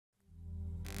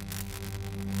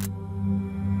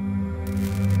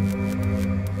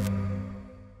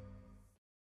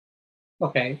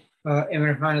Okay,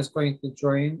 Emirhan is going to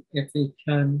join if he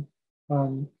can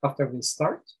after we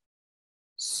start.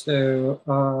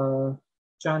 So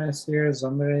John is here,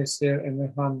 Zamir is here,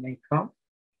 Emirhan may come.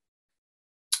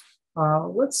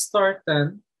 Let's start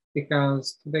then,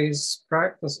 because today's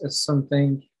practice is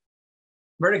something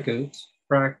very good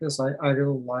practice. I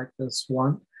really like this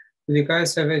one. Did you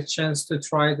guys have a chance to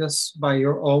try this by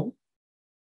your own?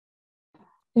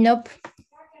 Nope.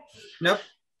 Nope.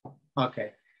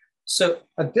 Okay. So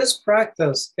this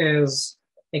practice is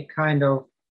a kind of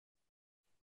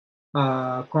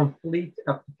complete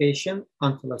application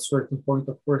until a certain point.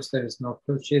 Of course, there is no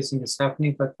purchasing is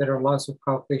happening, but there are lots of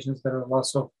calculations, there are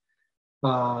lots of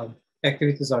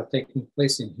activities are taking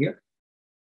place in here.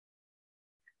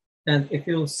 And if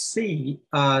you'll see,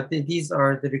 these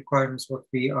are the requirements what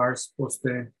we are supposed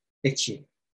to achieve.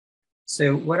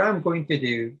 So what I'm going to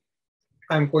do,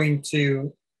 I'm going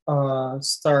to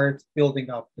start building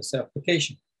up this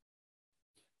application.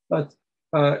 But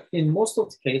in most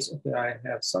of the case, okay, I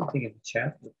have something in the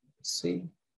chat. Let's see.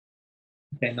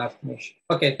 Okay, not finished.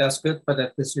 Okay, that's good, but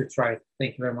at least you tried.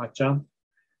 Thank you very much, John.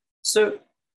 So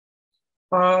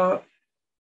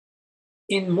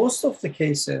in most of the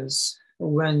cases,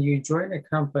 when you join a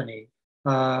company,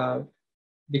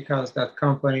 because that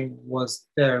company was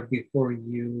there before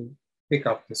you pick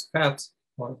up this path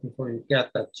or before you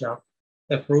get that job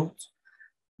approved,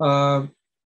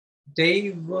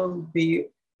 they will be,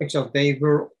 actually, they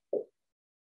were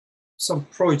some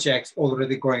projects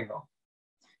already going on.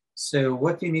 So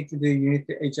what you need to do, you need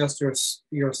to adjust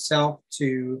yourself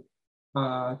to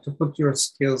put your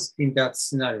skills in that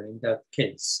scenario, in that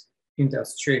case, in that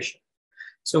situation.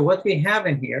 So what we have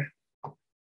in here,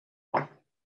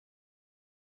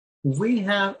 we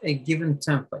have a given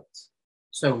template.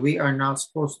 So we are now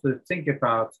supposed to think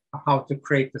about how to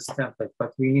create this template,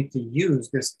 but we need to use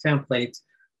this template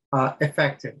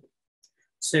effectively.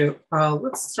 So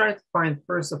let's try to find,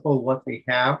 first of all, what we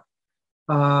have.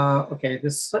 Okay, the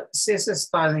CSS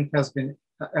styling has been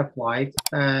applied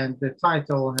and the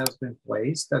title has been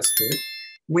placed. That's good.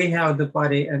 We have the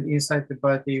body, and inside the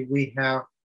body, we have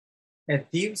a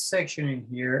div section in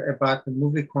here about the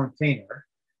movie container.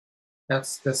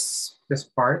 That's this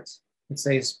part. It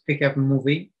says pick up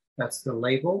movie. That's the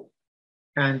label.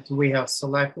 And we have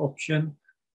select option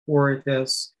for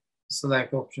this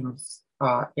select options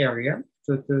area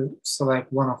to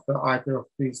select one of the either of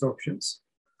these options.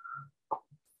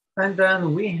 And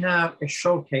then we have a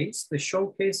showcase. The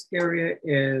showcase area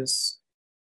is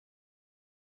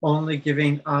only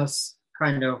giving us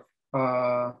kind of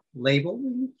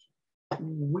labeling,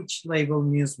 which label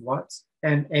means what,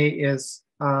 and A is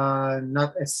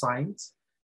not assigned.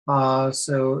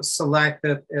 So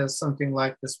selected is something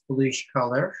like this bluish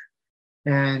color,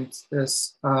 and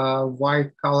this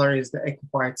white color is the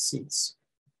occupied seats.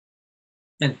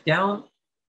 And down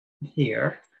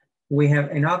here, we have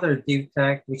another div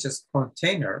tag, which is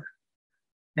container.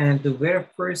 And the very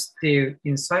first div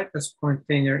inside this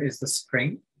container is the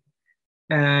string.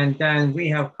 And then we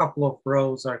have a couple of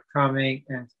rows are coming.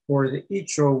 And for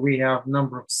each row, we have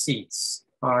number of seats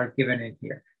are given in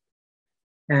here.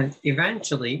 And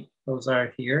eventually, those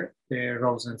are here, the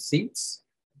rows and seats.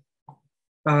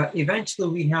 Eventually,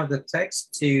 we have the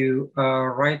text to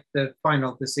write the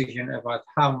final decision about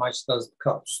how much does it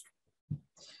cost.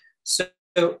 So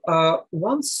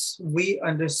once we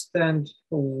understand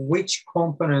which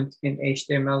component in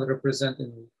HTML represent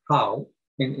and how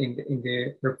in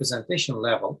the representation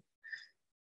level,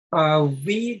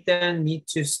 we then need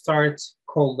to start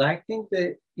collecting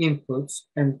the inputs,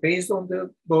 and based on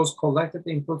those collected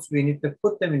inputs, we need to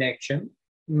put them in action,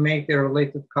 make the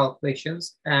related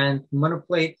calculations, and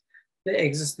manipulate the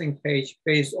existing page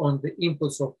based on the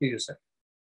inputs of the user.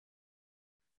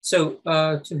 So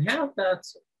to have that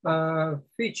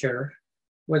feature,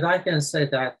 what I can say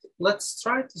that let's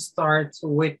try to start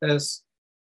with this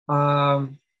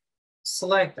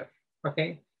selector,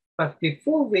 okay? But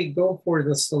before we go for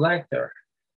the selector,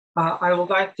 I would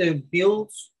like to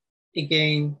build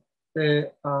again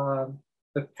the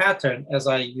pattern as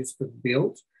I used to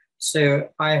build. So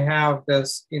I have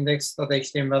this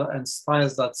index.html and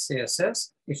styles.css,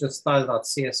 which is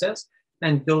style.css,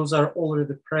 and those are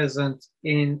already present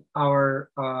in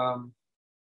our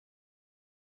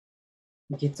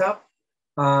GitHub.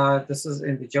 This is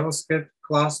in the JavaScript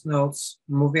class notes,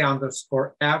 movie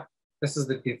underscore app. This is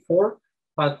the before,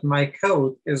 but my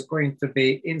code is going to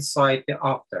be inside the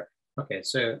after. Okay,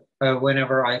 so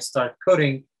whenever I start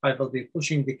coding, I will be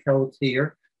pushing the code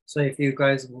here. So if you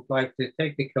guys would like to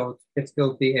take the code, it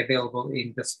will be available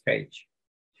in this page.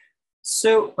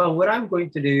 So what I'm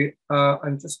going to do,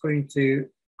 I'm just going to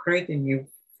create a new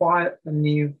file, a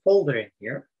new folder in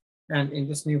here. And in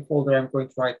this new folder, I'm going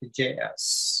to write the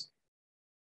JS.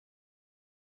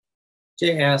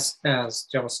 JS as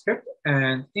JavaScript.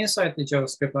 And inside the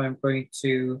JavaScript, I'm going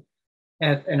to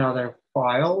add another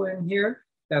file in here.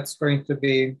 That's going to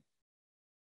be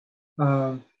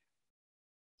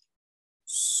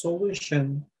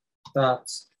solution.js.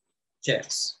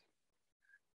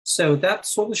 So that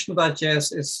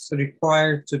solution.js is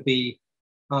required to be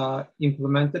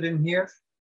implemented in here.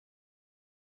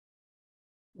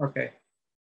 Okay.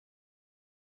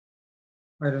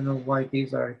 I don't know why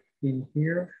these are in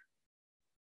here.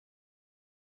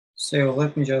 So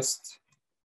let me just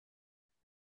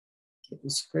get the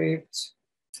script,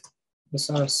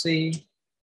 src.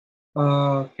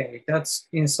 Okay, that's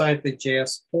inside the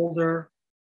JS folder.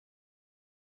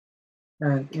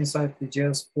 And inside the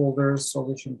JS folder,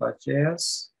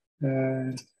 solution.js.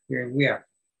 And here we are.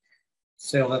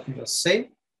 So let me just save.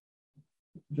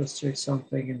 Just check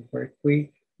something in very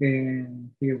quick.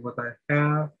 And here what I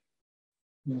have.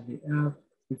 Movie app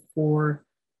before.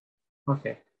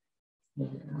 Okay.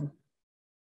 Movie app.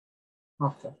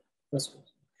 After. That's good.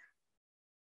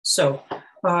 So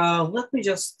let me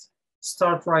just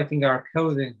start writing our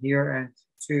code in here, and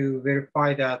to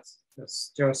verify that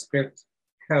this JavaScript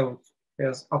code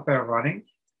is up and running,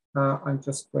 I'm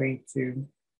just going to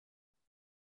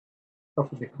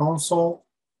copy the console,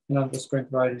 and I'm just going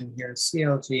to write in here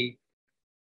CLG.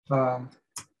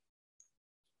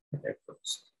 Okay,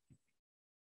 first.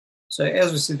 So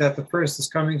as we see that the first is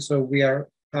coming, so we are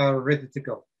ready to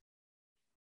go.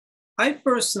 I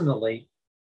personally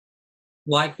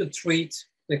like to treat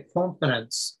the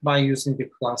components by using the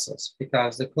classes,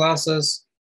 because the classes,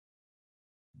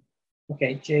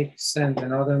 okay, Jake sent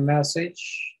another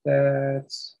message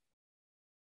that,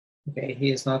 okay,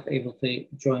 he is not able to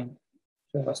join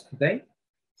us today.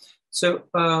 So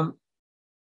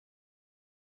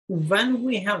when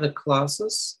we have the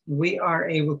classes, we are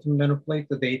able to manipulate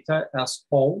the data as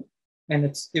whole, and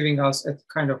it's giving us a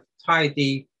kind of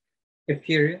tidy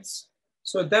appearance.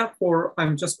 So therefore,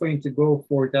 I'm just going to go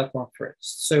for that one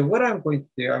first. So what I'm going to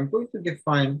do, I'm going to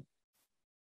define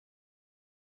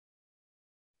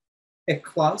a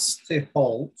class to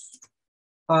hold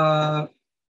the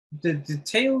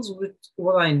details with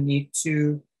what I need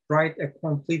to write a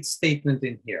complete statement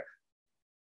in here.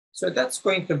 So that's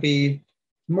going to be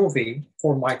movie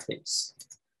for my case.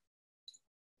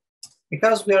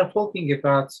 Because we are talking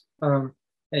about a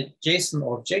JSON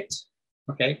object,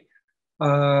 okay,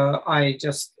 I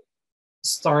just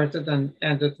started and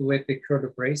ended with the curly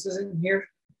braces in here.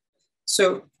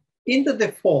 So in the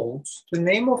default, the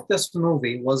name of this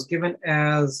movie was given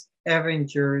as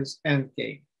Avengers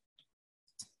Endgame.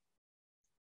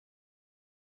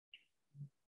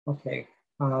 Okay,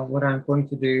 what I'm going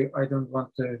to do, I don't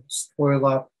want to spoil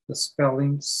up the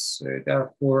spellings, so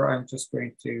therefore I'm just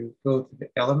going to go to the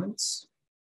elements.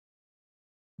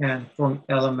 And from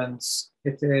elements,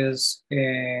 it is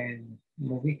in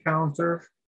movie counter.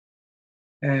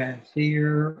 And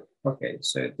here, okay,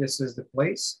 so this is the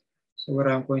place. So what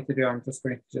I'm going to do, I'm just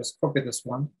going to just copy this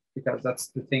one, because that's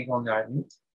the thing only I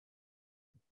need.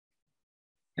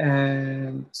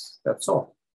 And that's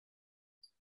all.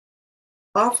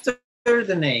 After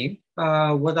the name,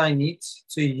 what I need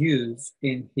to use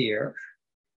in here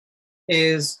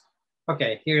is,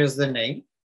 okay, here's the name,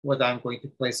 what I'm going to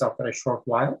place after a short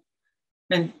while.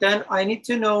 And then I need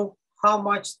to know how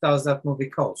much does that movie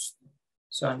cost.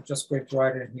 So I'm just going to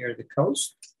write in here the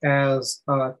cost as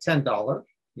 $10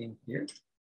 in here.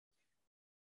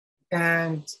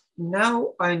 And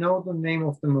now I know the name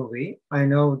of the movie. I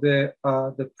know the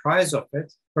price of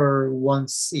it per one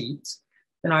seat.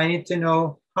 And I need to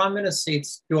know how many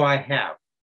seats do I have.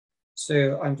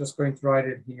 So I'm just going to write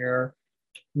it here,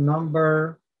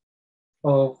 number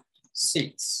of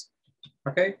seats,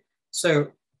 okay?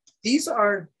 So these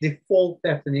are default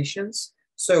definitions.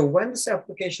 So when this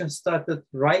application started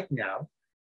right now,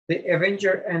 the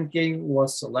Avenger Endgame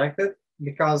was selected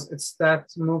because it's that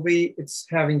movie, it's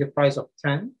having the price of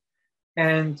 10.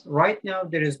 And right now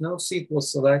there is no seat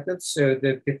was selected. So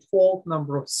the default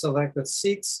number of selected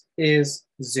seats is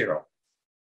 0.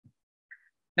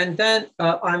 And then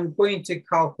I'm going to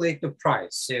calculate the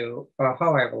price. So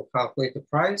how I will calculate the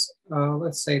price,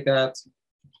 let's say that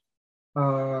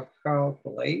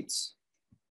calculate.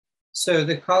 So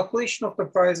the calculation of the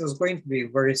price is going to be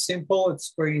very simple.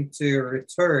 It's going to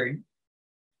return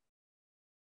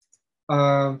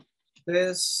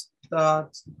this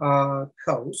dot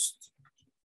cost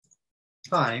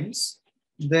times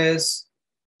this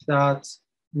dot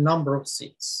number of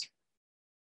seats.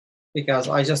 Because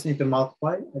I just need to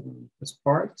multiply this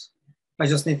part. I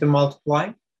just need to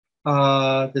multiply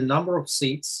the number of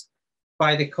seats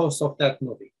by the cost of that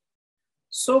movie.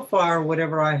 So far,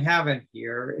 whatever I have in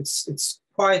here, it's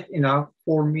quite enough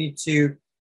for me to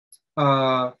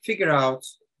figure out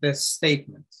this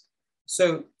statement.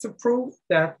 So to prove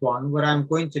that one, what I'm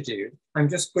going to do, I'm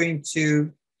just going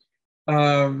to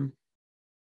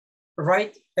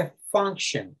write a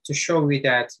function to show me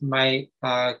that my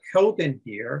code in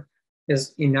here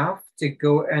is enough to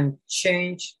go and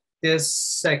change this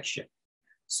section.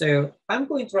 So I'm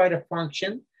going to write a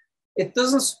function. It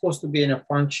doesn't supposed to be in a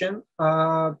function,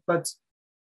 but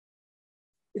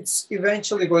it's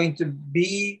eventually going to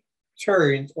be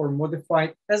turned or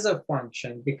modified as a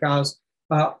function because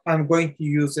I'm going to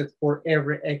use it for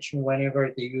every action whenever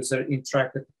the user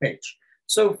interacts with the page.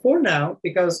 So for now,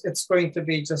 because it's going to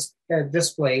be just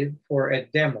displayed for a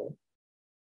demo,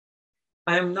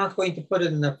 I'm not going to put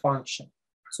it in a function.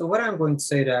 So what I'm going to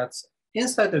say that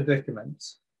inside the document,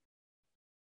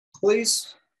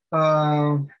 please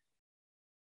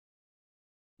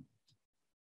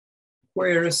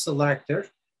query selector.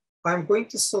 I'm going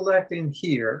to select in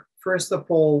here, first of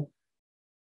all,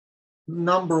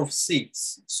 number of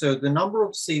seats. So the number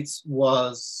of seats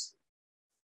was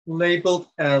labeled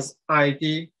as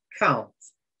ID count.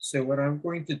 So what I'm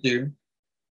going to do,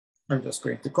 I'm just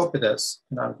going to copy this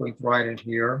and I'm going to write in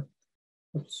here.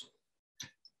 Oops.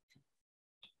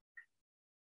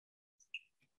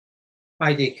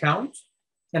 ID count.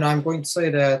 And I'm going to say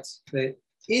that the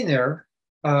inner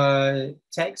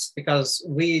text, because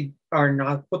we are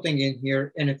not putting in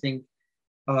here anything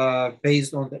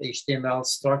based on the HTML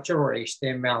structure or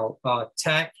HTML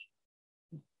tag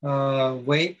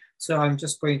way. So I'm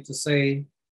just going to say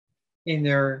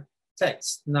inner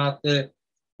text, not the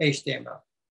HTML.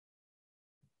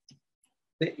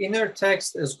 The inner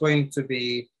text is going to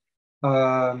be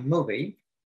movie,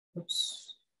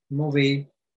 oops, movie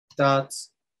dot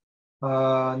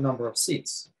number of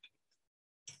seats.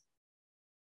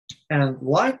 And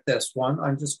like this one,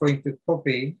 I'm just going to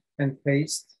copy and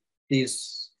paste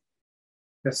this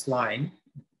line.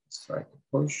 Let's try to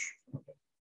push. Okay.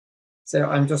 So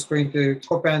I'm just going to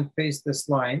copy and paste this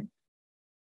line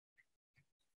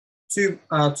two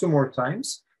more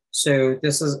times. So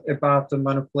this is about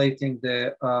manipulating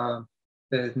the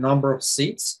number of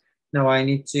seats. Now I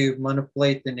need to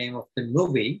manipulate the name of the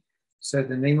movie. So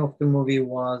the name of the movie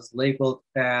was labeled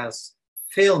as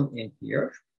film in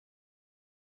here.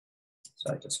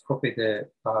 So I just copy the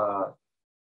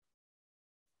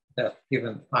that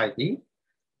given ID.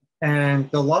 And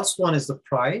the last one is the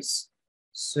price.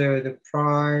 So the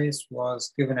price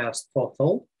was given as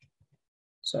total.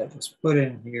 So I just put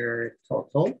in here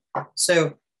total.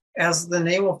 So as the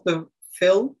name of the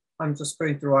film, I'm just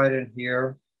going to write in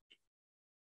here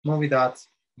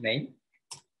movie.name.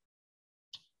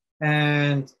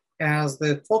 And as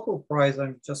the total price,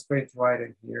 I'm just going to write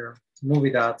in here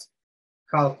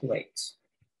movie.calculate.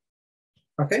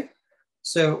 Okay,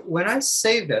 so when I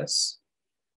save this,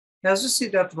 as you see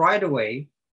that right away,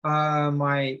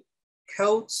 my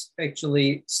codes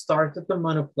actually started to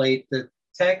manipulate the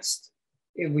text,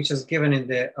 which is given in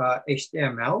the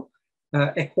HTML,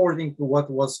 according to what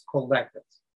was collected.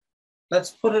 Let's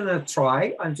put in a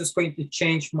try. I'm just going to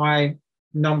change my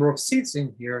number of seats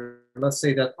in here. Let's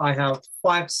say that I have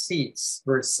 5 seats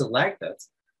were selected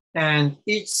and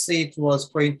each seat was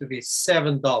going to be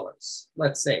 $7,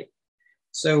 let's say.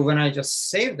 So when I just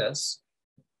save this,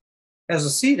 as you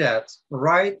see that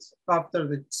right after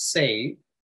the save,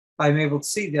 I'm able to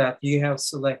see that you have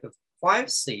selected 5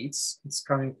 seats. It's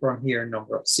coming from here,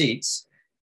 number of seats.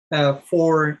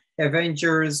 For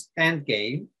Avengers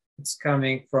Endgame, it's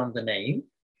coming from the name.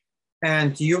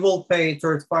 And you will pay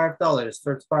 $35.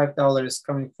 $35 is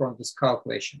coming from this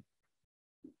calculation.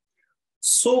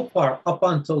 So far, up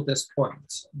until this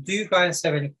point, do you guys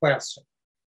have any questions?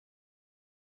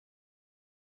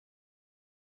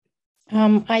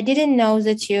 I didn't know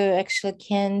that you actually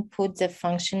can put the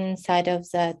function inside of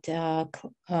that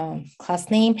class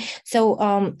name.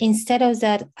 So instead of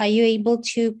that, are you able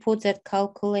to put that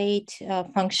calculate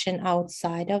function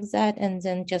outside of that and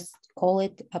then just call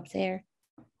it up there?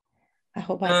 I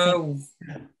hope I can.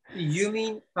 You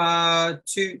mean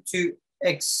to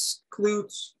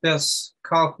exclude this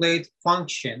calculate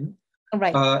function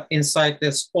right. Inside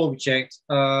this object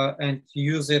and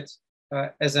use it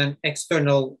as an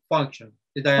external function?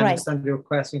 Did I understand your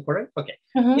question correct? Okay.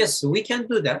 Yes, we can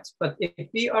do that. But if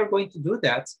we are going to do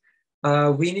that,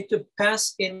 we need to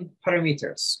pass in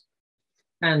parameters.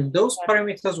 And those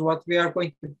parameters, what we are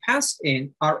going to pass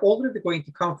in, are already going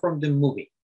to come from the movie.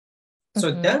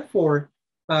 So therefore,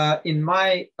 in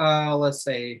my, let's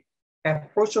say,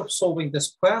 approach of solving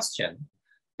this question,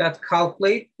 that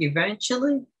calculate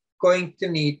eventually going to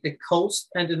need the cost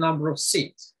and the number of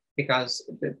seats, because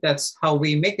that's how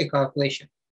we make the calculation.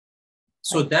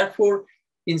 So therefore,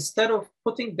 instead of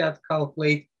putting that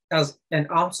calculate as an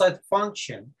outside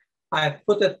function, I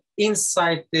put it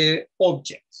inside the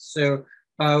object. So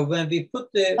when we put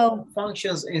the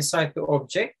functions inside the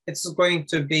object, it's going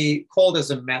to be called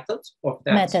as a method of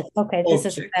that method. Okay, object.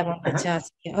 this is what I wanted to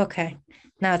ask you. Okay,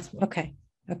 now it's okay.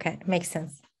 Okay, makes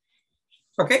sense.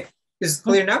 Okay, is it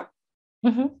clear now?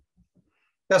 Mm-hmm.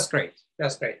 That's great.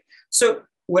 That's great. So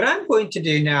what I'm going to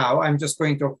do now, I'm just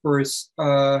going to, of course,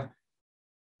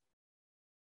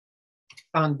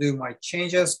 undo my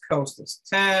changes. Cost is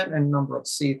 10 and number of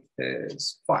seats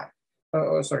is 5.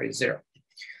 Oh, sorry, 0.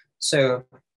 So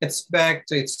it's back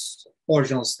to its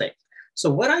original state. So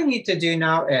what I need to do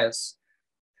now is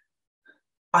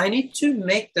I need to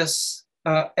make this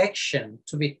action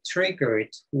to be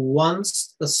triggered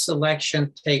once the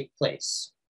selection takes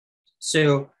place.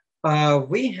 So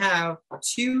we have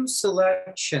 2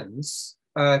 selections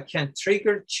can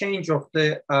trigger change of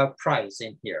the price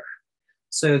in here.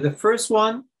 So the first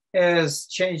one is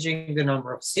changing the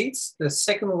number of seats. The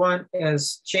second one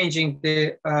is changing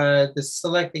the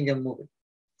selecting and moving.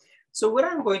 So what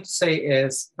I'm going to say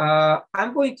is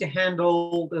I'm going to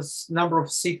handle this number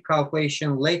of seat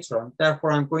calculation later on.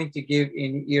 Therefore, I'm going to give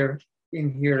in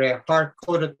here a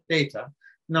hard-coded data.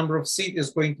 Number of seat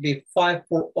is going to be 5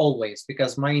 for always,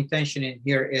 because my intention in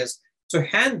here is to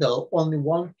handle only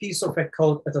one piece of a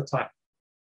code at a time.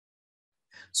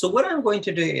 So what I'm going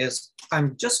to do is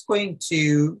I'm just going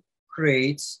to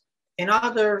create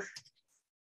another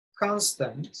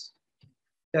constant.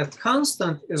 That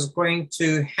constant is going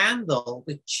to handle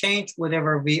the change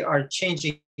whatever we are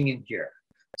changing in here.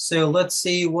 So let's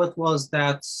see, what was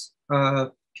that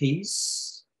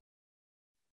piece?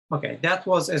 Okay, that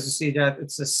was, as you see, that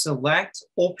it's a select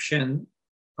option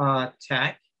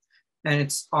tag, and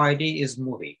its ID is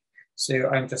movie. So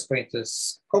I'm just going to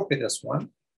copy this one.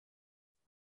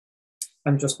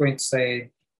 I'm just going to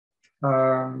say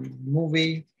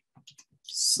movie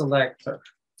selector,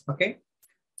 okay?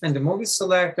 And the movie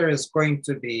selector is going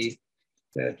to be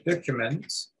the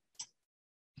document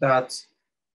that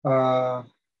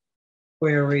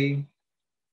query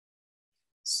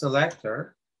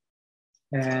selector.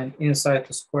 And inside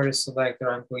this query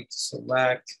selector, I'm going to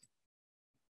select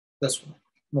this one,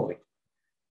 movie.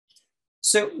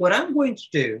 So what I'm going to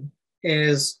do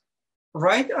is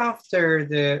right after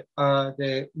the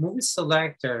movie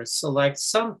selector selects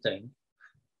something,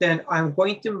 then I'm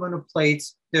going to manipulate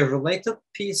the related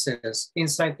pieces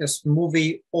inside this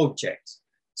movie object.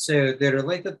 So the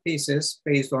related pieces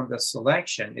based on the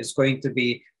selection is going to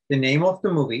be the name of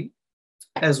the movie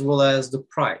as well as the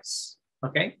price,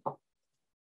 okay?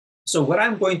 So what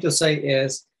I'm going to say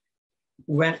is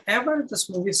whenever this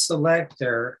movie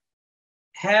selector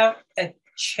have a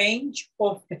change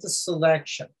of its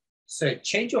selection. So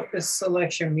change of its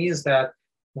selection means that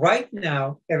right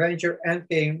now, Avenger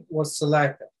Endgame was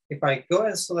selected. If I go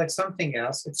and select something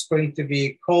else, it's going to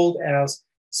be called as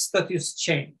status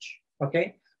change,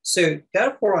 okay? So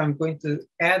therefore, I'm going to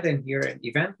add in here an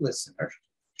event listener.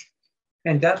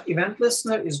 And that event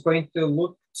listener is going to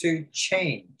look to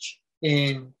change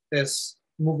in this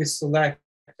movie selector.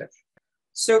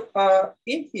 So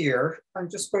in here, I'm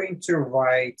just going to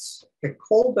write a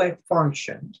callback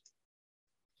function.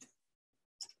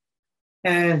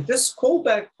 And this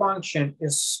callback function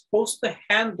is supposed to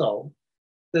handle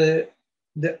the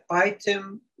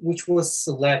item which was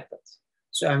selected.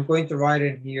 So I'm going to write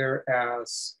in here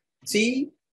as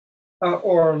T,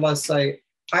 or let's say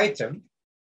item,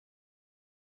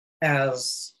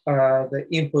 as the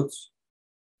input,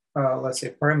 let's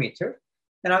say parameter.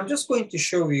 And I'm just going to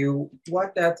show you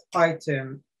what that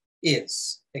item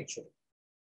is actually.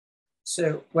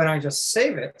 So when I just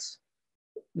save it,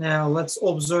 now let's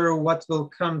observe what will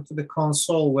come to the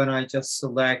console when I just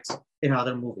select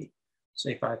another movie. So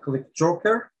if I click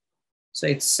Joker, so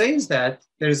it says that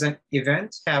there's an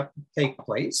event take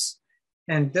place.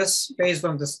 And this, based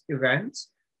on this event,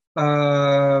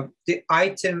 the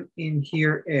item in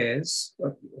here is,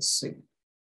 let's see.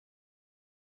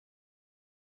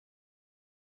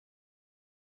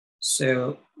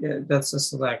 So that's a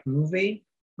select movie.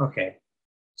 Okay.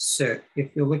 So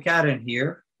if you look at it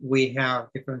here, we have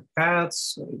different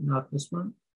paths. So not this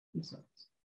one.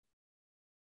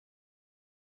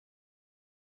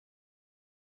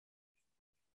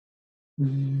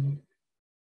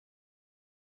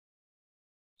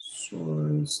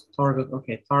 Source, target,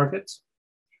 okay, target.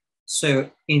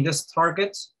 So in this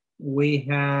target, we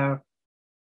have,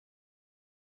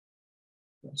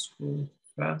 let's go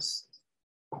fast.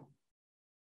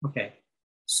 Okay,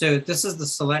 so this is the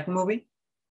select movie.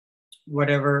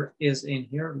 Whatever is in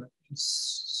here, let me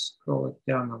just scroll it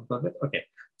down a little bit. Okay,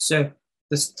 so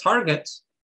this target,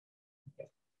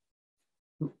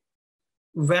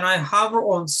 when I hover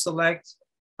on select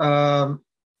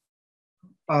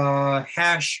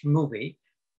hash movie,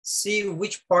 see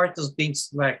which part is being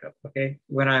selected, okay?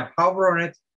 When I hover on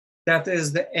it, that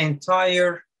is the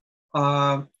entire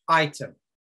item,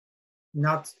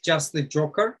 not just the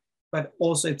joker, but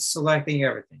also it's selecting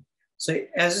everything. So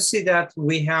as you see that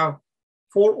we have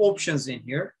 4 options in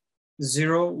here,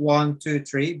 0, 1, 2,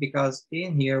 3, because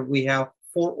in here we have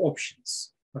 4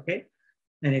 options, okay?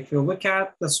 And if you look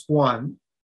at this one,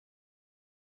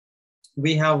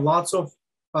 we have lots of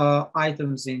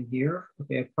items in here,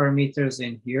 okay, parameters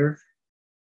in here.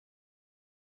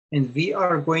 And we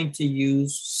are going to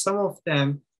use some of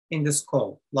them in this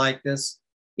code, like this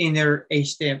inner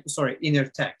inner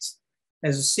text.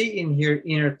 As you see in here,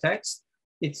 inner text,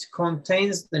 it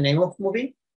contains the name of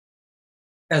movie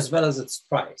as well as its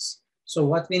price. So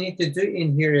what we need to do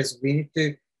in here is we need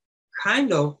to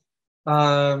kind of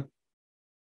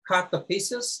cut the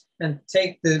pieces and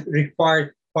take the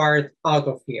required part out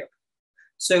of here.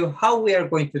 So how we are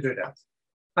going to do that?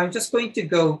 I'm just going to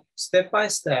go step by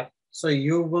step so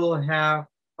you will have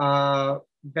a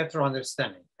better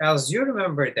understanding. As you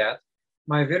remember that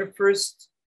my very first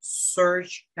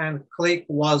search and click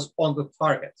was on the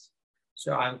target.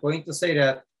 So I'm going to say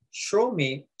that show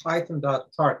me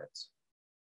item.target.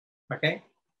 Okay.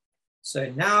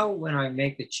 So now when I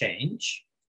make the change,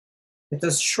 it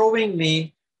is showing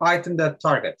me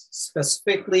item.target,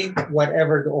 specifically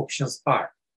whatever the options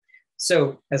are.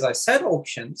 So as I said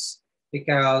options,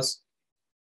 because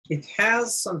it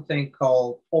has something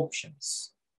called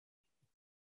options.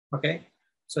 Okay,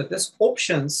 so this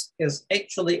options is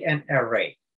actually an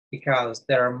array because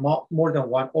there are more than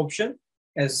one option.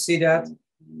 As you see that,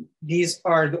 these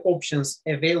are the options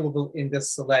available in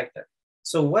this selector.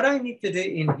 So what I need to do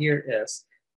in here is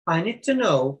I need to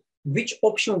know which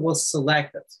option was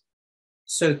selected.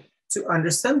 So to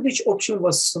understand which option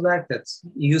was selected,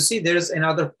 you see there's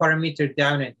another parameter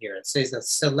down in here. It says that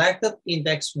selected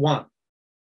index 1.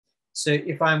 So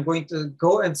if I'm going to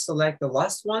go and select the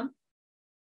last one,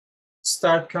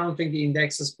 start counting the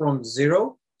indexes from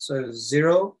 0. So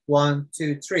 0, 1,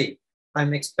 2, 3.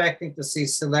 I'm expecting to see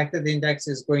selected index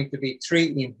is going to be 3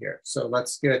 in here. So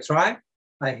let's give it a try.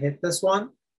 I hit this one,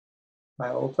 I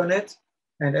open it,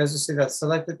 and as you see that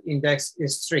selected index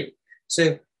is 3.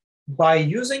 So by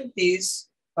using these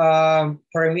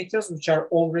parameters, which are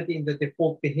already in the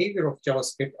default behavior of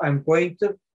JavaScript, I'm going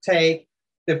to take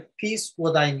the piece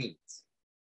what I need.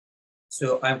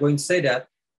 So I'm going to say that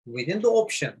within the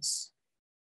options,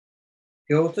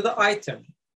 go to the item,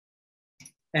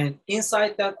 and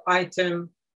inside that item,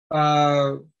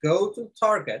 go to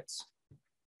target,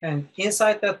 and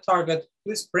inside that target,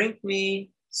 please bring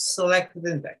me selected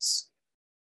index.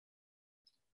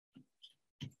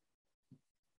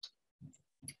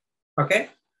 Okay,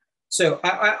 so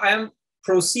I am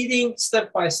proceeding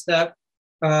step by step,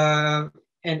 and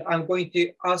I'm going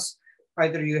to ask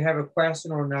either you have a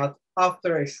question or not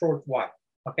after a short while.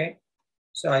 Okay,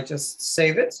 so I just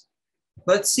save it.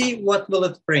 Let's see what will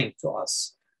it bring to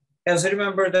us. As you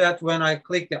remember that when I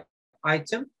click the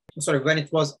item, sorry, when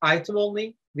it was item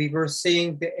only, we were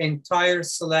seeing the entire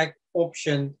select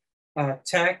option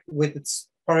tag with its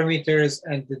parameters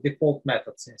and the default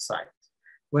methods inside.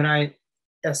 When I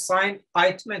assign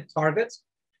item and target,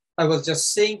 I was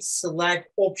just seeing select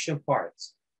option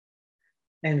parts.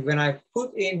 And when I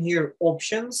put in here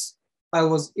options, I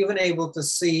was even able to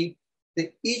see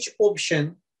the each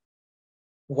option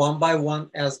one by one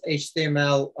as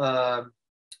HTML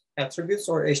attributes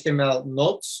or HTML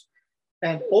nodes.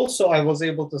 And also I was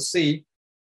able to see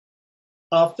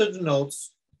after the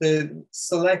nodes, the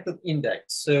selected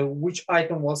index. So which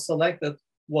item was selected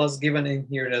was given in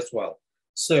here as well.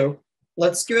 So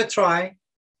let's give it a try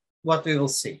what we will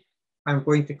see. I'm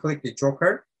going to click the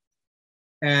joker.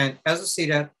 And as you see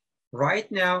that right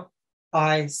now,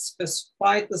 I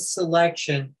specified the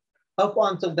selection up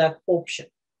until that option.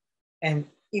 And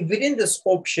within this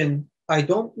option, I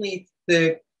don't need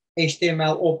the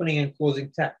HTML opening and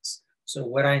closing text. So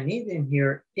what I need in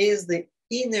here is the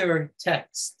inner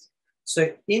text.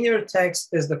 So inner text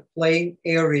is the plain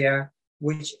area,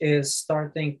 which is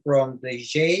starting from the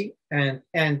J and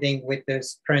ending with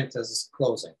this parenthesis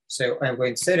closing. So I'm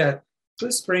going to say that,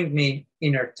 please bring me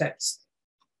inner text.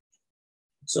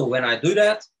 So when I do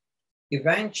that,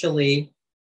 eventually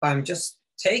I'm just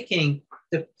taking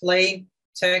the plain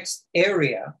text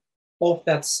area of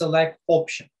that select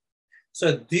option.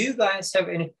 So do you guys have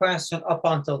any question up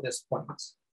until this point?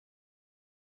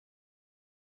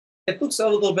 it looks a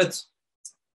little bit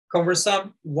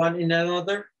cumbersome one in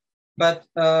another, but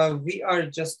we are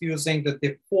just using the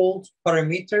default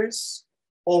parameters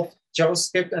of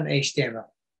JavaScript and HTML.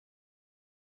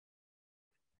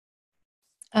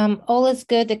 All is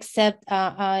good, except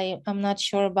I'm not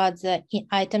sure about the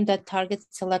item.target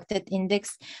selected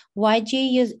index. Why do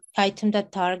you use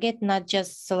item.target, not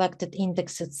just selected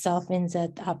index itself in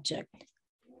that object?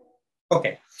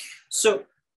 Okay, so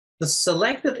the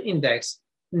selected index,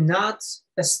 not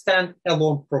a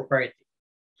standalone property.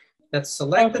 That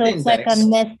selected also, it's index. like a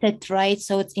nested, right?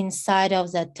 So it's inside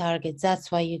of that target.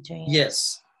 That's why you're doing it.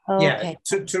 Yes. Okay. Yeah,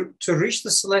 to reach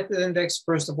the selected index,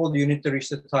 first of all, you need to reach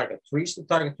the target. To reach the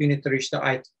target, you need to reach the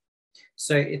item.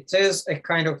 So it is a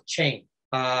kind of chain.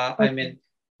 Okay. I mean,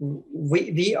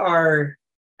 we are,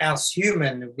 as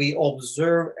human, we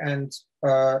observe and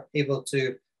able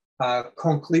to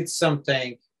conclude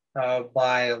something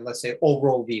by, let's say,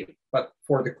 overall view. But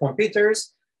for the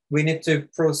computers, we need to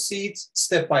proceed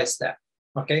step by step,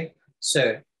 okay?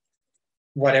 So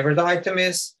whatever the item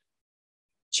is,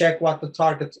 check what the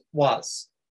target was.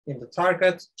 In the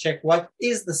target, check what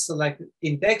is the selected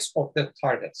index of the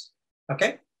target,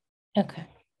 okay? Okay.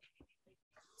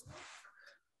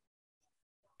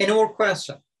 Any more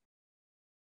question?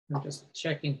 I'm just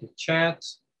checking the chat.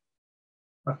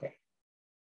 Okay.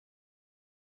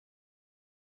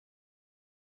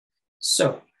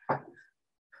 So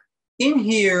in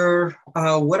here,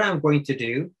 what I'm going to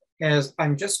do is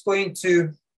I'm just going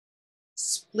to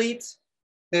split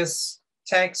this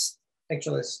text,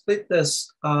 actually split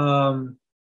this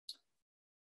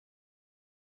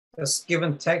this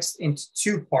given text into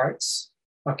two parts,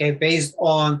 okay, based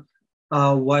on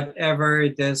whatever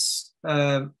this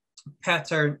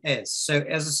pattern is. So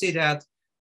as you see that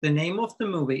the name of the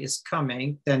movie is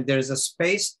coming, then there's a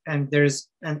space and there's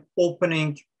an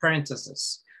opening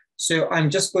parenthesis. So I'm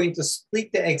just going to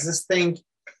split the existing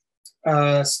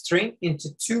string into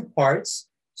two parts.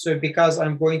 So because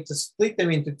I'm going to split them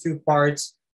into two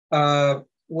parts,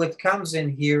 what comes in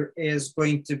here is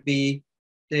going to be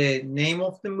the name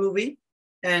of the movie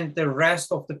and the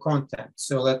rest of the content.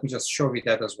 So let me just show you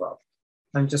that as well.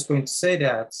 I'm just going to say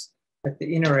that at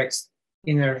the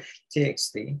inner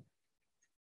txt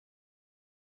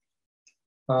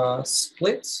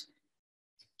split,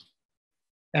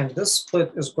 and this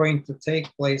split is going to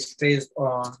take place based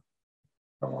on,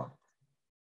 come on.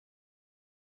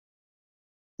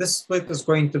 This split is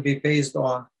going to be based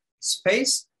on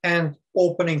space and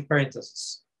opening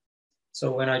parentheses.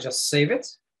 So when I just save it,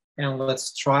 and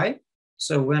let's try.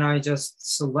 So when I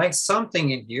just select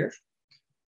something in here,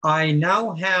 I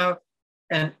now have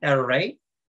an array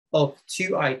of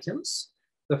two items.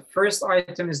 The first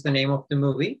item is the name of the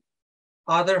movie.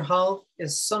 Other half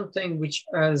is something which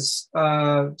is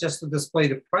just to display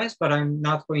the price, but I'm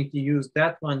not going to use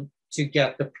that one to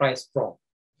get the price from.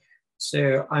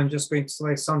 So I'm just going to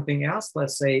select something else.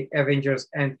 Let's say Avengers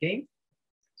Endgame.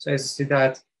 So as you see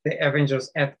that the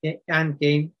Avengers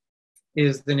Endgame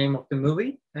is the name of the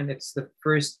movie, and it's the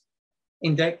first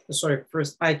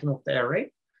first item of the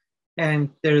array.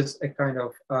 And there's a kind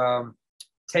of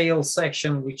tail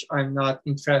section which I'm not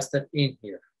interested in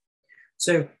here.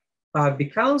 So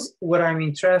because what I'm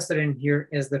interested in here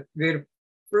is the very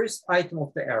first item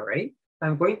of the array,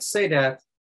 I'm going to say that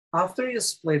after you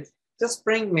split, just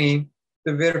bring me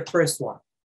the very first one,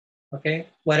 okay?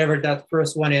 Whatever that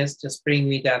first one is, just bring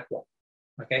me that one,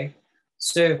 okay?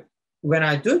 So when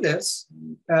I do this,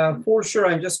 for sure,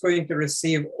 I'm just going to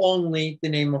receive only the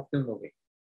name of the movie.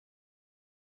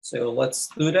 So let's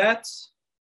do that.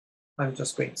 I'm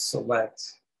just going to select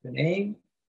the name.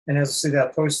 And as you see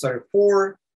that Toy Story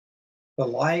 4, The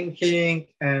Lion King,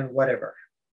 and whatever,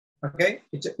 okay?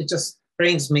 It just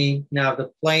brings me now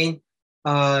the plain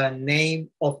name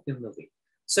of the movie.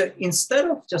 So instead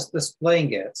of just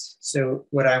displaying it, so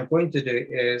what I'm going to do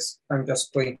is I'm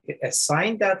just going to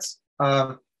assign that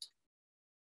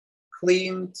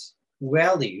cleaned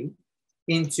value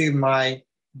into my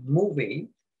movie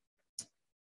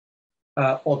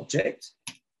object,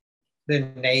 the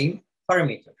name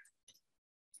parameter.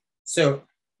 So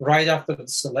right after the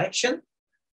selection,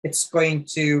 it's going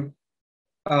to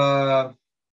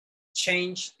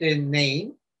change the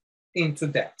name into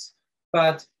that.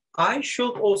 But I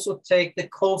should also take the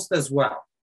cost as well,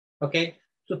 okay?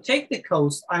 To take the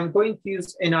cost, I'm going to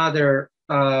use another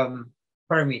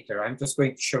parameter. I'm just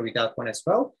going to show you that one as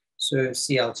well. So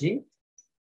CLG.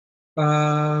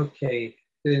 Okay,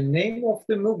 the name of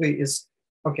the movie is,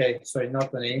 okay, sorry,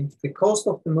 not the name. The cost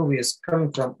of the movie is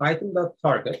coming from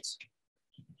item.target.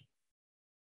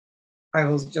 I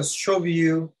will just show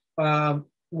you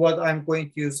what I'm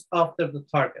going to use after the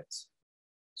target.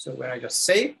 So when I just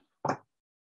save,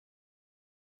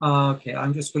 okay,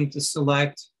 I'm just going to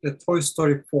select the Toy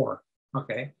Story 4.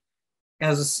 Okay,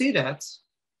 as you see that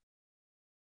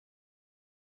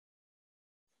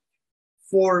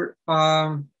for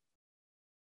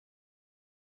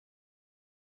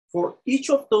each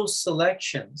of those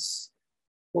selections,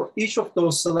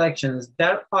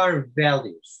 there are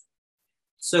values.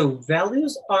 So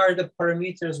values are the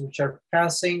parameters which are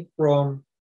passing from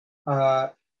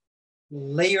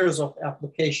layers of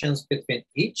applications between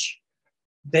each.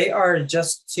 They are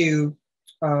just to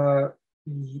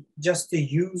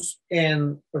use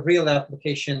in a real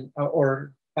application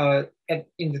or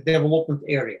in the development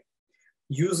area.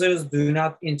 Users do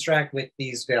not interact with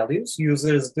these values.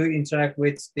 Users do interact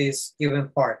with this given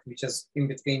part, which is in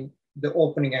between the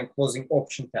opening and closing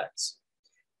option tags.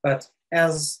 But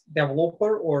as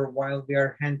developer, or while we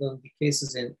are handling the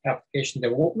cases in application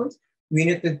development, we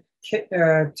need to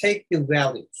take the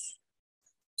values.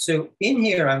 So in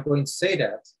here, I'm going to say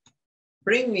that,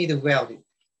 bring me the value.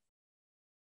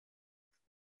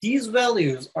 These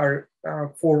values are,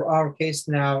 for our case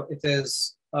now, it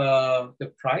is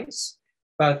the price.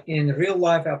 But in real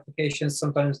life applications,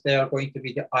 sometimes they are going to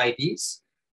be the IDs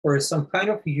or some kind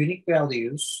of unique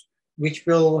values, which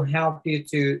will help you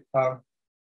to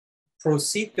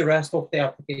proceed the rest of the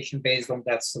application based on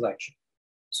that selection.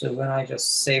 So when I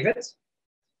just save it,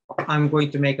 I'm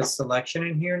going to make a selection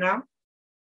in here now.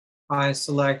 I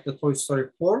select the Toy Story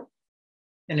 4.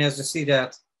 And as you see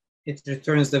that, it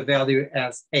returns the value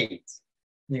as 8.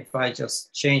 And if I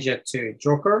just change it to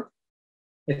Joker,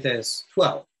 it is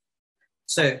 12.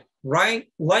 So right,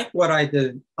 like what I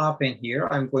did up in here,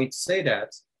 I'm going to say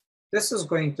that this is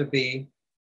going to be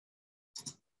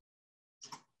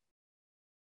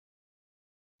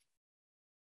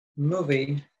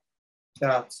movie.cost,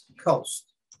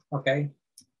 okay?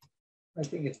 I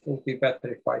think it will be better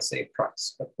if I say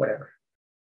price, but whatever.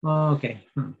 Okay,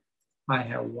 I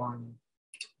have one.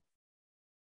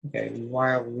 Okay,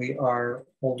 while we are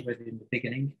already in the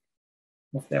beginning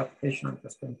of the application, I'm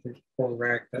just going to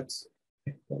correct that.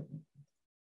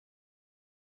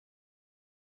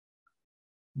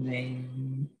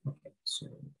 Name, okay, so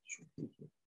it should be here.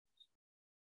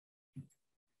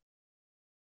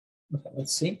 Okay,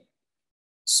 let's see.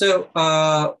 So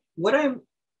what I'm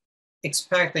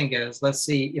expecting is, let's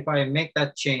see if I make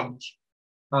that change,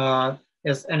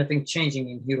 is anything changing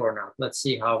in here or not? Let's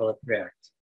see how will it react.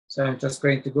 So I'm just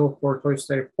going to go for Toy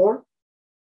Story 4.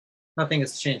 Nothing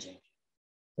is changing.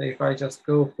 So if I just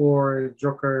go for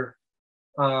Joker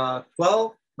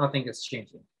 12, nothing is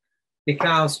changing.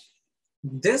 Because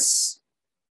this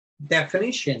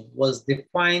definition was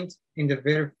defined in the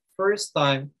very first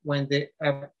time when the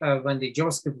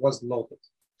JavaScript was loaded.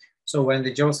 So when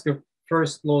the JavaScript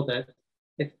first loaded,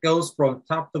 it goes from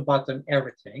top to bottom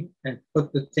everything and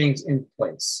put the things in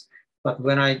place. But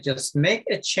when I just make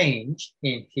a change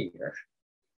in here,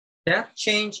 that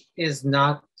change is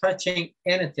not touching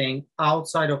anything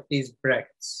outside of these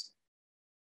brackets.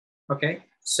 Okay,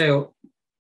 so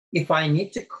if I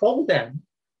need to call them,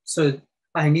 so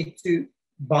I need to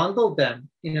bundle them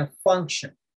in a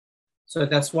function. So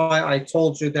that's why I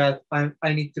told you that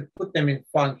I need to put them in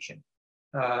function.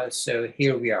 So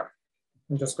here we are.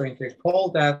 I'm just going to call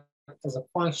that as a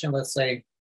function, let's say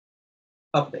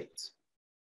update.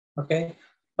 Okay,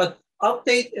 but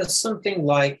update is something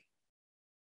like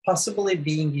possibly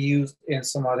being used in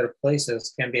some other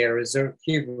places, can be a reserved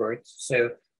keyword.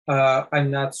 So I'm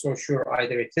not so sure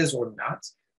either it is or not,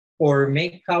 or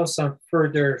may cause some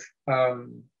further,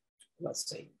 let's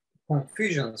say,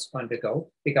 confusions on the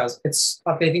go, because it's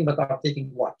updating, but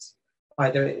updating what?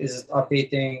 Either is it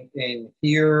updating in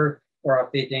here or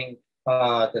updating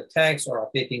the text or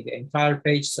updating the entire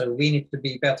page. So we need to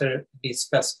be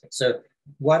specific. So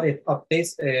what it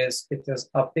updates is, it is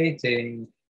updating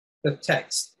the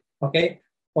text, okay?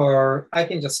 Or I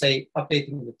can just say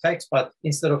updating the text, but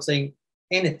instead of saying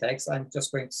any text, I'm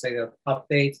just going to say that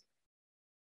update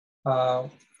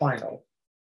final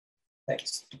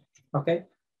text, okay?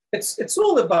 It's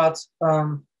all about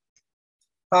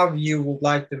how you would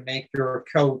like to make your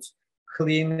code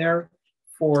cleaner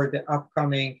for the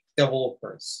upcoming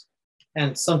developers,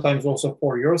 and sometimes also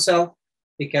for yourself,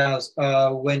 because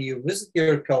when you visit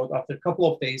your code after a couple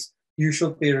of days, you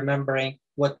should be remembering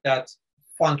what that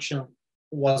function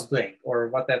was doing or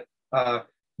what that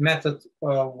method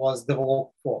was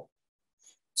developed for.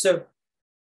 So,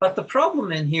 but the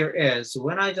problem in here is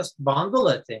when I just bundle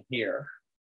it in here,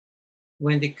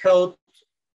 when the code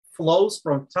flows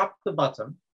from top to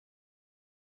bottom,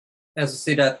 as you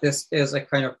see that this is a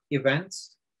kind of event,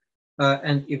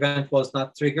 and event was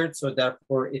not triggered, so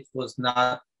therefore it was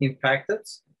not impacted.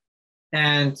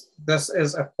 And this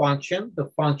is a function. The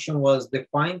function was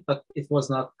defined, but it was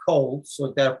not called.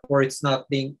 So therefore it's not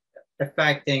being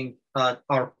affecting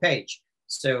our page.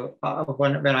 So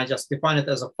when I just define it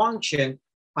as a function,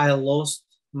 I lost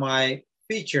my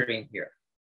feature in here.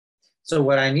 So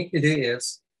what I need to do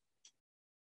is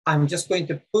I'm just going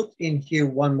to put in here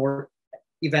one more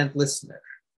event listener.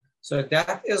 So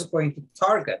that is going to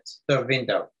target the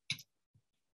window.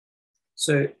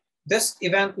 So this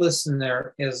event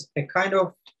listener is a kind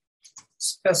of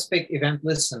specific event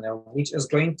listener, which is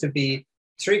going to be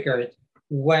triggered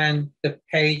when the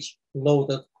page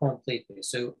loaded completely.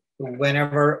 So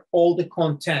whenever all the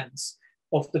contents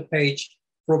of the page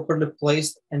properly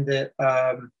placed and the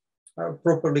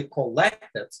properly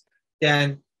collected,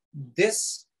 then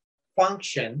this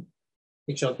function,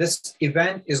 this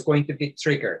event is going to be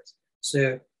triggered.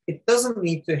 So it doesn't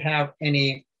need to have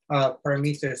any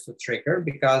parameters to trigger,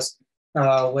 because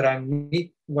what I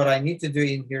need to do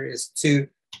in here is to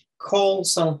call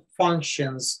some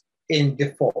functions in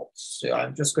default. So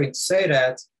I'm just going to say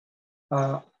that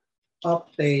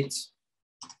update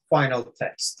final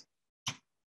text.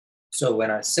 So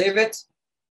when I save it,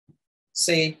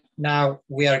 say now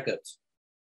we are good.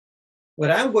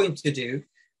 What I'm going to do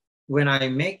when I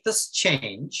make this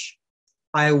change,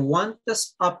 I want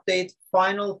this update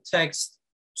final text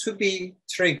to be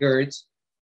triggered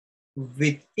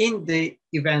within the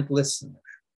event listener.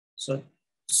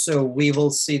 So we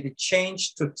will see the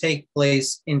change to take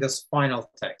place in this final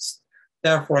text.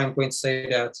 Therefore, I'm going to say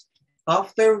that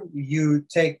after you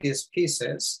take these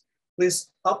pieces, please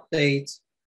update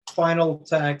final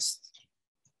text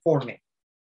for me.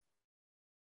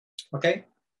 Okay,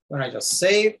 when I just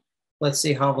save, let's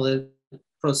see how will it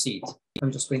proceed.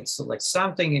 I'm just going to select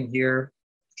something in here,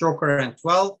 Joker and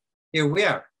 12. Here we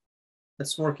are.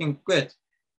 It's working good.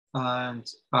 And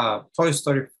Toy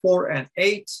Story 4 and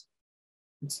 8,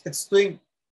 it's doing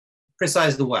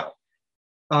precisely well.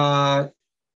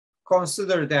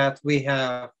 Consider that we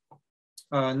have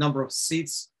a number of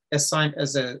seats assigned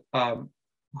as a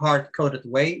hard-coded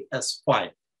way as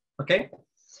 5, okay?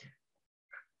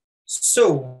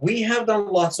 So we have done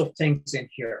lots of things in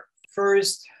here.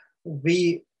 First,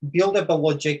 we build up a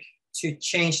logic to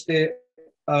change the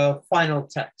final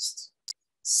text.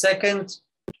 Second,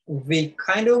 we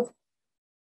kind of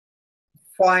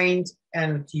find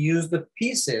and use the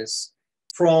pieces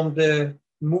from the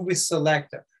movie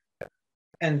selector.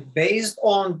 And based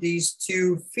on these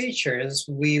two features,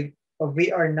 we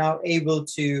are now able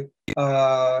to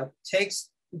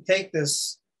take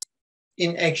this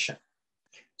in action.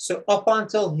 So up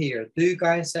until here, do you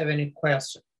guys have any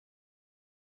questions?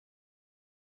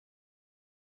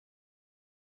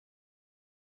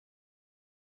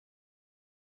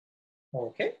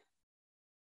 Okay,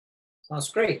 sounds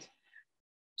great.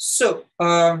 So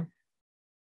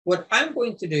what I'm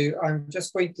going to do, I'm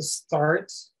just going to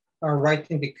start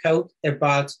writing the code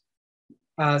about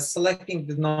selecting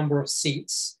the number of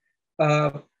seats,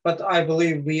 but I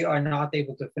believe we are not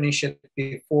able to finish it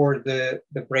before the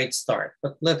break start,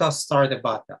 but let us start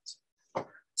about that.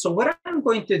 So what I'm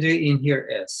going to do in here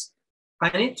is,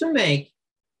 I need to make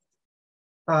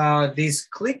these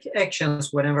click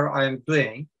actions whenever I'm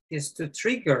doing is to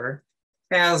trigger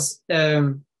as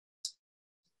an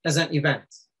event,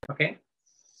 okay?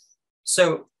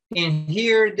 So in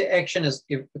here, the action is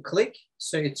a click,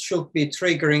 so it should be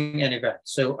triggering an event.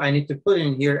 So I need to put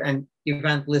in here an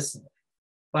event listener.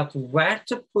 But where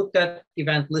to put that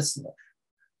event listener?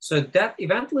 So that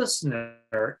event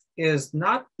listener is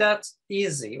not that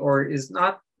easy, or is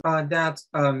not that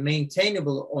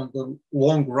maintainable on the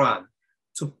long run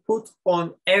to put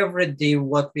on every div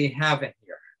what we have in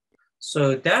here.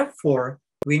 So therefore,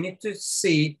 we need to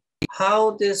see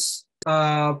how this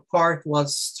part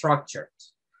was structured.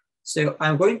 So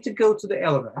I'm going to go to the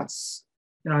elements,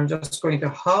 and I'm just going to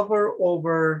hover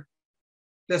over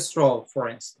this row, for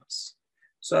instance.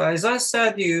 So as I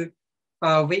said,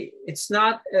 it's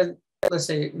not a, let's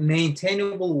say,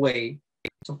 maintainable way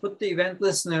to put the event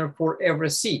listener for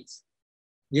every seat.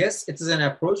 Yes, it is an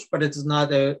approach, but it is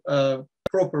not a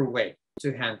proper way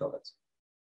to handle it.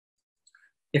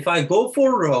 If I go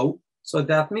for row, so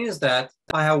that means that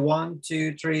I have 1,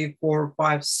 2, 3, 4,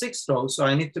 5, 6 rows. So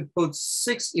I need to put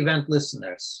 6 event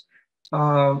listeners.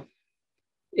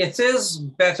 It is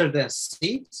better than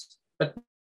seats, but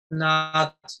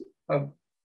not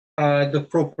the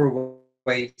proper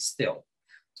way still.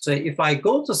 So if I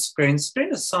go to screen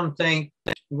is something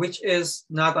which is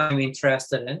not I'm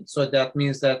interested in. So that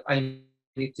means that I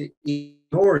need to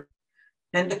ignore it.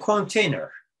 And the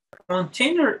container.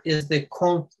 Container is the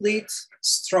complete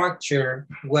structure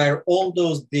where all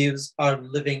those divs are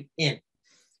living in.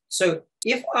 So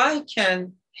if I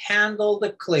can handle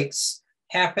the clicks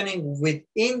happening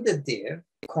within the div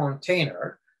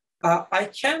container, I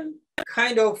can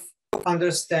kind of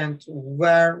understand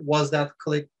where was that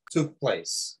click took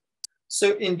place.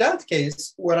 So in that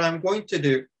case, what I'm going to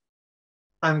do,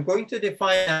 I'm going to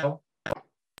define now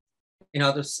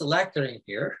another selector in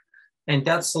here, and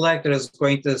that selector is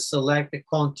going to select the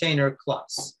container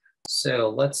class. So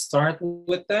let's start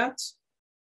with that.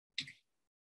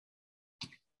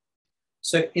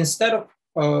 So instead of,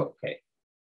 okay.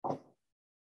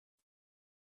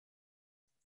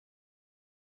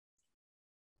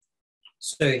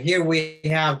 So here we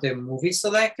have the movie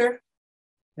selector,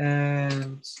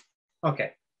 and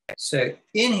okay. So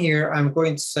in here, I'm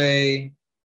going to say,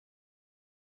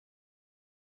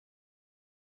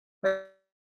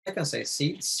 I can say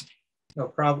seats, no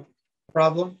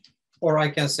problem, or I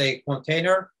can say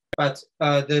container. But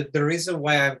the reason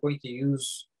why I'm going to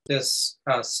use this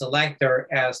selector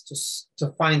as to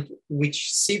find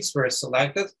which seats were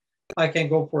selected, I can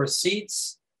go for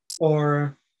seats,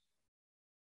 or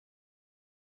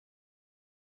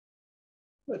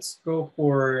let's go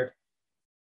for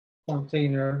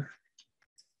container.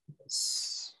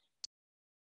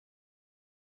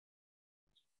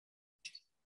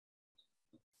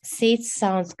 Seats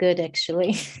sounds good,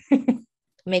 actually.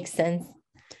 Makes sense.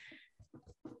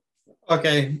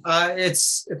 Okay,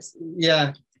 it's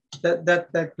yeah,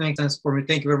 that makes sense for me.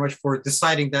 Thank you very much for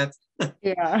deciding that.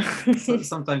 Yeah. So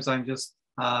sometimes I'm just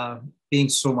being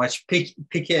so much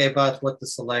picky about what to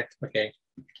select. Okay,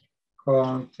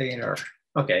 container.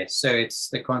 Okay, so it's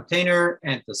the container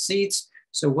and the seats.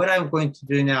 So what I'm going to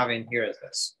do now in here is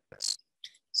this: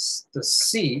 the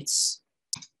seats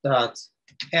dot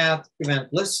add event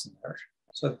listener.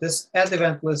 So this add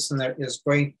event listener is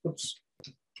going, oops,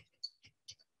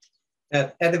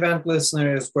 that add event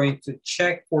listener is going to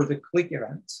check for the click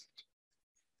event.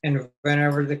 And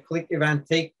whenever the click event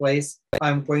takes place,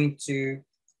 I'm going to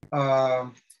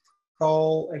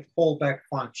call a callback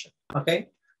function, okay?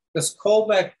 This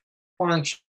callback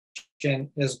function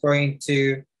is going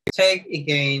to take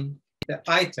again the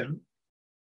item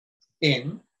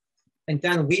in, and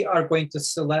then we are going to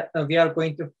select, we are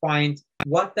going to find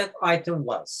what that item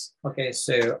was. Okay,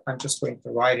 so I'm just going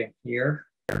to write in here.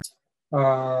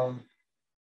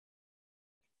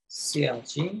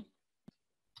 CLG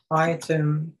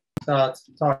item dot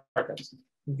target.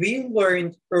 We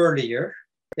learned earlier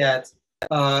that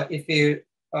if you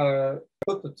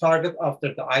put the target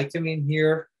after the item in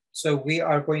here, so we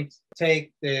are going to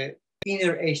take the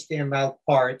inner HTML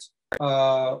part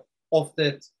of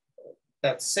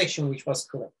that section which was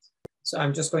clicked. So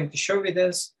I'm just going to show you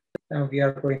this, and we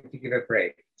are going to give a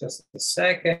break. Just a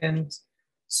second.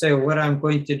 So what I'm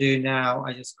going to do now,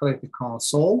 I just click the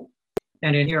console,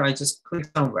 and in here I just click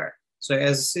somewhere. So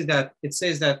as you see that, it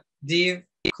says that div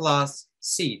class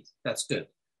seed. That's good.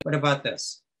 What about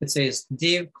this? It says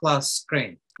div class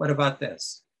screen. What about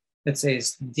this? It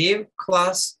says div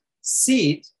class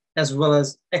seed as well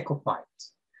as occupied.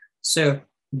 So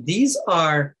these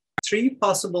are three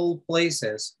possible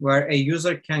places where a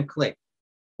user can click.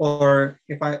 Or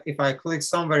if I click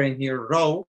somewhere in here,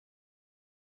 row,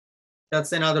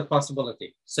 that's another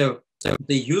possibility. So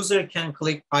the user can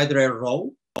click either a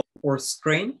row or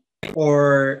screen,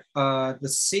 or the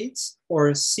seats,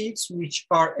 or seats which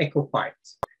are occupied.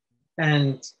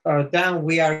 And then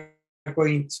we are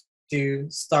going to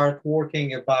start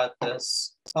working about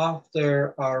this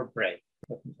after our break.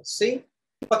 Let me just see.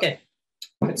 Okay,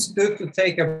 it's good to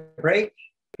take a break.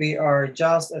 We are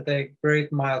just at a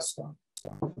great milestone.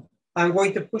 I'm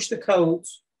going to push the code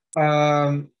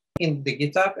in the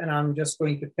GitHub, and I'm just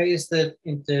going to paste it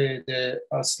into the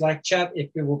Slack chat. If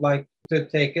you would like to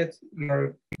take it,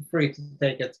 you're free to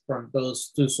take it from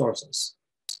those two sources.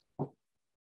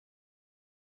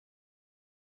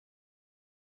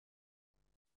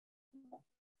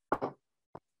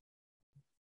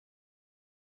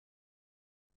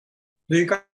 Do you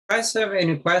guys have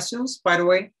any questions, by the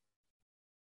way?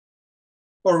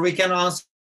 Or we can answer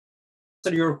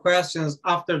your questions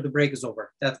after the break is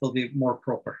over. That will be more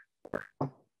proper.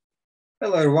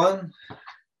 Hello, everyone.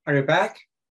 Are you back?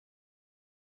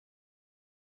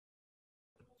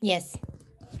 Yes.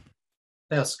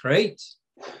 That's great.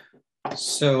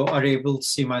 So are you able to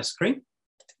see my screen?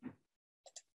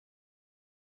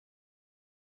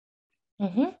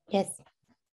 Yes.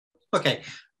 Okay.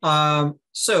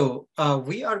 So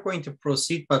we are going to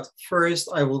proceed, but first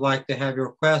I would like to have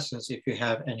your questions if you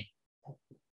have any.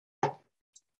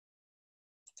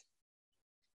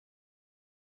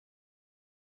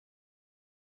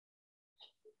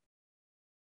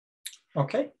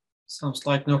 Okay, sounds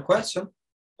like no question.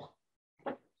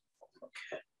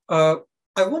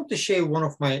 I want to share one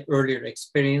of my earlier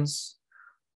experience.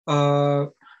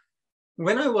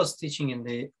 When I was teaching in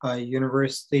the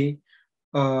university,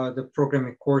 the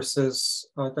programming courses,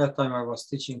 at that time I was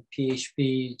teaching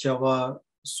PHP, Java,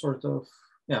 sort of,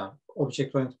 yeah,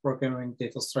 object-oriented programming,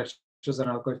 data structures and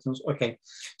algorithms. Okay,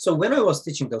 so when I was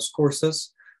teaching those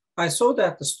courses, I saw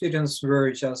that the students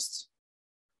were just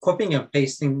copying and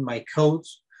pasting my code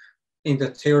in the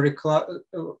theory class.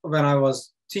 When I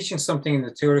was teaching something in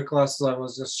the theory classes, I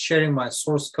was just sharing my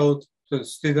source code to the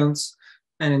students.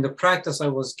 And in the practice, I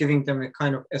was giving them a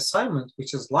kind of assignment,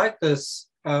 which is like this,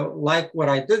 like what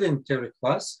I did in theory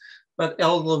class, but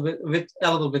a little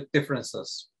bit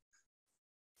differences.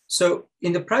 So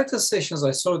in the practice sessions,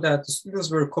 I saw that the students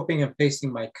were copying and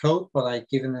pasting my code, what I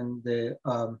given in the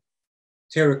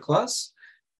theory class.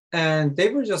 And they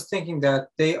were just thinking that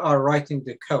they are writing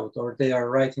the code or they are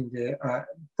writing the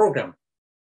program.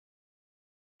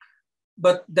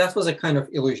 But that was a kind of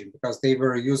illusion because they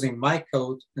were using my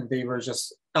code and they were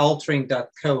just altering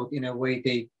that code in a way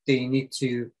they need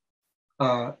to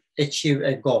achieve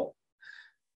a goal.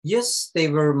 Yes, they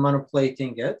were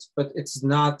manipulating it, but it's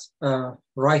not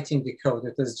writing the code.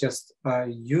 It is just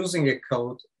using a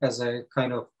code as a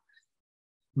kind of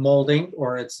molding,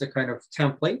 or it's a kind of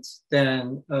template,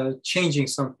 then changing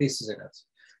some pieces in it.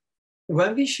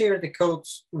 When we share the code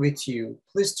with you,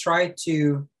 please try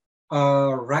to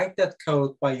write that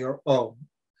code by your own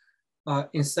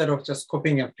instead of just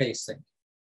copying and pasting.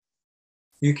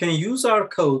 You can use our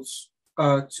codes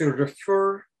to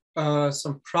refer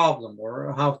some problem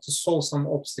or how to solve some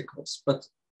obstacles, but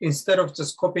instead of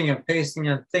just copying and pasting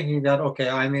and thinking that, okay,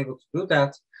 I'm able to do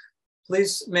that,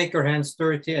 please make your hands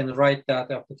dirty and write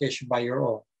that application by your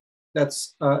own.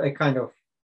 That's a kind of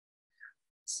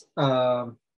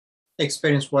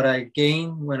experience what I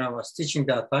gained when I was teaching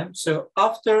that time. So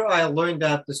after I learned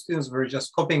that the students were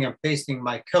just copying and pasting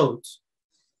my code,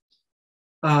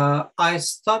 I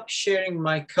stopped sharing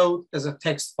my code as a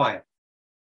text file.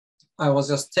 I was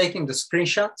just taking the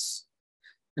screenshots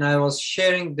and I was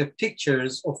sharing the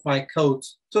pictures of my code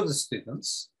to the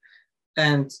students.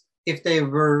 And if they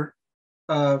were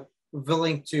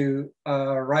willing to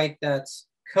write that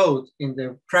code in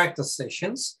the practice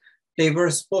sessions, they were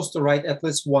supposed to write at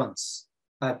least once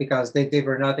because they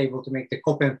were not able to make the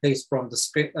copy and paste from the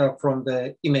script from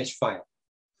the image file.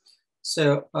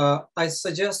 So I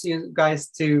suggest you guys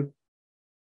to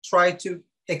try to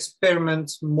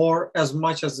experiment more as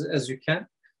much as you can,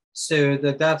 so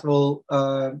that will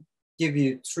give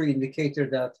you true indicator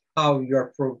that how you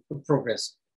are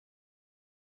progressing.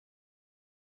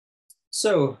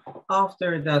 So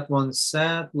after that one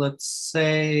said, let's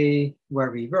say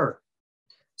where we were.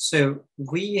 So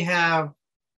we have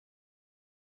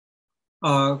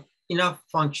enough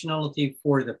functionality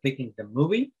for the picking the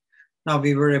movie. Now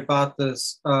we were about to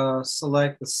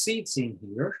select the seats in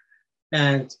here.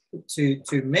 And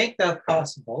to make that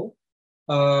possible,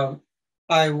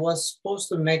 I was supposed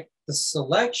to make the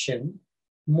selection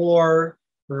more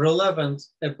relevant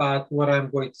about what I'm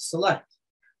going to select.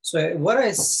 So what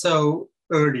I saw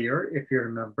earlier, if you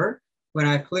remember, when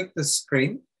I clicked the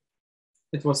screen,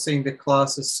 it was saying the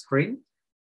classes screen.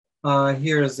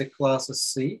 Here is the classes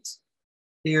seat.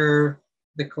 Here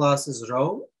the class is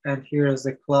row, and here is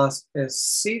the class is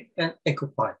seat and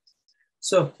occupied.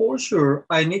 So for sure,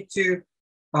 I need to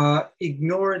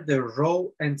ignore the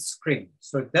row and screen.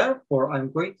 So therefore,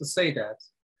 I'm going to say that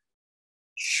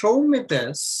show me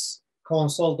this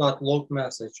console.log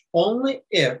message only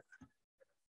if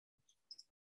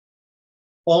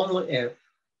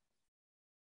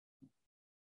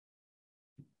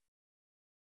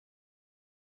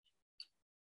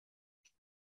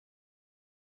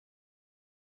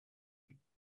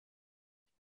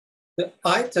the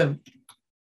item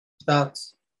that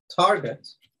target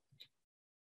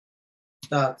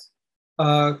that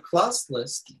class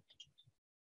list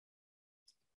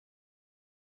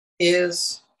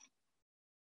is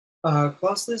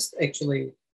class list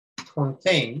actually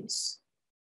contains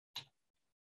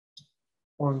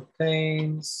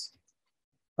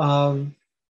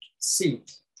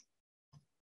seat.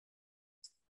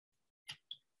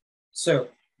 So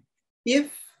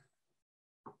if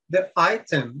the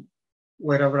item,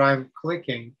 whatever I'm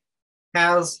clicking,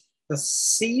 has the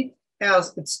seat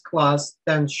as its class,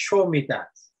 then show me that.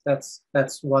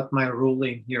 That's what my rule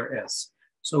in here is.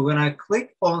 So when I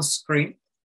click on screen,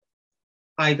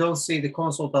 I don't see the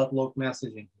console.log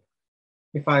messaging here.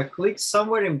 If I click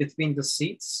somewhere in between the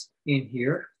seats in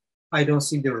here, I don't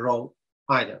see the row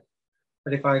either.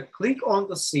 But if I click on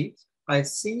the seat, I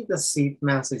see the seat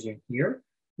messaging here.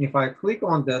 If I click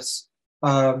on this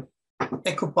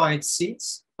occupied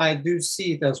seats, I do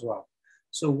see it as well.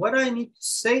 So what I need to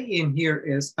say in here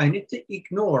is I need to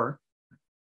ignore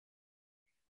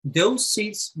those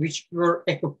seats which were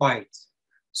occupied.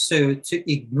 So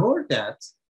to ignore that,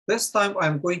 this time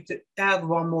I'm going to add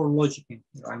one more logic in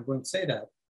here. I'm going to say that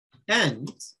and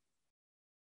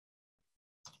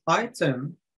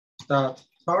item dot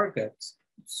target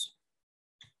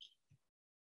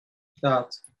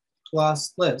dot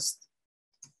class list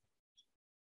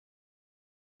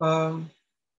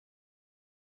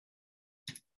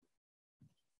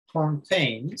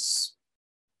contains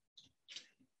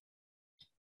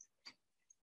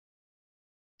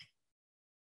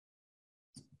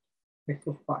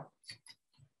occupied.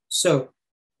 So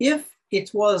if it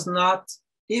was not,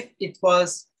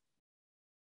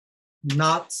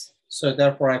 so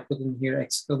therefore I put in here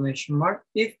exclamation mark,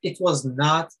 if it was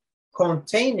not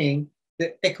containing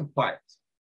the occupied,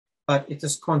 but it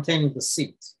is containing the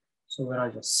seat. So when I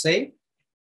just save,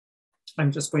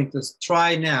 I'm just going to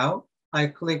try now. I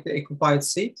click the occupied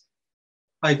seat.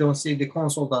 I don't see the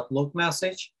console.log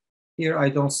message. Here I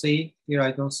don't see, here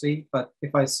I don't see, but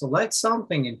if I select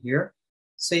something in here,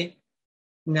 see,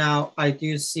 now I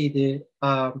do see the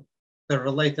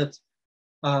related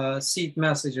seat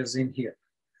messages in here.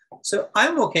 So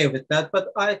I'm okay with that,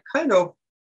 but I kind of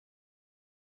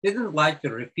didn't like to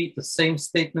repeat the same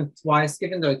statement twice,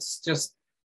 even though it's just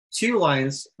 2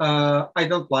 lines. I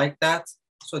don't like that.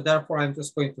 So therefore, I'm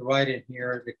just going to write in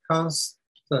here the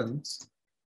constant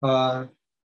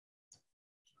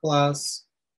class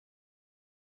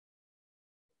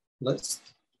list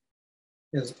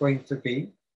is going to be,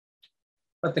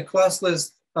 but the class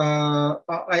list,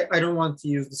 I don't want to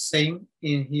use the same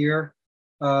in here.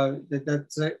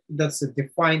 That's a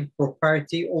defined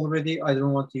property already. I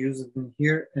don't want to use it in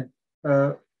here. And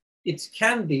it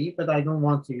can be, but I don't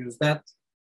want to use that.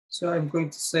 So I'm going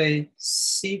to say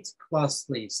seat class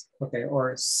list, okay,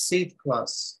 or seat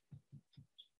class,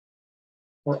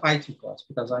 or item class,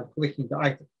 because I'm clicking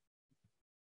the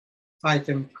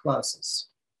item classes.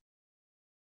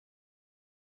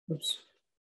 Oops.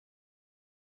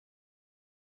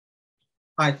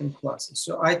 Item classes.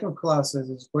 So item classes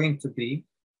is going to be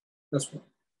this one.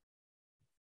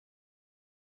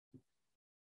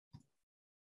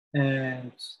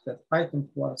 And that item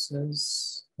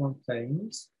classes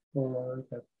contains, or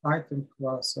that item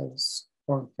classes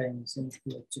contains in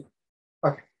here too.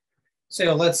 Okay,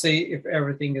 so let's see if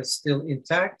everything is still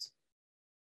intact.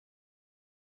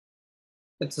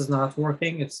 It is not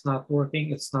working, it's not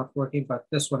working, it's not working, but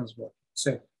this one is working.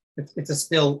 So it is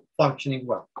still functioning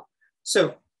well.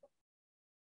 So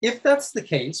if that's the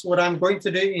case, what I'm going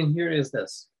to do in here is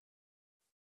this.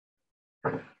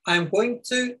 I'm going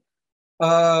to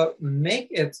make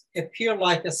it appear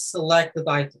like a selected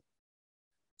item.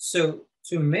 So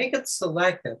to make it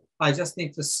selected, I just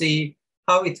need to see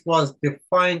how it was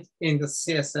defined in the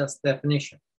CSS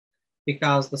definition,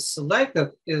 because the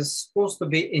selected is supposed to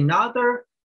be another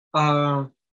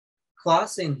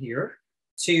class in here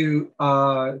to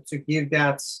give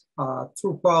that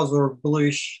turquoise or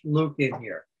bluish look in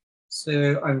here.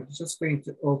 So I'm just going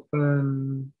to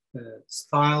open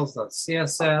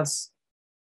styles.css.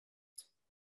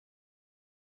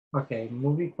 Okay,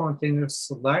 movie container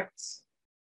select.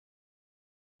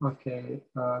 Okay,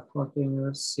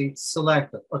 container seat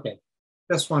selected. Okay,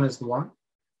 this one is the one.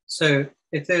 So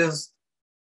it is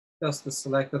just the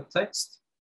selected text.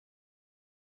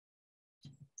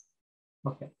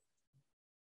 Okay.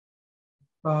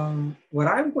 What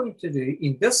I'm going to do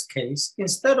in this case,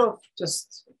 instead of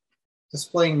just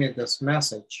displaying me this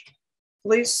message,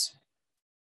 please,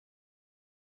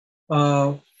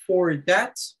 for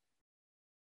that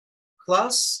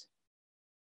class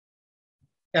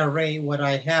array, what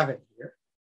I have in here,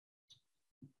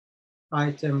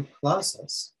 item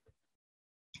classes,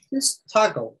 this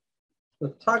toggle. The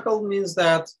toggle means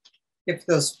that if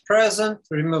it is present,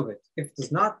 remove it. If it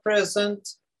is not present,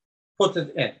 put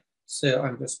it in. So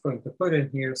I'm just going to put in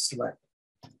here select.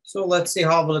 So let's see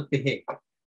how will it behave.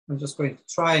 I'm just going to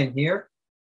try in here.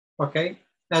 Okay,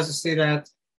 as you see that,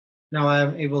 now I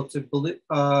am able to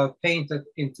paint it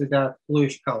into that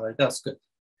bluish color. That's good.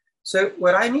 So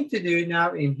what I need to do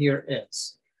now in here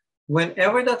is,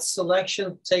 whenever that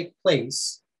selection takes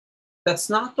place, that's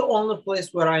not the only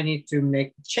place where I need to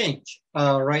make the change.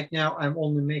 Right now, I'm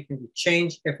only making the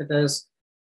change if it is,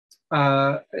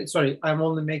 I'm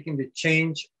only making the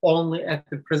change only at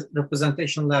the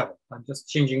representation level. I'm just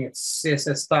changing its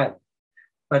CSS style.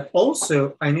 But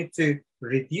also, I need to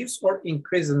reduce or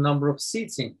increase the number of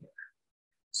seats in here.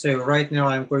 So right now,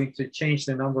 I'm going to change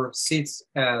the number of seats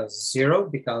as 0,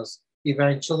 because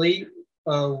eventually,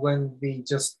 when we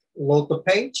just load the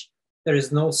page, There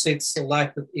is no seat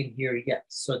selected in here yet,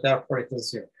 so therefore it is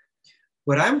 0.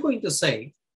 What I'm going to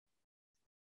say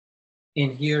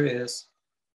in here is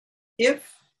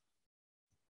if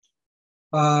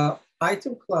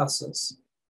item classes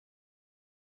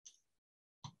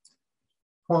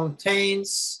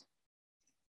contains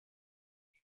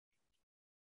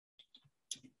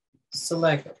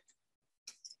selected,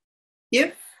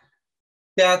 if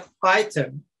that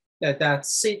item, that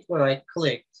seat where I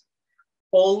clicked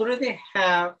already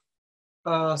have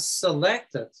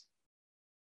selected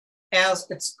as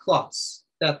its class,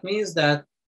 that means that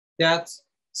that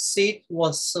seat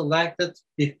was selected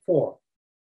before.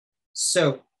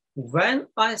 So when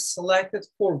I select it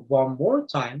for one more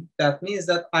time, that means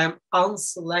that I'm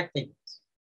unselecting it.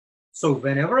 So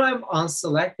whenever I'm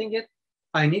unselecting it,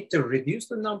 I need to reduce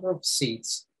the number of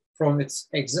seats from its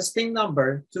existing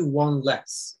number to one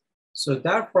less. So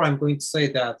therefore, I'm going to say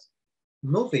that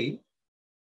movie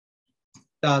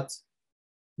dot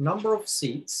number of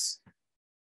seats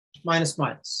minus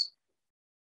minus.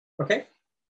 Okay?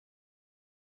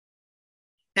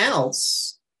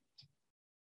 Else,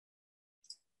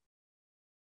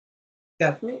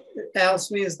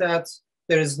 else means that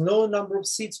there is no number of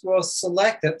seats was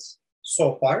selected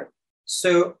so far.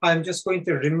 So I'm just going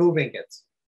to removing it.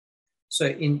 So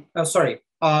in, else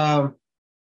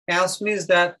means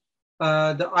that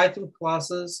the item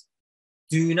classes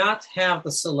do not have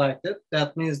the selected.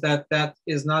 That means that that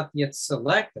is not yet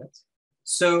selected.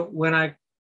 So when I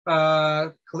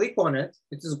click on it,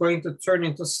 it is going to turn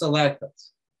into selected.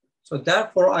 So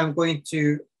therefore, I'm going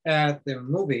to add the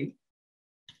movie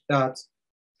dot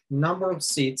number of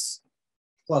seats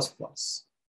plus plus.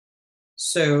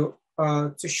 So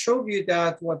to show you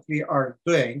that what we are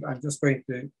doing, I'm just going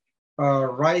to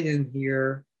write in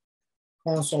here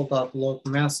console.log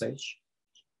message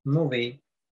movie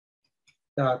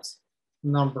dot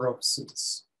number of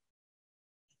seats.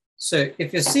 So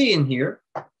if you see in here,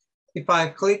 if I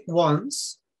click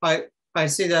once, I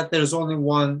see that there's only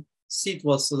one seat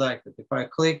was selected. If I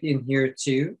click in here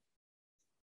 2,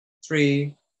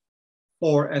 3,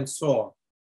 4, and so on.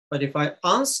 But if I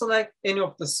unselect any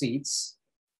of the seats,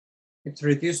 it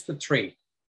reduced to 3.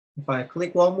 If I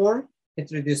click one more,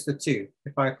 it reduced to 2.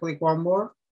 If I click one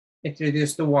more, it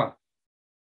reduced to 1.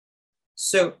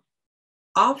 So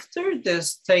after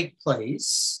this take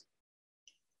place,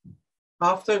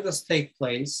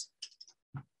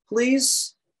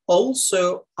 please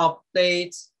also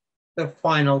update the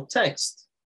final text.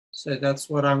 So that's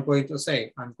what I'm going to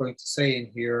say. I'm going to say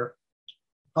in here,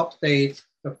 update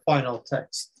the final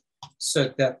text.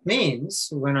 So that means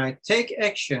when I take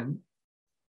action,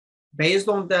 based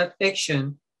on that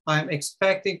action, I'm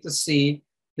expecting to see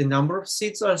the number of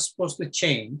seats are supposed to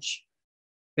change.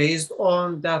 Based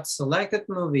on that selected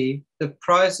movie, the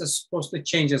price is supposed to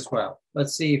change as well.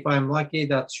 Let's see if I'm lucky,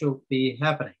 that should be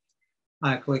happening.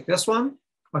 I click this one.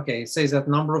 Okay, it says that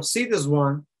number of seats is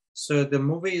 1. So the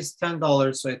movie is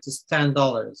 $10, so it is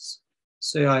 $10.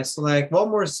 So I select one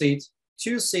more seat,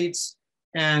 2 seats,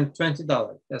 and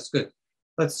 $20. That's good.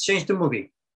 Let's change the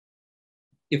movie.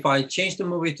 If I change the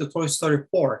movie to Toy Story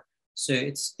 4, so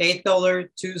it's $8,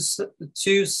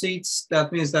 2 seats.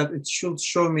 That means that it should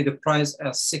show me the price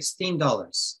as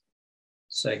 $16.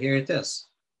 So here it is,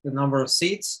 the number of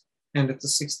seats, and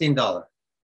it's $16.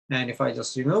 And if I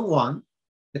just remove one,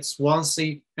 it's 1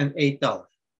 seat and $8.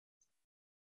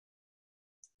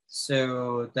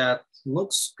 So that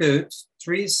looks good.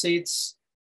 3 seats.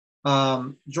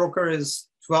 Joker is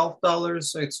 $12,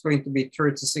 so it's going to be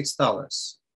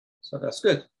 $36. So that's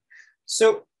good.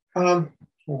 So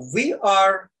we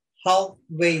are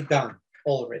halfway done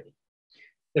already.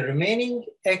 The remaining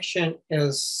action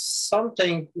is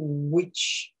something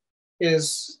which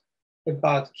is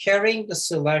about carrying the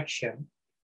selection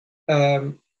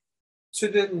to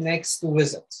the next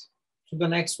visit. To the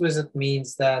next visit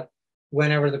means that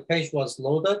whenever the page was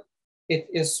loaded, it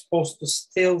is supposed to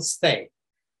still stay.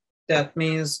 That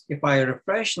means if I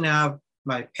refresh now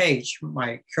my page,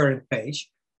 my current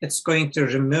page, it's going to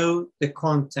remove the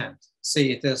content.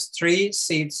 See, it is 3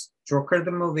 seats, Joker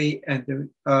the movie, and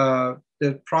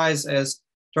the price is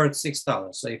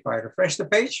 $36. So if I refresh the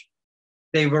page,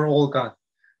 they were all gone.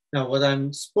 Now what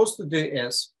I'm supposed to do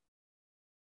is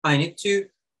I need to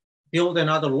build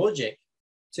another logic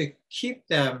to keep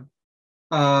them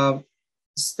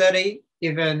steady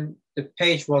even the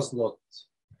page was loaded.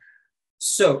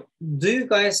 So do you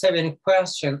guys have any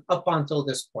question up until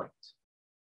this point?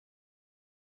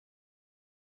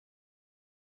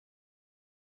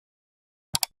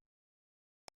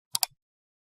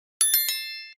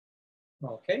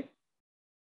 Okay.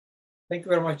 Thank you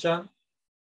very much, John.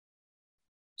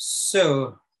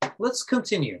 So let's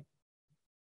continue.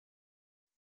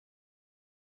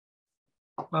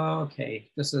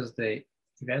 Okay, this is the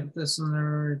event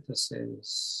listener. This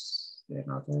is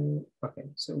another. Okay,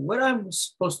 so what I'm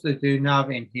supposed to do now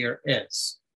in here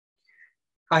is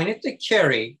I need to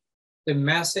carry the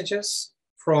messages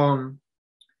from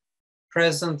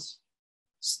present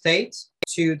state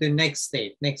to the next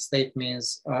state. Next state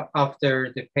means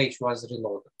after the page was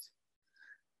reloaded.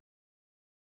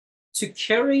 To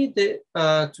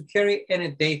carry any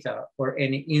data or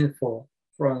any info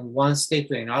from one state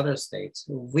to another state,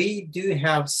 we do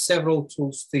have several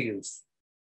tools to use.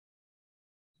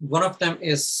 One of them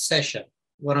is session.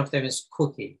 One of them is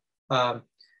cookie.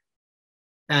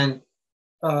 And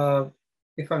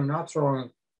if I'm not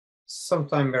wrong,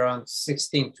 sometime around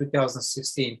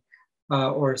 2016,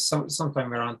 or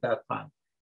sometime around that time,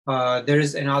 there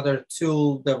is another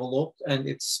tool developed and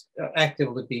it's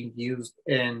actively being used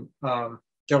in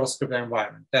JavaScript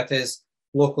environment. That is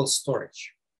local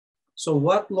storage. So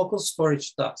what local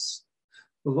storage does?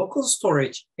 Local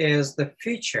storage is the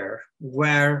feature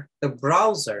where the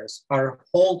browsers are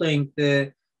holding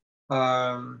the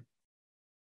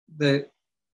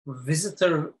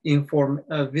visitor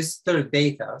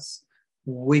data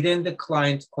within the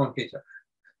client computer.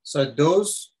 So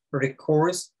those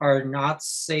records are not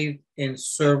saved in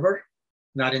server,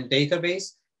 not in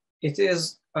database. It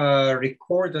is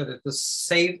recorded, it is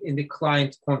saved in the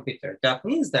client computer. That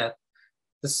means that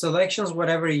the selections,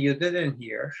 whatever you did in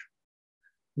here,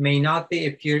 may not be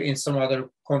appear in some other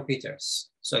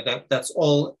computers. So that's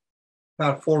all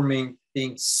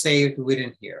being saved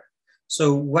within here.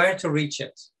 So where to reach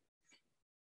it?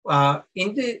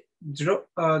 In the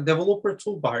developer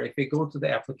toolbar, if we go to the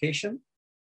application,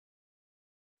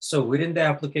 so within the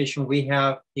application, we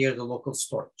have here the local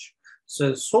storage.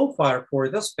 So far for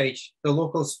this page, the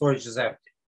local storage is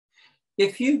empty.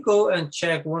 If you go and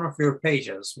check one of your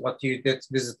pages, what you did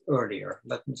visit earlier,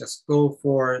 let me just go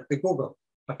for the Google,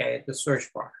 okay, the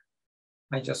search bar.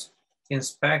 I just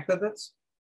inspected it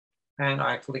and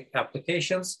I click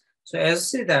applications. So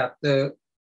as you see that the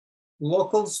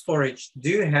local storage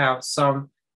do have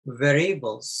some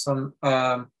variables, some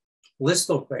list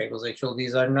of variables. Actually,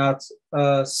 these are not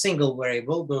a single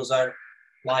variable. Those are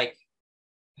like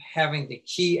having the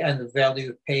key and the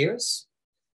value pairs,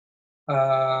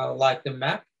 like the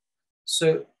map.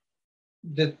 So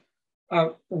the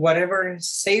whatever is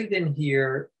saved in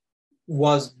here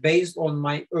was based on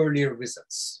my earlier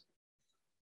visits.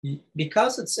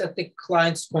 Because it's at the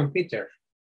client's computer,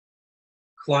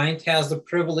 client has the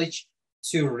privilege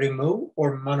to remove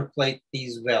or manipulate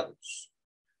these values.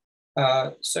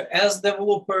 So as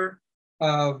developer,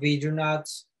 we do not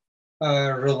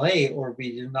relay or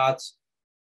we do not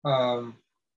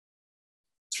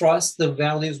trust the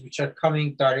values which are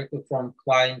coming directly from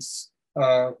client's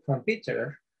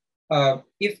computer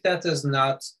if that is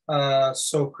not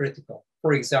so critical.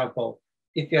 For example,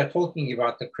 if you are talking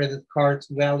about the credit card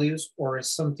values or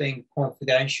something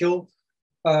confidential,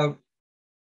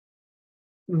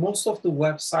 most of the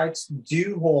websites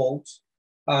do hold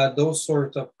those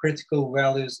sorts of critical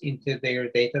values into their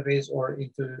database or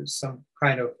into some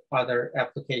kind of other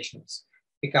applications.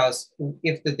 Because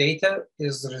if the data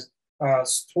is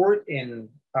stored in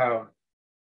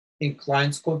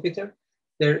client's computer,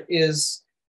 there is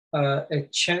a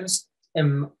chance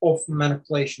of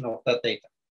manipulation of that data.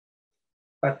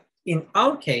 But in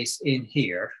our case in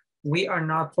here, we are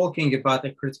not talking about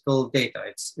the critical data.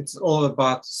 It's all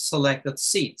about selected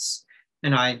seats.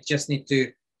 And I just need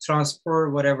to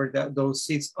transfer whatever those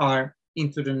seats are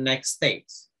into the next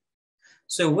state.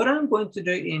 So what I'm going to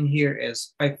do in here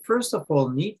is I first of all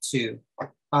need to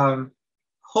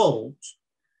hold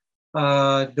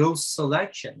those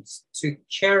selections to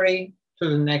carry to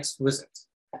the next visit.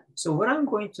 So what I'm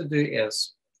going to do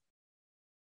is,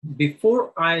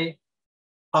 before I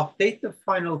update the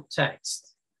final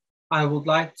text, I would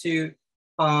like to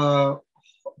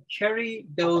carry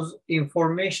those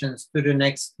informations to the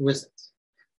next visit.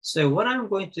 So what I'm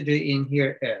going to do in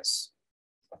here is,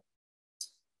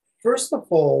 first of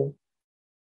all,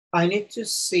 I need to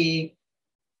see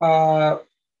how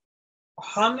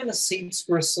many seats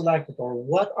were selected or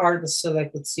what are the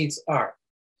selected seats are.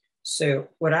 So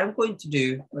what I'm going to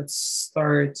do, let's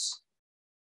start,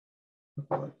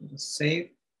 save.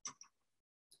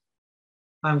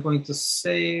 I'm going to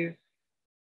save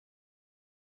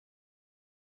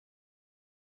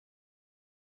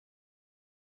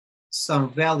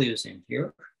some values in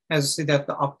here. As you see that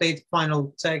the update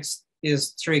final text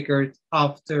is triggered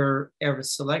after every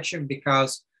selection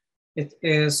because it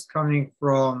is coming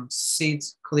from seat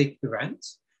click event.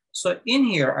 So in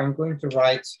here, I'm going to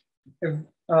write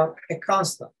a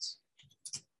constant.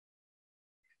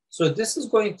 So this is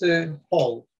going to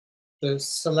hold the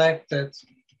selected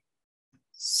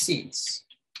seeds.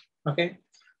 Okay,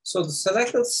 so the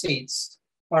selected seeds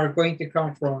are going to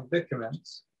come from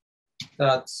documents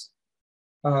that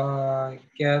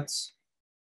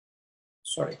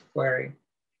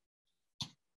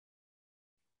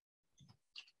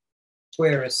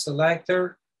query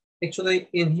selector. Actually,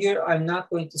 in here, I'm not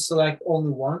going to select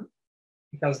only one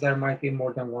because there might be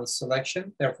more than one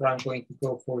selection. Therefore, I'm going to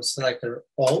go for selector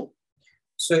all.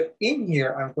 So in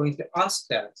here, I'm going to ask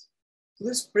that,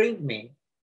 please bring me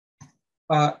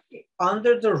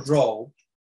under the row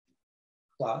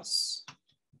class,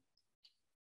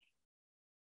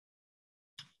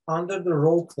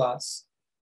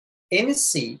 any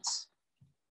seed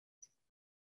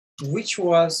which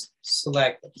was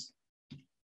selected.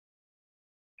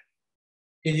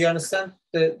 Did you understand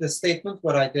the statement,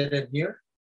 what I did in here?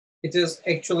 It is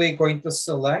actually going to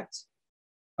select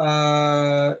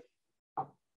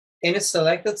any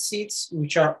selected seeds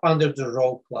which are under the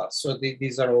row class. So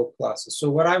these are all classes. So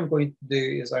what I'm going to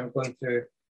do is I'm going to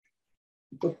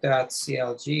put that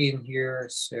CLG in here.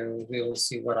 So we will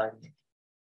see what I mean.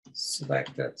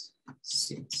 Selected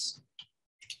seeds.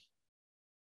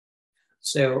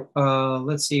 So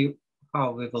let's see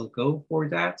how we will go for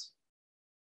that.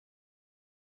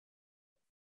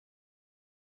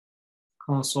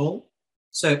 Console.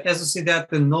 So as you see that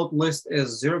the node list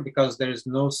is 0 because there is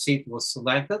no seed was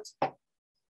selected.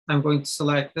 I'm going to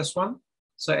select this one.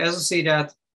 So as you see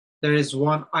that there is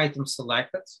one item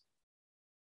selected.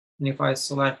 And if I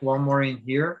select one more in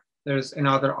here, there's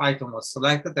another item was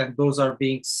selected and those are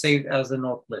being saved as the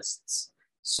node lists.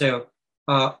 So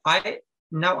now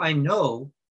I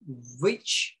know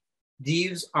which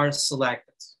divs are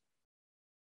selected.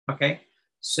 Okay,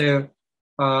 so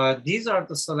these are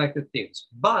the selected divs,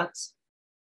 but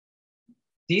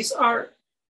these are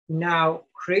now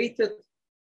created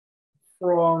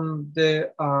from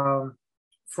the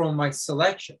from my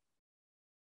selection.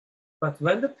 But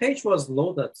when the page was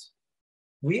loaded,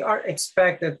 we are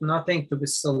expected nothing to be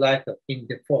selected in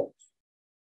default.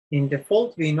 In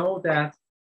default, we know that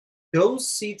those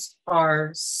seeds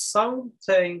are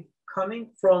something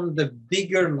coming from the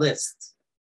bigger list.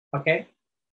 Okay,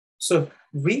 so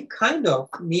we kind of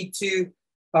need to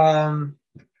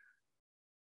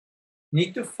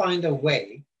find a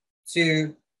way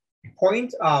to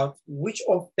point out which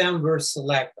of them were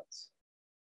selected.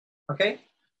 Okay,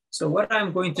 so what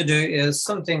I'm going to do is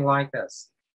something like this.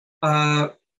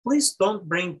 Please don't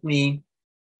bring me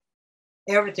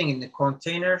everything in the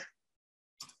container.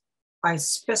 I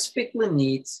specifically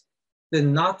need the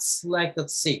not selected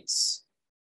seeds.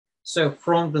 So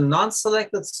from the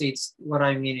non-selected seeds, what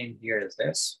I mean in here is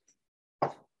this.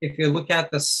 If you look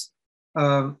at this,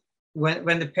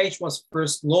 when the page was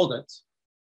first loaded,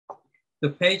 the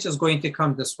page is going to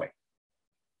come this way.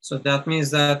 So that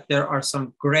means that there are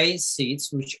some gray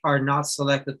seeds which are not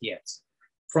selected yet.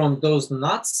 From those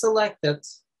not selected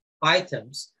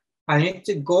items, I need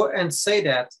to go and say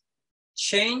that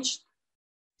change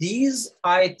these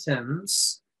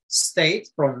items state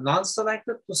from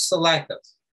non-selected to selected.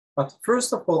 But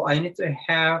first of all, I need to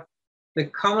have the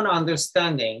common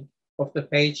understanding of the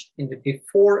page in the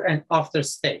before and after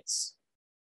states.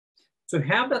 To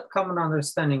have that common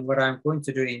understanding, what I'm going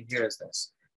to do in here is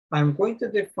this. I'm going to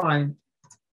define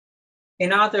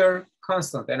another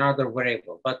constant, another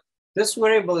variable, but this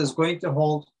variable is going to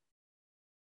hold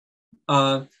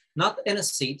not any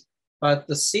seed, but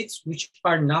the seeds which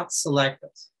are not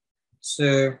selected.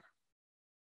 So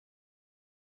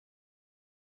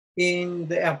in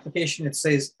the application, it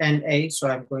says NA, so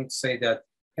I'm going to say that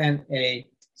NA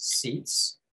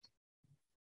seeds.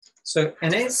 So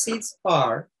NA seeds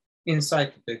are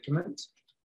inside the document.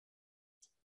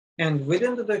 And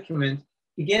within the document,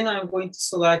 again, I'm going to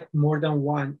select more than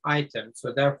one item.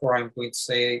 So therefore, I'm going to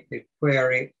say the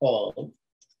query all.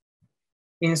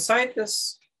 Inside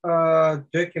this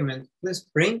document, please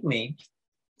bring me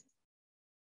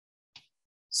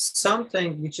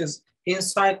something which is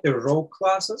inside the row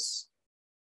classes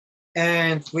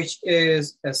and which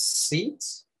is a seed,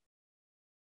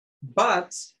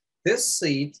 but this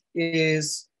seed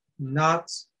is not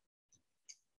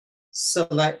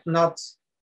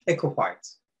occupied.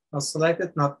 Not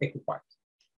selected, not occupied.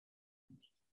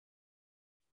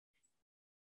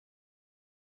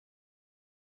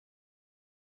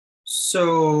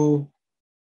 So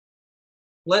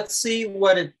let's see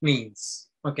what it means.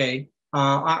 Okay,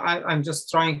 I'm just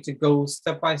trying to go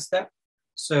step by step.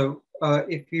 So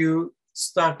if you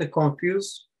start to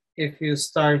confuse, if you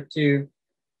start to,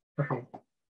 okay.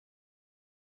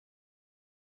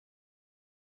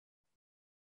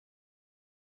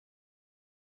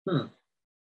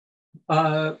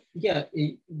 Yeah,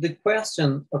 the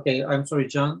question, okay, I'm sorry,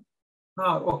 John.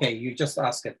 Oh, okay, you just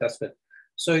asked it, that's good.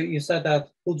 So you said that,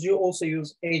 could you also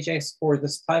use Ajax for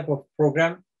this type of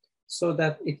program so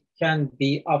that it can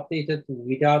be updated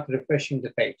without refreshing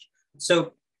the page?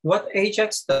 So what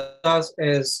Ajax does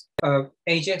is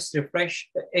Ajax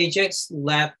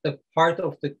let the part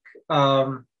of the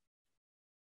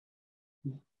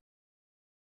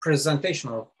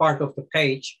presentation or part of the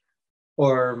page,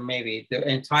 or maybe the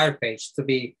entire page, to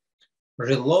be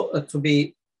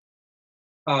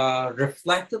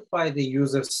reflected by the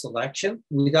user selection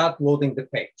without loading the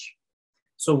page.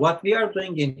 So what we are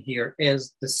doing in here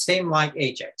is the same like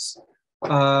Ajax,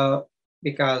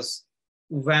 because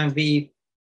when we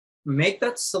make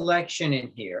that selection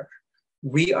in here,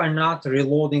 we are not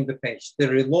reloading the page. The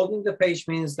reloading the page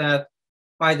means that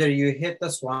either you hit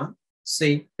this one,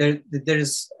 see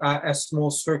there's a small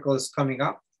circle is coming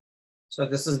up. So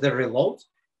this is the reload.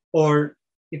 Or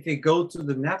if you go to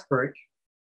the network,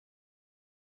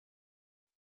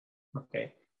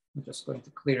 okay, I'm just going to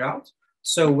clear out.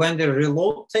 So when the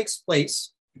reload takes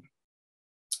place,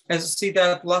 as you see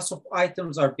that lots of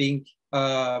items are being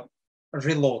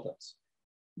reloaded.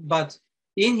 But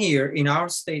in here, in our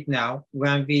state now,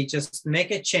 when we just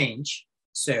make a change,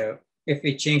 so if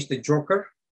we change the joker,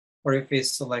 or if we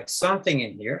select something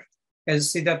in here, as you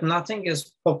see that nothing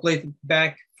is populated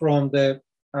back from the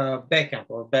backend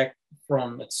or back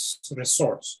from its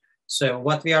resource. So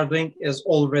what we are doing is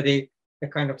already a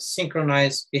kind of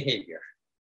synchronized behavior.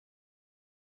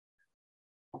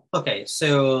 Okay,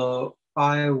 so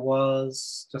I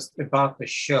was just about to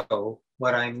show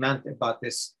what I meant about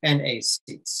this NA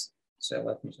seats. So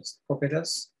let me just copy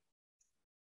this.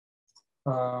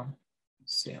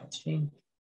 CLG.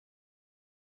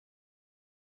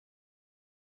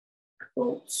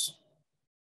 Oops.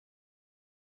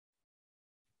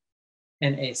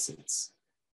 NA seats.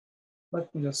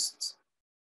 Let me just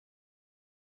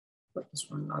put this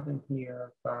one not in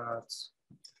here, but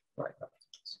right up.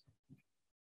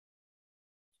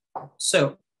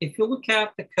 So if you look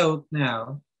at the code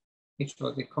now,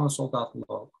 actually the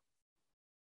console.log,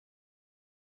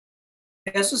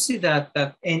 as you see that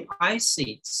NA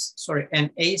seats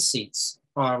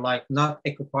are like not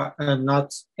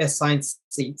assigned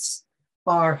seats,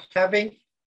 are having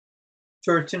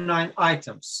 39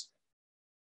 items.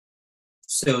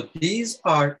 So these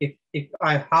are, if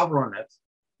I hover on it,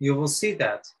 you will see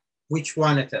that which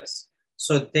one it is.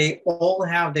 So they all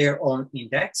have their own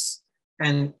index,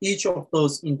 and each of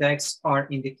those index are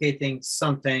indicating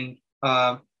something,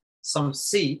 some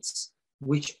seats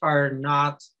which are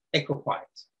not occupied.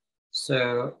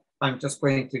 So I'm just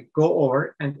going to go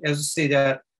over, and as you see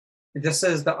that this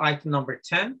is the item number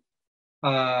 10,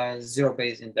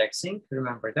 zero-based indexing,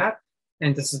 remember that.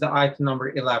 And this is the item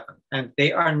number 11, and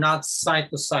they are not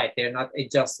side to side, they're not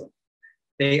adjacent.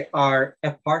 They are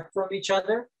apart from each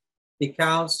other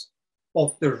because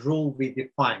of the rule we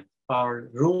defined. Our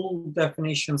rule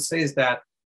definition says that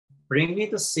bring me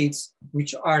the seats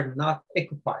which are not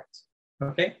occupied,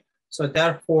 okay? So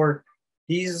therefore,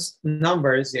 these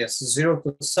numbers, yes, 0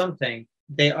 to something,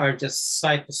 they are just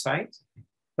side to side,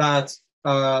 but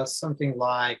something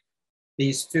like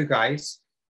these two guys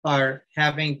are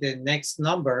having the next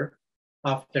number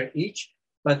after each,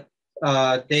 but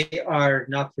they are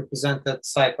not represented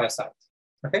side by side,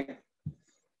 okay?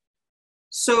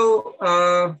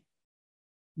 So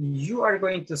you are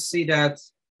going to see that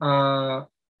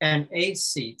NA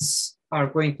seats are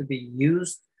going to be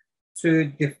used to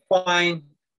define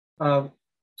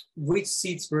which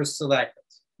seats were selected.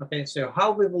 Okay, so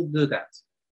how we will do that?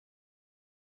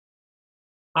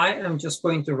 I am just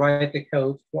going to write the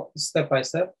code step by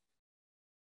step.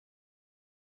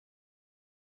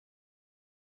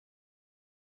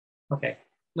 Okay,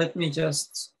 let me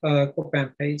just copy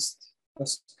and paste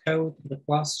this code in the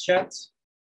class chat.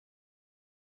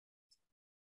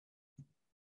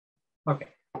 Okay,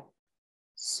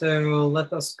 so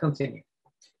let us continue.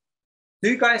 Do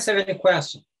you guys have any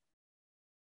question?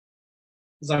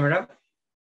 Zamira?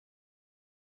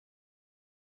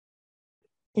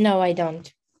 No, I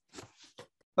don't.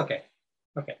 Okay,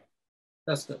 okay,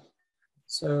 that's good.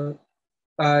 So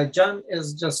John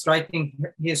is just writing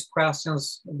his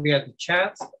questions via the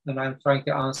chat, and I'm trying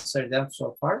to answer them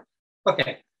so far.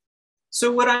 Okay,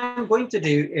 so what I'm going to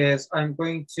do is I'm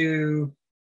going to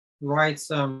write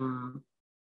some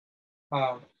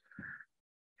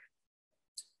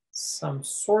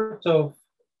sort of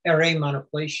array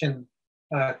manipulation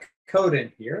code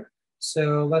in here.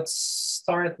 So let's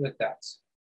start with that.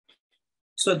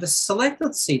 So the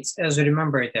selected seats, as you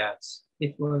remember that,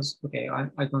 it was, okay,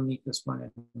 I don't need this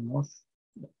one anymore.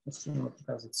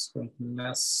 because it's going to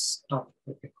mess up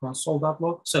with the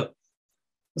console.log. So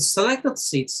the selected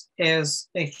seats is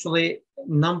actually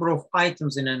number of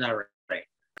items in an array.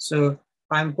 So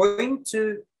I'm going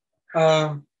to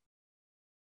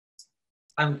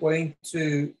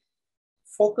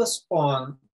focus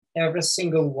on every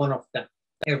single one of them,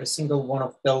 every single one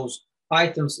of those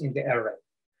items in the array.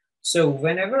 So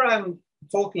whenever I'm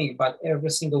talking about every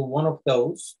single one of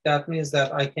those, that means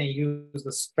that I can use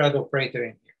the spread operator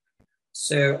in here.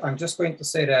 So I'm just going to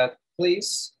say that,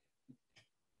 please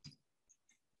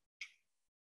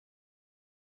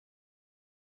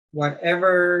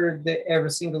whatever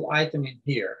every single item in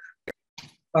here,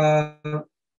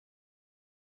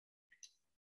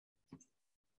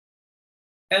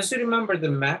 as you remember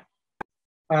the map,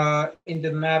 in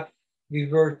the map, we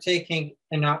were taking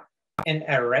an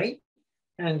array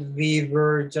and we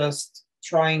were just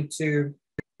trying to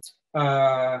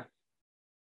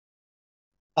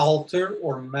alter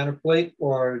or manipulate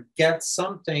or get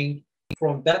something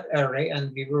from that array,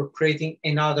 and we were creating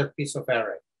another piece of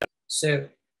array. So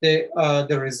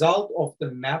the result of the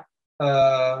map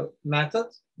method,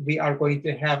 we are going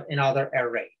to have another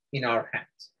array in our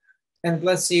hands. And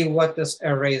let's see what this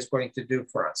array is going to do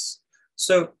for us.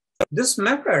 So this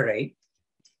map array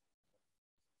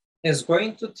is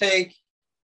going to take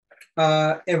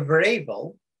a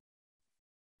variable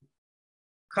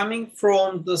coming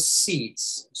from the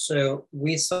seeds. So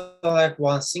we select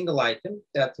one single item.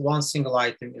 That one single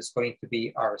item is going to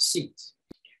be our seed.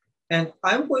 And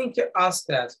I'm going to ask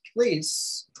that,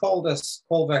 please call this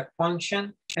callback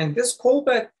function. And this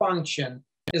callback function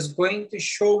is going to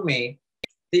show me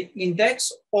the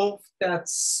index of that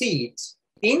seed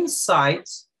inside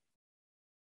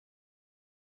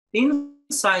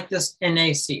this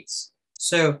NA seeds.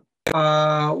 So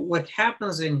what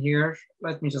happens in here,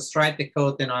 let me just write the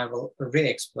code and I will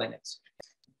re-explain it.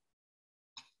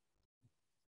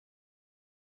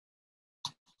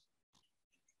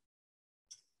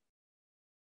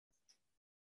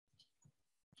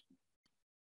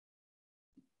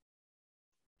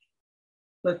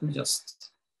 Let me just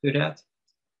do that.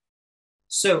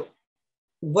 So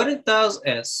what it does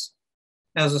is,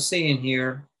 as I see in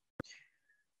here,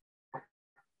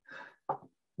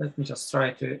 let me just try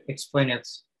to explain it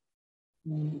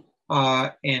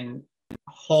in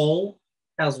whole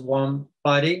as one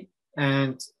body,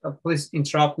 and please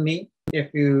interrupt me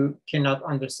if you cannot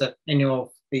understand any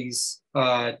of these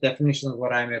definitions of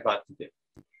what I'm about to do.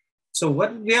 So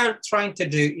what we are trying to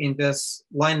do in this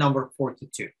line number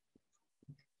 42.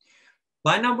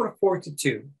 Line number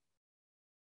 42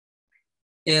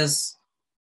 is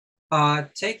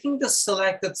taking the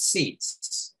selected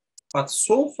seeds, but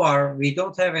so far we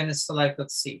don't have any selected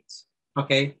seeds.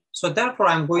 Okay, so therefore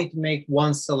I'm going to make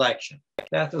one selection.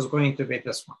 That is going to be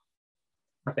this one.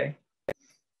 Okay,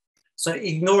 so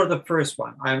ignore the first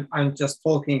one. I'm just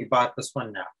talking about this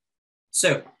one now.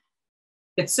 So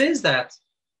it says that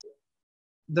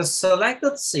the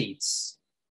selected seeds,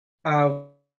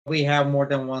 we have more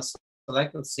than one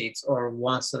selected seeds or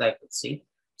one selected seed.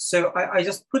 So I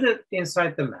just put it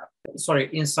inside the map, sorry,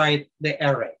 inside the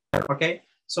array, okay?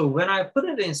 So when I put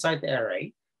it inside the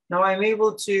array, now I'm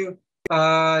able to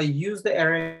use the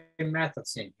array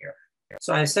methods in here.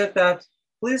 So I said that,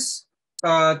 please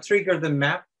trigger the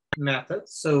map method.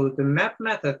 So the map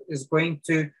method is going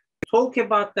to talk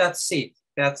about that seed.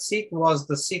 That seed was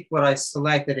the seed what I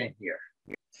selected in here.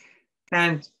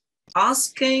 And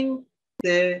asking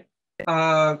the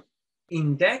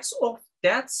index of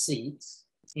that seed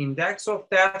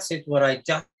what I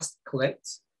just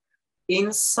clicked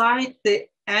inside the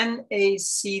NA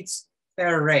seeds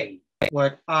array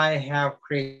what I have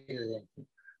created.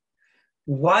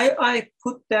 Why I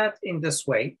put that in this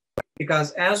way?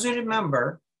 Because as you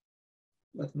remember,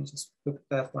 let me just put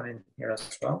that one in here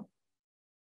as well.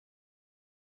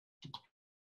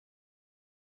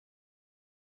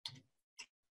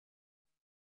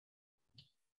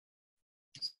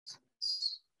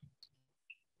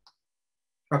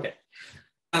 Okay,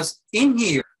 as in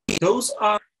here, those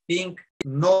are being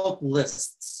node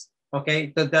lists.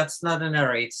 Okay, that's not an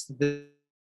array, it's the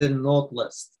node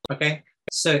list. Okay,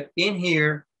 so in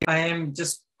here, I am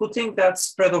just putting that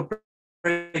spread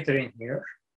operator in here.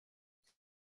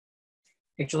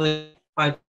 Actually,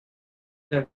 I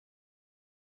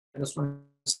this one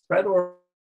spread or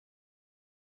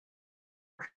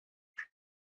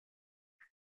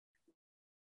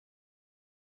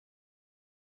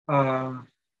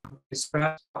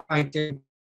I did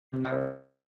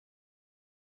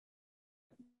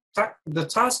the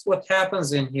task. What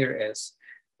happens in here is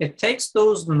it takes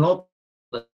those node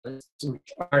lists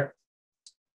which are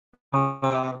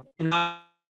were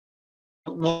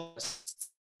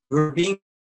being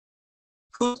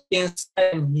put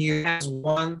inside here as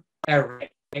one array.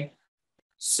 Okay?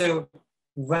 So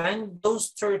when those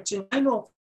 39 of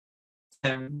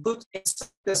them put inside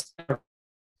this array,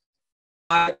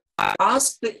 I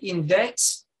ask the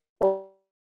index.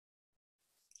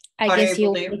 I guess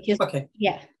you need to, okay.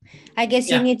 Yeah, I guess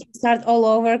you need to start all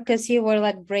over because you were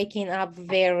like breaking up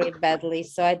very badly,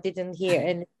 so I didn't hear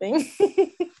anything.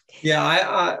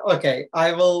 Yeah, okay,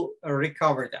 I will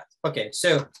recover that. Okay,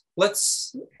 so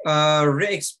let's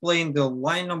re-explain the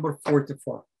line number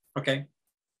 44. Okay,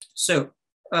 so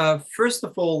first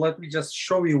of all, let me just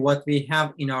show you what we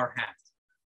have in our hand.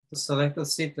 The selected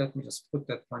seat, let me just put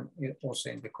that one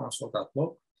also in the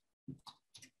console.log.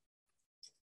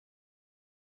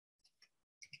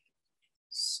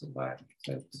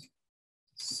 Selected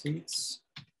seats.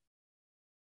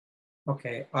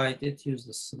 Okay, I did use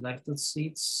the selected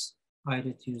seats. I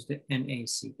did use the NA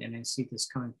seat. NA seat is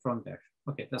coming from there.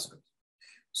 Okay, that's good.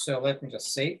 So let me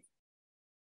just save.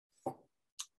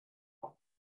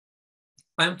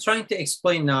 I'm trying to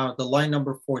explain now the line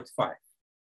number 45.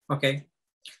 Okay,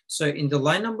 so in the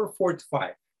line number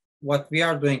 45, what we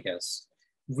are doing is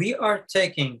we are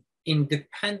taking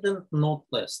independent node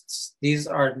lists. These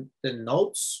are the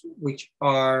nodes which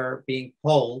are being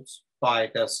called by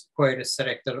the query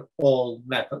selector all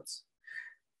methods.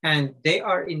 And they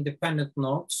are independent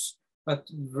nodes, but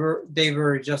they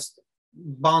were just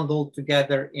bundled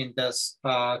together in this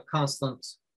constant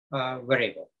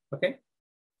variable, okay?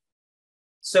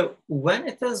 So when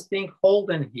it is being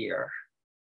holden here,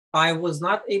 I was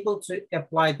not able to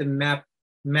apply the map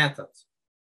method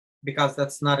because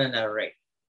that's not an array.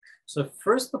 So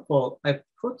first of all, I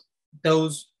put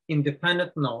those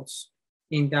independent nodes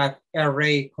in that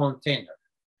array container.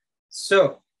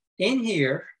 So in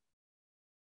here,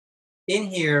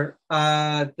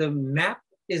 the map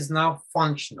is now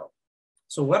functional.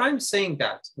 So what I'm saying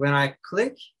that when I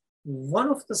click one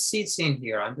of the seats in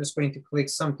here, I'm just going to click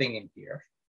something in here.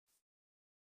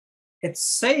 It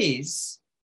says,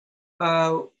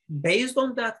 based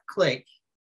on that click,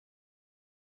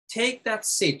 take that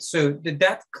seat. So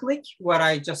that click, what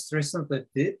I just recently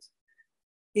did,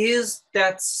 is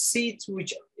that seat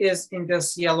which is in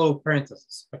this yellow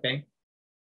parentheses, okay?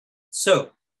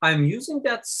 So I'm using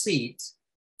that seat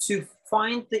to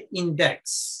find the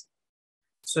index.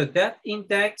 So that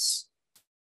index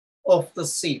of the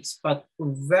seats, but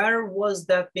where was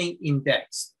that being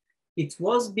indexed? It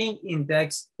was being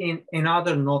indexed in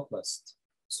another node list.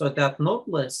 So that node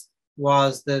list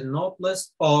was the node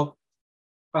list of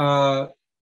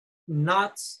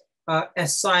not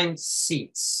assigned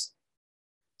seats.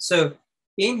 So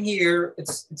in here,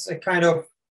 it's a kind of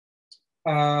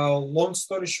long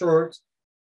story short,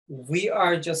 we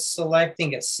are just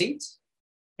selecting a seat.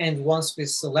 And once we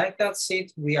select that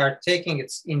seat, we are taking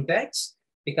its index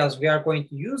because we are going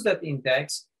to use that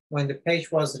index when the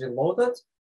page was reloaded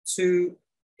to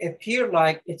appear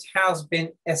like it has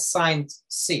been assigned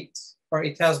seat, or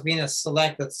it has been a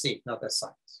selected seat, not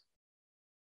assigned.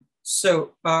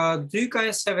 So do you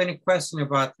guys have any question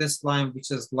about this line, which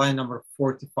is line number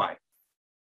 45?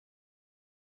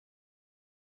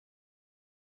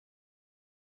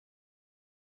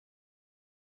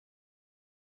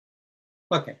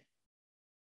 Okay.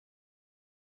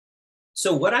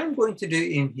 So what I'm going to do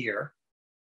in here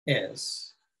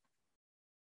is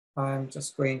I'm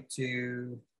just going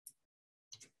to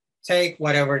take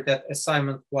whatever that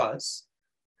assignment was.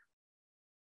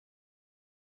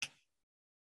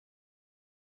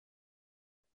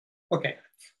 Okay,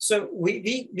 so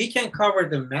we can cover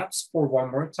the maps for one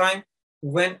more time.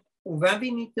 When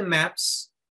we need the maps,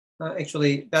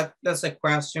 actually that's a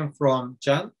question from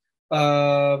John.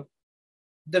 The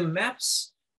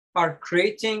maps are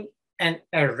creating an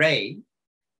array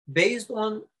based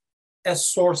on a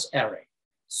source array.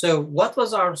 So what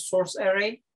was our source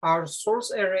array? Our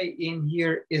source array in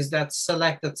here is that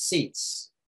selected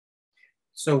seats.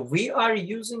 So we are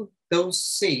using those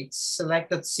seats,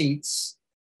 selected seats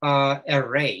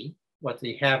array, what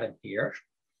we have in here.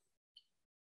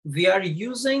 We are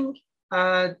using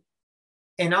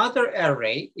another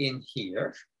array in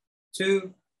here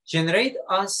to generate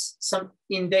us some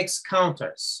index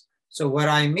counters. So what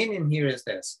I mean in here is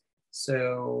this.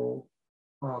 So,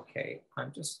 okay,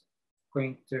 I'm just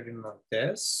going to remove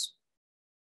this.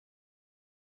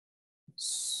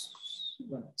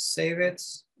 When I save it,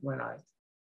 when I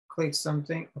click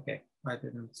something, okay, I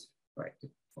didn't write the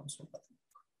console button.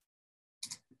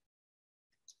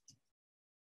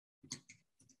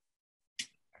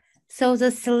 So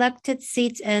the selected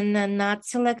seats and not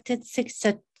selected seats,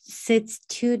 sits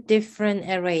two different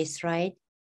arrays, right?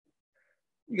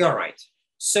 You're right.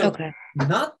 So okay.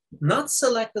 not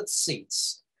selected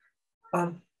seats.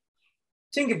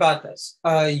 Think about this.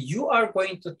 You are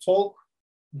going to talk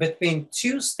between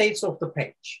two states of the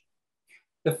page.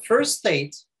 The first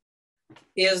state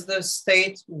is the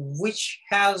state which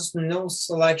has no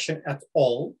selection at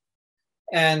all.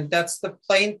 And that's the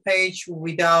plain page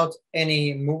without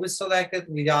any movie selected,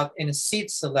 without any seat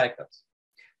selected.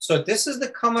 So this is the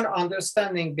common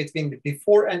understanding between the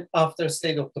before and after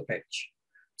state of the page.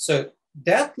 So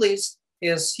that list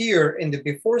is here in the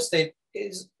before state.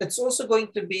 It's also going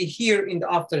to be here in the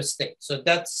after state. So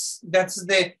that's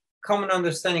the common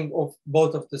understanding of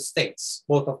both of the states,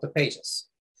 both of the pages.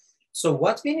 So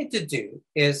what we need to do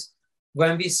is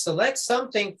when we select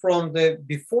something from the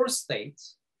before state,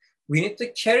 we need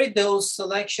to carry those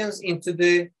selections into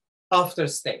the after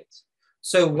state.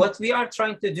 So what we are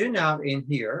trying to do now in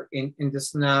here, in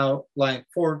this now line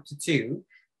 4 to 2,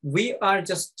 we are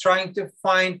just trying to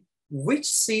find which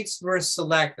seats were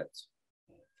selected.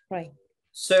 Right.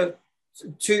 So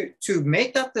to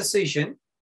make that decision,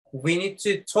 we need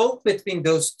to talk between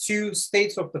those two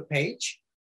states of the page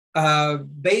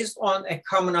based on a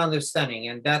common understanding.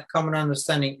 And that common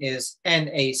understanding is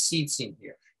NA seats in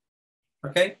here.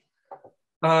 Okay.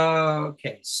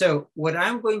 Okay, so what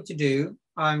I'm going to do,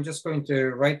 I'm just going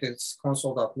to write this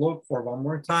console.log for one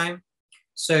more time.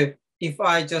 So if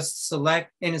I just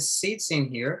select any seats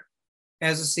in here,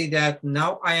 as you see that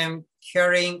now I am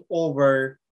carrying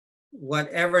over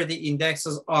whatever the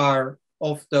indexes are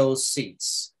of those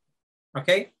seats.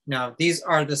 Okay, now these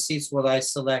are the seats what I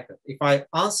selected. If I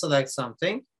unselect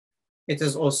something, it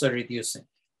is also reducing.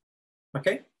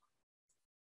 Okay.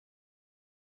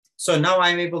 So now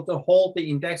I'm able to hold the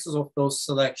indexes of those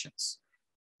selections.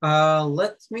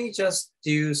 Let me just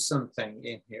do something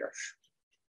in here.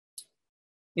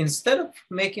 Instead of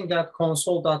making that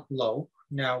console.log,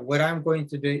 now what I'm going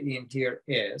to do in here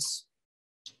is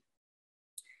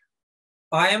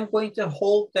I am going to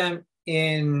hold them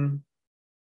in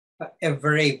a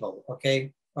variable,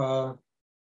 okay? I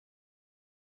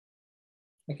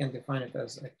can define it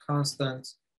as a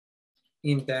constant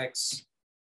index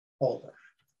holder,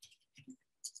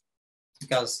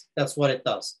 because that's what it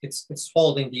does. It's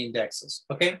holding the indexes,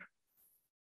 okay?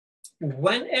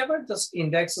 Whenever those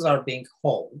indexes are being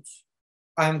held,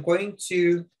 I'm going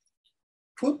to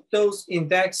put those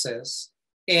indexes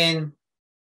in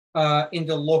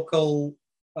the local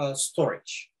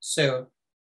storage. So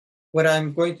what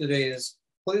I'm going to do is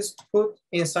please put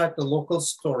inside the local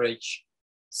storage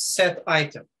set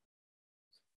item.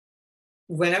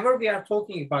 Whenever we are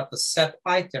talking about the set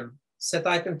item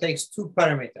takes two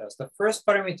parameters. The first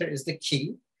parameter is the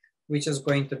key, which is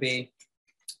going to be,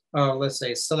 let's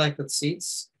say, selected seat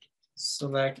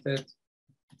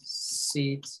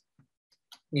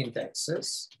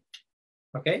indexes,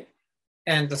 okay?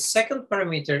 And the second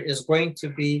parameter is going to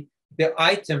be the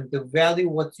item, the value,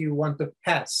 what you want to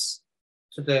pass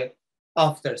to the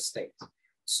after state.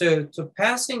 So to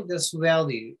passing this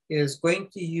value is going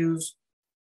to use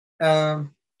a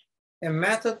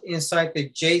method inside the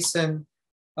JSON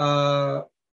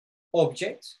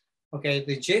object. Okay,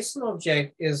 the JSON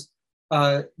object is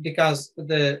because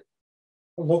the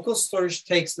local storage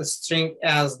takes the string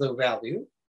as the value.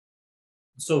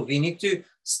 So we need to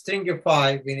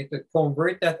stringify, we need to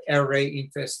convert that array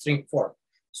into a string form.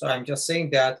 So I'm just saying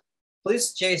that,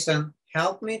 please JSON,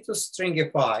 help me to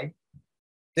stringify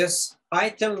this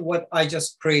item, what I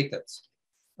just created.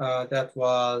 That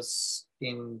was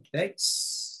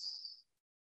index.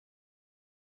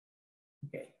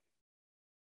 Okay.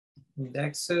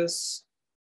 Indexes,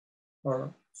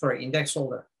 or sorry, index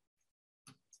holder.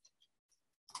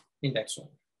 Index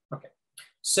holder. Okay.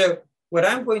 So what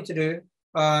I'm going to do,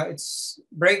 it's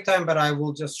break time, but I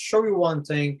will just show you one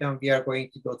thing, then we are going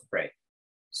to go to break.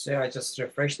 So I just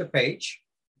refresh the page.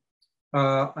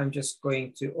 I'm just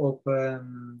going to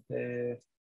open the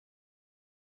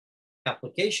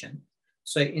application.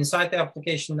 So inside the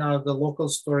application now, the local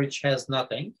storage has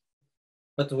nothing.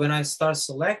 But when I start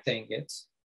selecting it,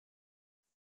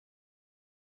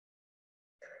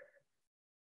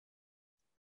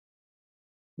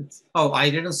 oh, I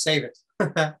didn't save it.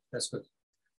 That's good.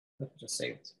 Let me just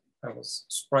save it. I was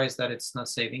surprised that it's not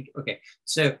saving. Okay,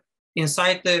 so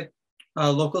inside the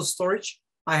local storage,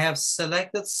 I have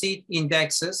selected seat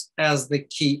indexes as the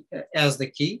key. As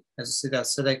you see, that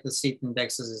selected seat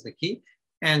indexes is the key,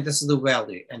 and this is the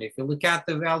value. And if you look at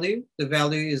the value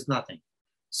is nothing.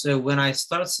 So when I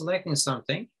start selecting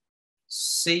something,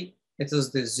 see, it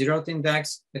is the 0th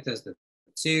index, it is the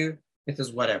 2, it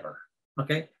is whatever.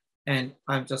 Okay, and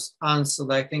I'm just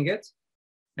unselecting it.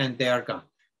 and they are gone.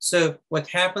 So what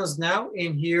happens now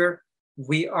in here,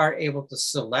 we are able to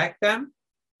select them.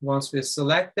 Once we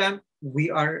select them, we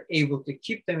are able to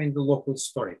keep them in the local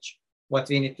storage. What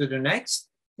we need to do next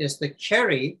is to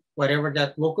carry whatever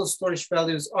that local storage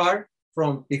values are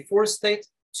from before state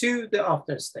to the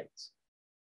after state.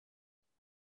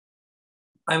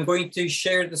 I'm going to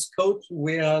share this code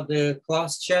via the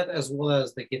class chat as well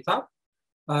as the GitHub.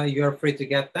 You are free to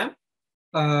get them.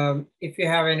 If you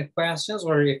have any questions,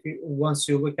 or if you, once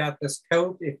you look at this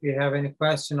code, if you have any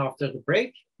question after the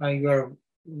break, you are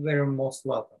very most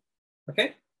welcome.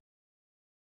 Okay.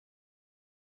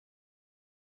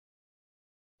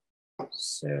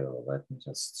 So let me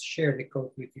just share the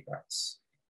code with you guys.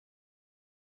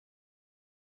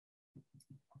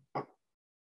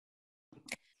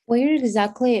 Where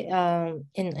exactly on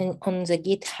the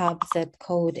GitHub that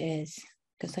code is?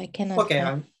 Because I cannot. Okay,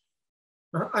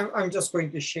 I'm just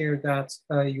going to share that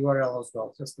URL as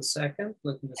well. Just a second.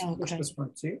 Let me just push this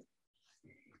one too.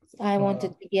 I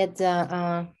wanted to get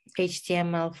the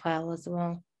HTML file as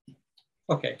well.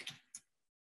 Okay.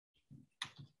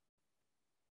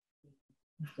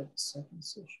 Second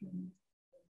session.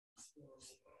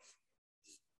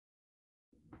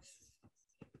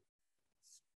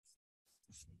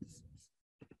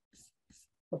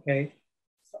 Okay.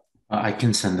 I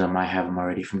can send them. I have them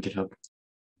already from GitHub.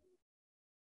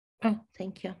 Oh,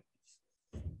 thank you.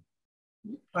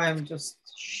 I'm just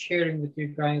sharing with you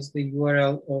guys the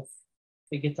URL of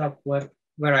the GitHub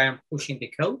where I am pushing the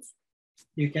code.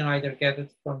 You can either get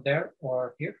it from there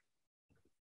or here.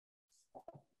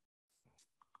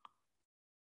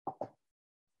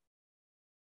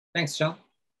 Thanks, John.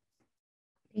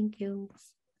 Thank you.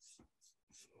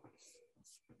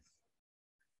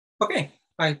 Okay,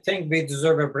 I think we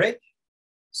deserve a break.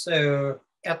 So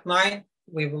at 9,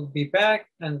 we will be back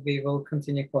and we will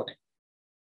continue coding.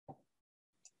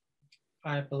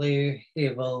 I believe he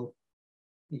will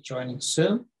be joining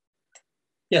soon.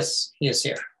 Yes, he is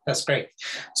here. That's great.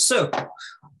 So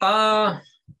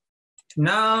now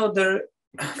the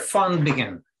fun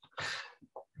begins.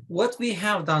 What we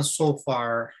have done so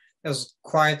far is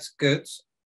quite good,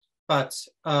 but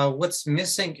what's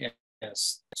missing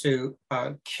is to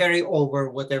carry over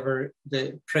whatever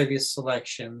the previous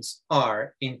selections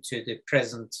are into the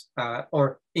present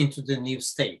or into the new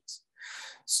state.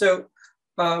 So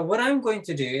what I'm going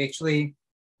to do, actually,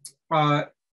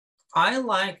 I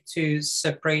like to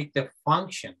separate the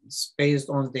functions based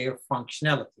on their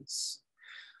functionalities.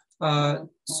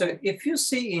 So if you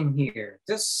see in here,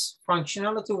 this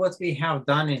functionality, what we have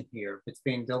done in here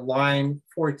between the line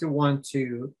 41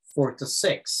 to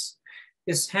 46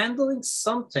 is handling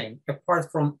something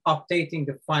apart from updating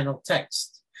the final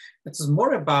text. It's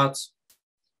more about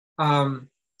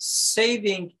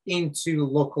saving into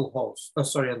local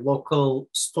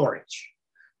storage.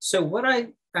 So what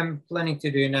I'm planning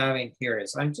to do now in here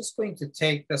is I'm just going to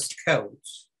take this code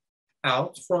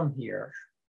out from here.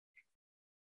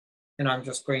 And I'm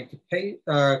just going to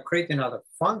create another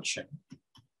function.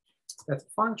 That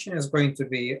function is going to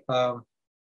be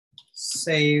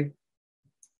save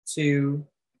to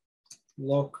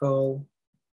local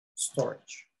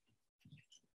storage.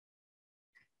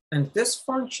 And this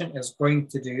function is going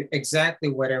to do exactly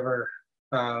whatever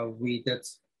we did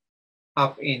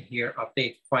up in here,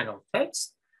 update final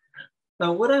text.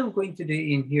 Now, what I'm going to do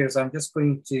in here is I'm just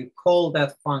going to call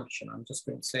that function. I'm just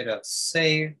going to say that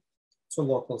save to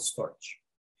local storage.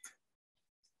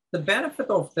 The benefit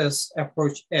of this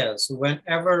approach is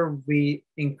whenever we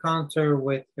encounter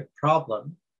with a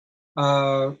problem,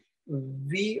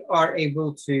 we are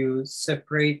able to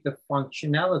separate the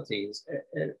functionalities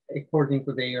according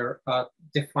to their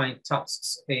defined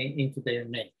tasks into their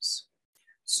names.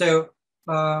 So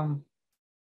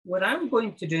what I'm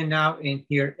going to do now in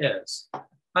here is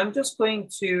I'm just going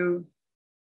to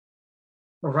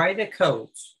write a code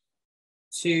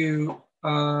to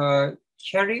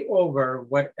carry over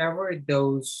whatever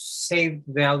those saved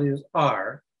values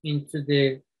are into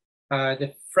the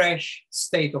fresh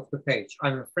state of the page.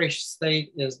 A fresh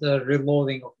state is the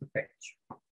reloading of the page.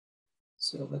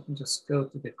 So let me just go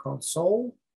to the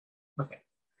console. Okay.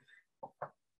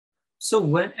 So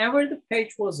whenever the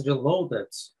page was reloaded,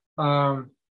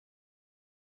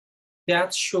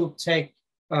 that should take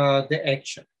the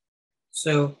action.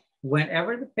 So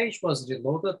whenever the page was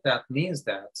reloaded, that means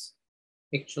that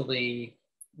actually,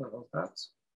 what was that?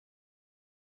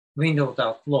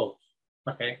 Window.load,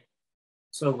 okay?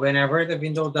 So whenever the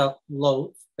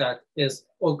window.load, that is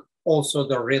also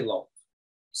the reload.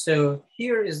 So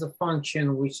here is the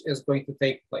function which is going to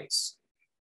take place.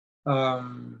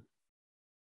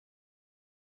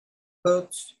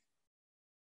 Put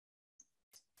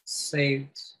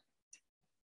saved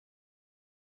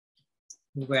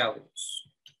values.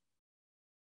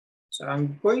 So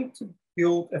I'm going to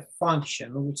build a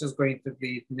function which is going to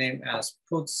be named as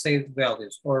put saved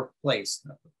values or place.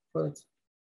 Put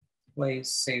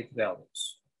place saved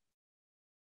values.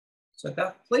 So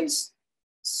that place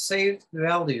saved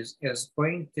values is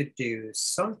going to do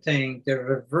something the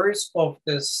reverse of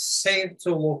the save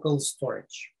to local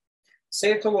storage.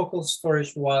 Save to local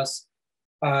storage was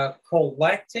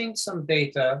collecting some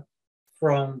data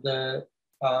from the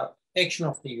action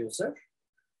of the user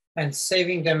and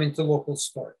saving them into local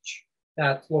storage.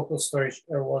 That local storage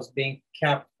was being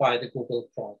kept by the Google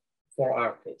Chrome for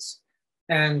our case.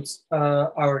 And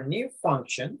our new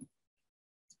function,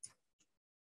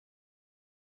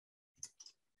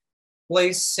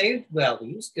 place saved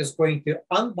values, is going to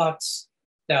unbox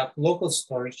that local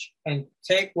storage and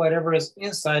take whatever is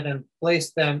inside and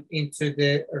place them into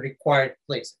the required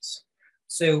places.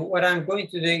 So what I'm going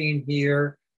to do in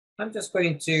here, I'm just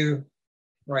going to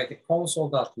write the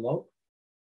console.log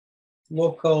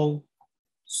local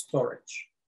storage.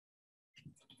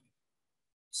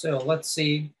 So let's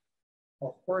see.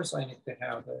 Of course, I need to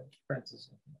have the parentheses.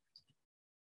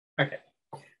 Okay.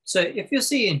 So if you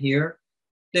see in here,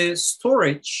 the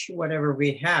storage, whatever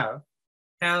we have,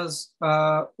 has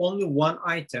only one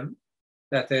item,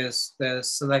 that is the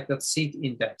selected seed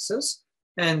indexes.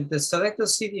 And the selected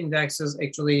seed indexes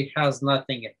actually has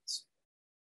nothing in it.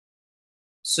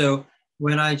 So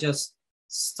when I just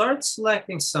start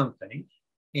selecting something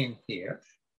in here,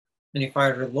 and if I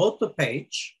reload the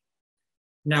page,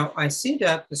 now I see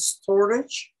that the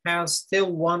storage has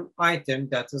still one item,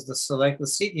 that is the selected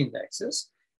seed indexes.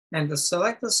 And the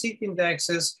selected seed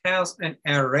indexes has an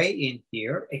array in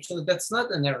here. Actually, that's not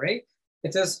an array.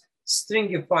 It is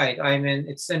stringified. I mean,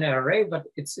 it's an array, but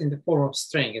it's in the form of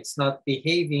string. It's not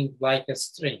behaving like a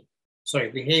string. Sorry,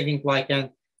 behaving like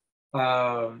an,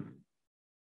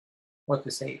 what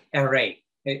to say, array.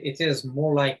 It is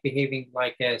more like behaving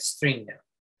like a string now.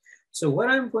 So what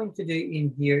I'm going to do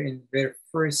in here in the very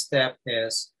first step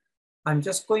is I'm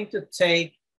just going to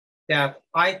take that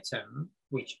item,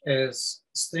 which is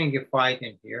stringified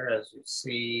in here, as you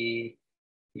see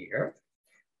here.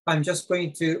 I'm just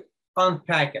going to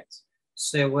unpack it.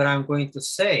 So what I'm going to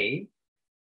say,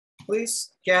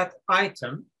 please get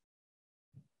item.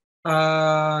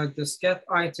 This get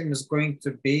item is going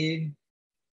to be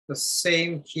the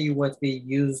same key what we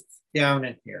used down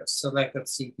in here, selected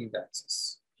seed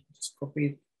indexes. Just copy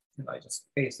it and I just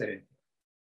paste it in.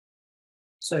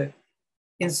 So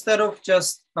instead of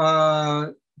just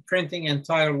printing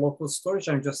entire local storage,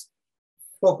 I'm just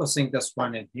focusing this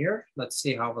one in here. Let's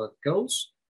see how it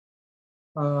goes.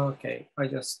 Okay, I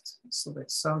just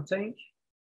select something.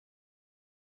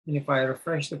 And if I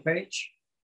refresh the page,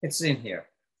 it's in here.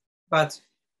 But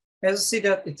as you see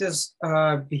that it is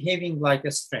behaving like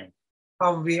a string.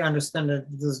 How we understand that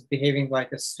it is behaving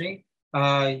like a string,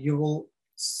 you will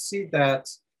see that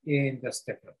in this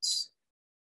difference.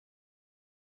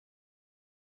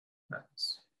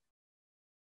 Nice.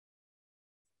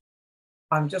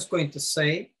 I'm just going to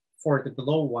say for the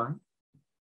below one,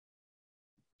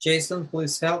 Jason,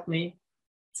 please help me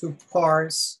to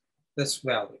parse this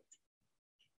value.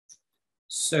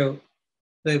 So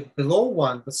the below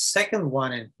one, the second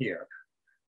one in here,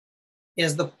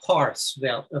 is the parse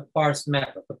method. The parse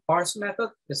method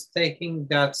is taking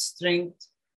that string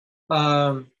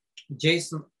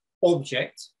JSON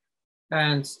object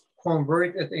and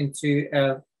convert it into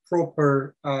a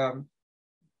proper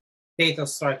data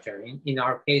structure. In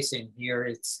our case in here,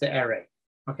 it's the array,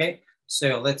 okay?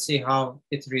 So let's see how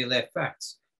it really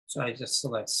affects. So I just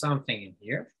select something in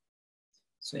here.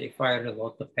 So if I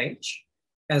reload the page,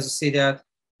 as you see that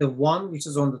the one which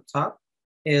is on the top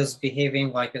is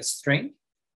behaving like a string,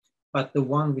 but the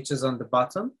one which is on the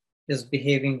bottom is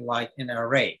behaving like an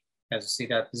array. As you see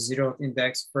that the 0th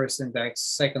index, first index,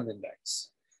 second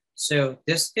index. So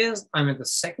this is, the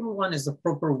second one is the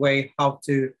proper way how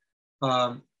to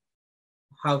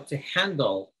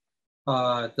handle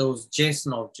those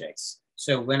JSON objects.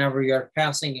 So whenever you're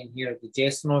passing in here the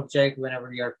JSON object,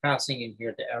 whenever you're passing in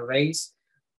here the arrays,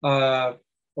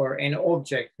 or an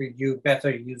object, you better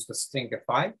use the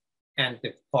stringify and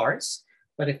the parse.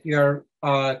 But if you're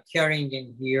carrying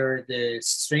in here the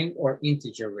string or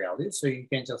integer value, so you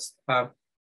can just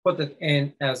put it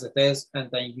in as it is,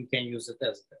 and then you can use it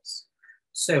as it is.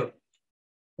 So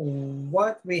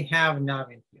what we have now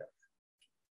in here,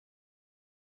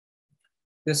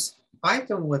 this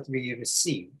item what we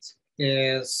received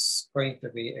is going to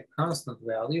be a constant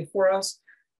value for us.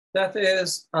 That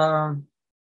is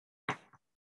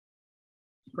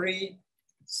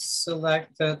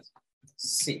pre-selected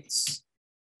seats.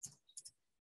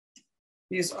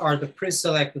 These are the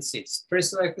pre-selected seats.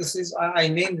 Pre-selected seats, I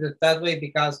named it that way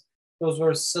because those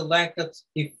were selected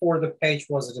before the page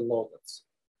was reloaded.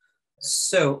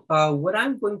 So what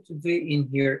I'm going to do in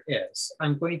here is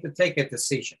I'm going to take a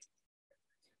decision.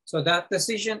 So that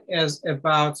decision is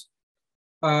about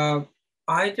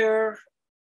either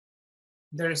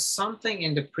there's something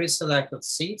in the pre-selected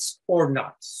seats or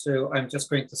not. So I'm just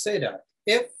going to say that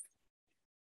if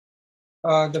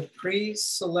the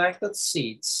pre-selected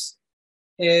seats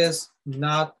is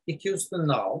not equals to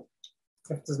null,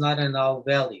 if it's not a null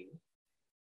value,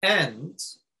 and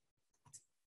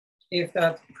if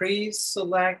that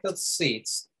pre-selected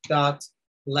seats dot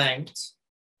length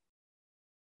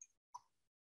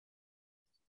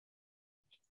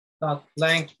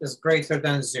is greater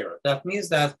than 0. That means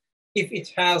that if it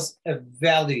has a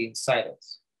value inside it.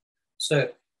 So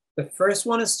the first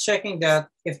one is checking that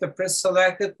if the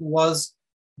pre-selected was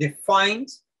defined,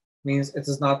 means it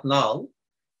is not null.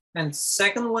 And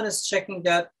second one is checking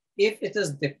that if it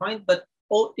is defined, but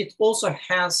it also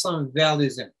has some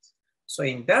values in it. So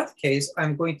in that case,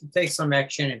 I'm going to take some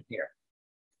action in here.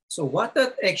 So what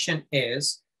that action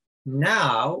is,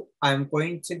 now I'm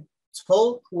going to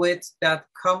talk with that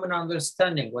common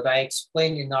understanding, what I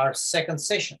explained in our second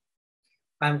session.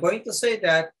 I'm going to say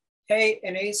that, hey,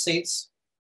 NA seats,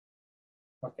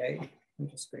 okay, I'm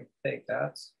just going to take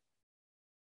that.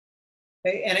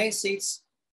 Hey, NA seats,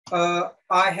 I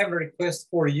have a request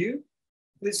for you.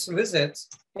 Please visit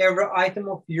every item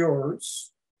of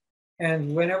yours.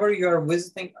 And whenever you are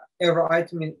visiting every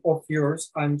item of yours,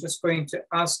 I'm just going to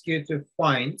ask you to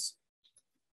find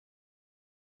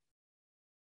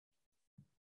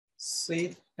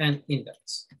seat and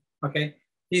index. Okay,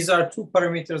 these are two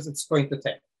parameters it's going to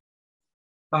take.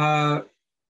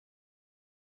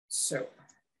 So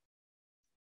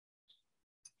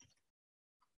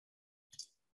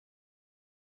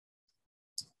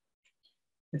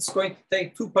it's going to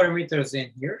take two parameters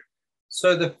in here.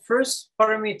 So the first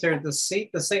parameter, the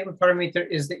seat, the second parameter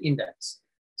is the index.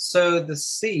 So the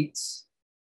seats,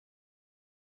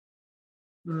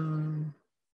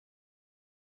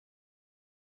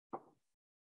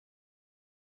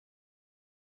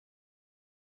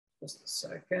 just a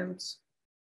second.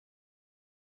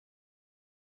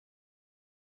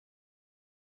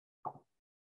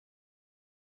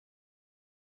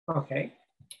 Okay.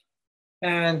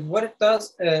 And what it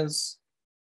does is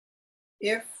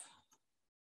if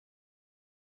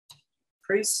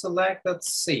pre-selected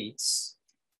seats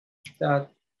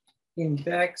that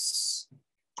index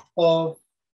of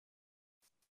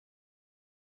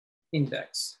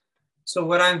index. So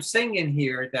what I'm saying in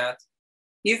here that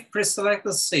if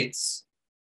pre-selected seats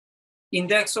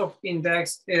index of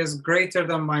index is greater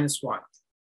than -1.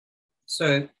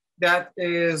 So that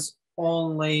is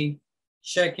only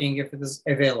checking if it is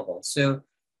available. So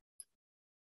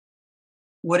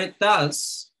what it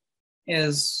does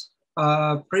is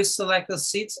pre-selected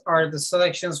seats are the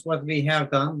selections what we have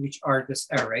done, which are this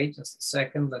array. Just a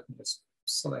second, let me just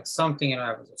select something and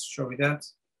I will just show you that.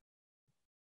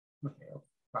 Okay,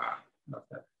 not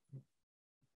that.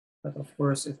 But of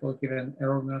course it will give an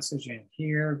error message in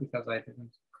here because I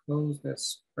didn't close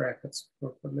this brackets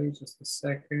properly. Just a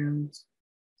second.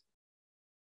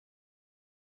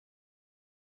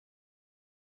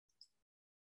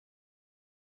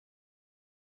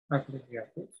 I believe you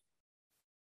have it.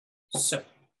 So,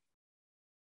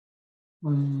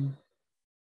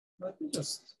 let me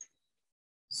just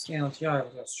scan here. I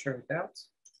will just show you that.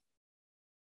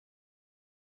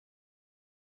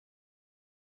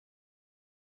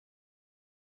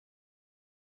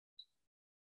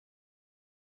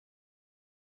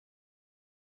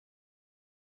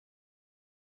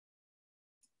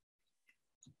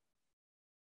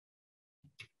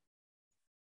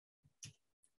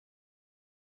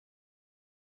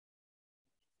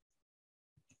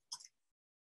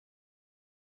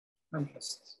 I'm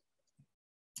just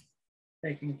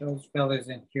taking those values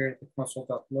in here at the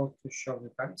console.log to show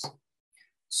you guys.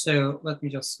 So let me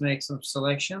just make some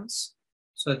selections.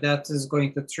 So that is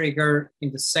going to trigger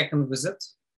in the second visit.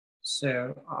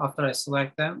 So after I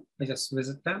select them, I just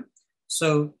visit them.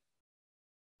 So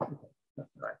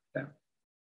write them.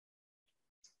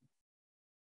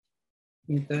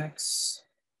 Index.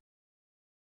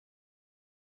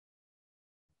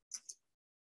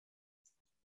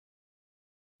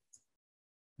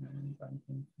 And I'm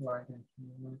going to write in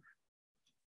here.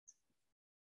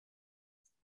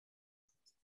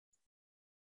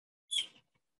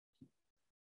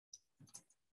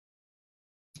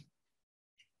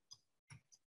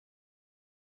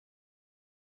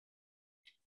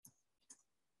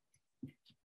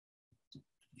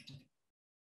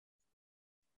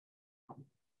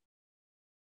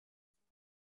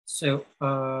 So,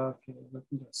 okay, let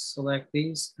me just select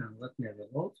these and let me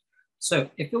reload. So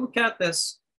if you look at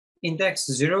this, index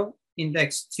 0,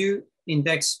 index 2,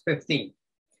 index 15.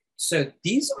 So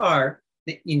these are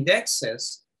the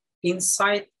indexes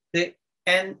inside the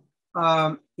NA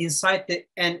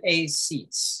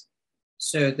seeds.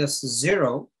 So this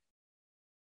 0,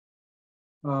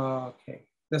 okay,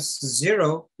 this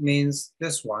 0 means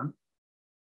this one,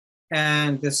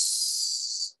 and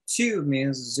this 2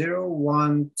 means 0,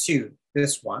 1, 2,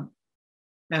 this one,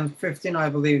 and 15, I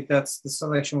believe that's the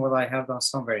selection what I have done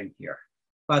somewhere in here.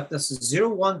 But this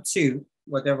 0, 1, 2,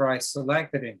 whatever I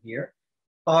selected in here,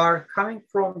 are coming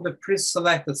from the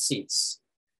pre-selected seeds.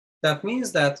 That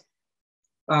means that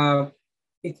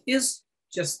it is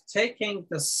just taking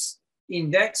the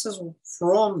indexes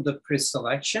from the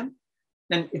pre-selection,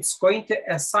 and it's going to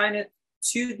assign it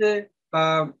to the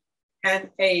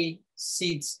NA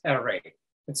seeds array.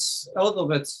 It's a little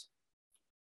bit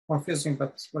confusing,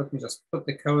 but let me just put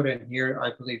the code in here.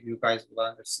 I believe you guys will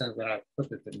understand when I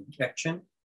put it in injection.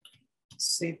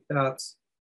 Seed dot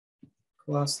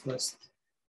class list.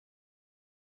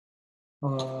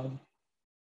 Not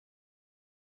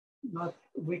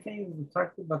we can use the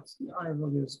toggle, but I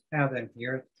will use add in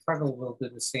here. Toggle will do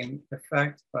the same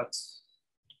effect, but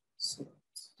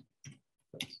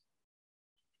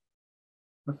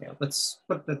okay, let's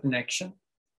put that in action.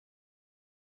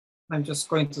 I'm just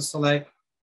going to select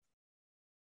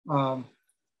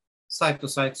side to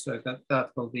side so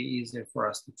that will be easier for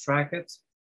us to track it.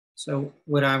 So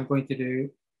what I'm going to do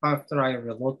after I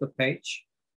reload the page,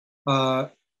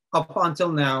 up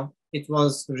until now, it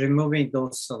was removing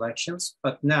those selections,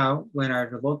 but now when I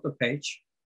reload the page,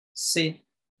 see,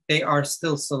 they are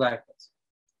still selected.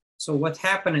 So what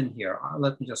happened in here?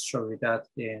 Let me just show you that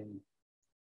in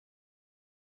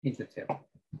detail.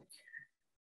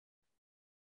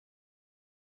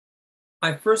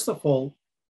 I first of all,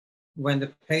 when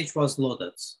the page was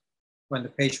loaded,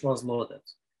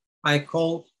 I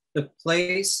called the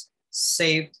place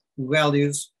saved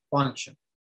values function.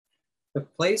 The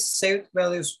place saved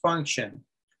values function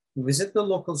visit the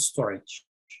local storage,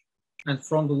 and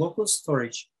from the local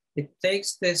storage, it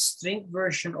takes the string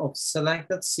version of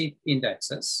selected seed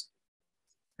indexes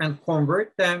and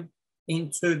convert them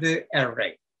into the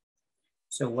array.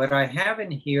 So what I have in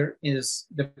here is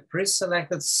the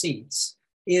pre-selected seeds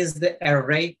is the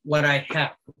array what I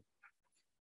have.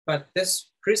 But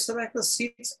this pre-selected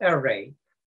seeds array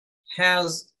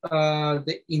has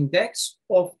the index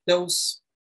of those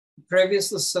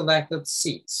previously selected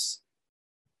seeds.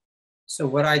 So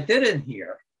what I did in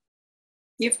here,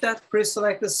 if that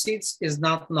pre-selected seeds is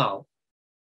not null,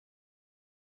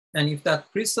 and if that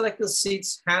pre-selected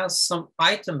seeds has some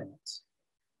item in it,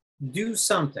 do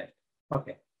something.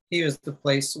 Okay, here's the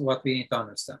place what we need to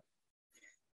understand.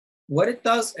 What it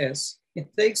does is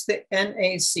it takes the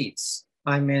NA seeds,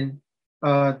 I mean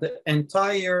the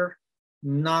entire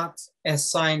not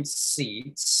assigned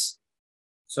seeds.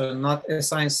 So not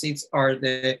assigned seeds are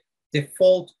the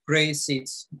default gray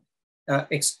seeds,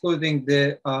 excluding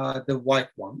the white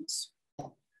ones.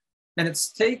 And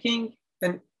it's taking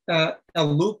a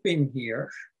loop in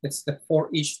here. It's the for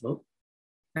each loop.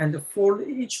 And the for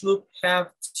each loop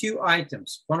have two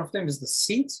items. One of them is the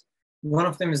seeds, one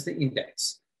of them is the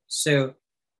index. So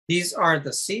these are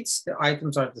the seeds, the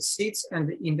items are the seeds, and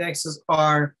the indexes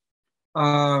are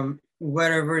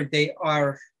wherever they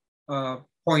are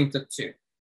pointed to,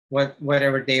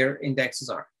 whatever their indexes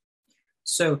are.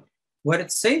 So what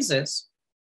it says is,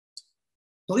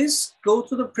 please go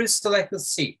to the pre-selected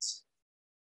seeds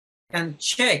and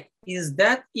check, is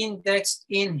that indexed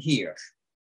in here?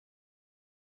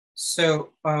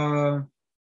 So I'm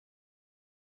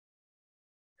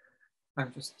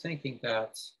just thinking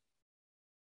that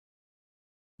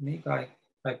maybe I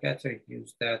better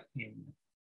use that in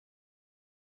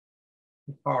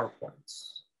the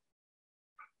PowerPoints.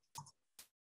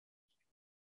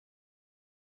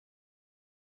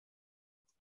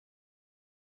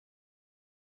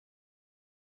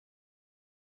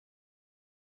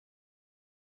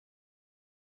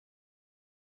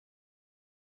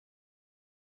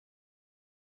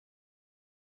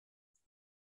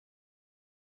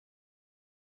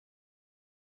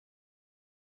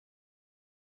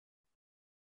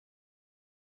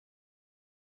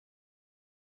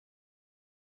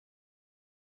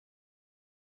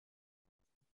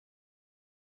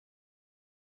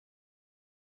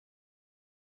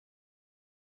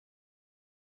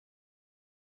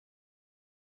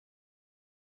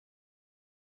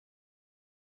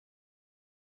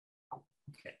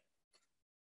 Okay,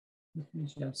 let me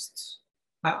just,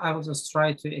 I will just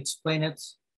try to explain it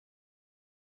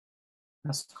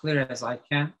as clear as I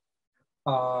can.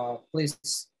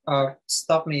 please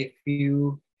stop me if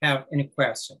you have any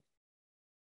question.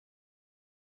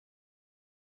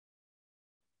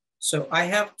 So I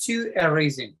have two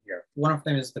arrays in here. One of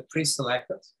them is the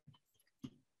pre-selected.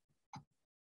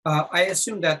 I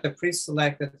assume that the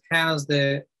pre-selected has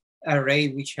the array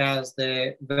which has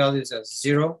the values as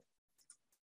 0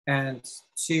 and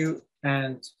 2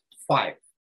 and 5,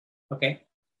 okay?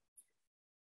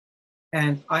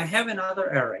 And I have another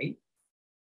array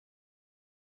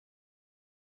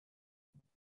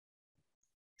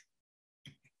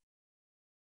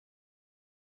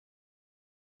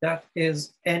that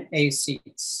is NA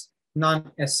seeds,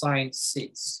 non-assigned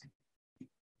seeds.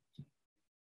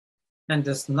 And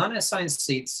this non-assigned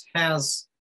seeds has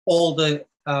all the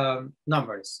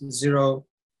numbers, 0,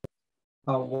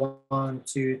 1,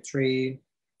 2, 3,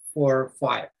 4,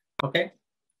 5, okay?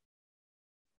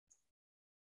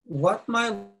 What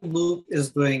my loop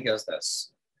is doing is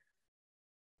this.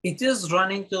 It is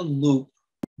running the loop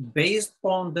based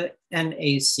on the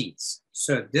NA seeds.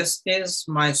 So this is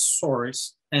my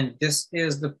source, and this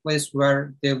is the place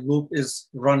where the loop is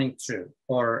running through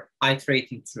or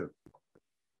iterating through.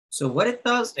 So what it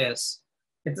does is,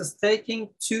 it is taking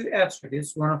two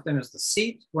attributes. One of them is the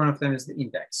seed, one of them is the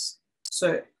index.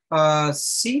 So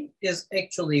seed is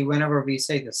actually, whenever we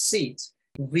say the seed,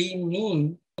 we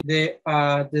mean the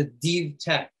div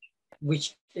tag,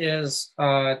 which is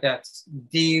that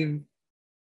div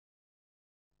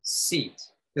seed,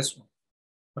 this one,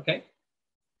 okay?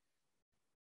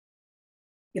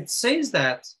 It says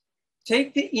that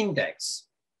take the index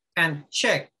and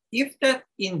check if that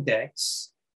index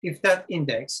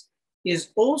is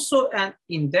also an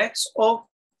index of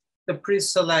the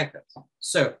pre-selected.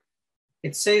 So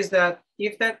it says that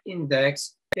if that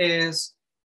index is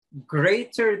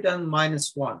greater than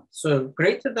 -1. So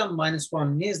greater than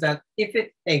 -1 means that if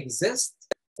it exists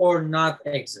or not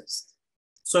exists.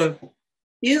 So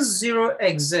is 0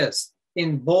 exist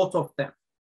in both of them?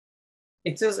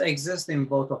 It does exist in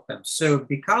both of them. So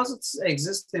because it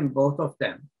exists in both of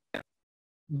them,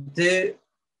 the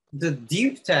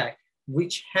div tag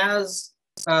which is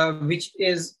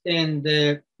in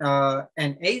the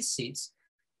NA seeds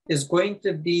is going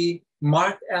to be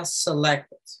marked as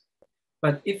selected.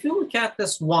 But if you look at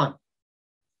this one,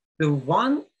 the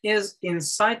one is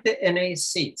inside the NA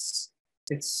seeds.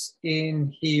 It's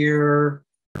in here,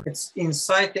 it's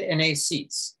inside the NA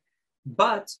seeds.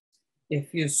 But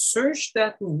if you search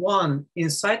that one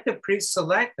inside the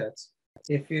pre-selected,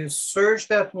 if you search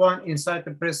that one inside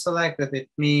the pre-selected, it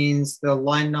means the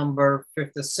line number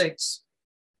 56.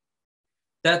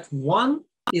 That one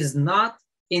is not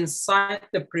inside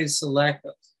the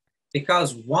pre-selected.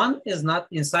 Because one is not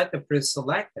inside the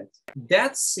pre-selected,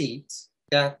 that seed,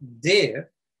 that div,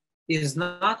 is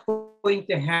not going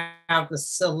to have the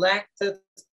selected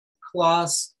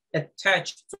class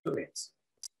attached to it.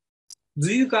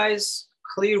 Do you guys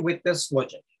clear with this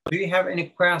logic? Do you have any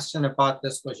question about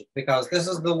this logic? Because this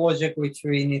is the logic which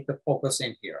we need to focus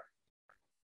in here.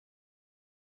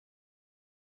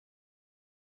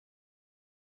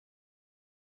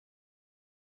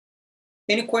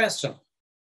 Any question?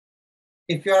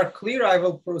 If you are clear, I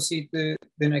will proceed to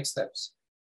the next steps.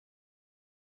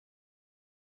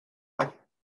 Do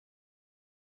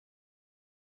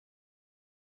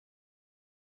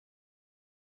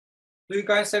you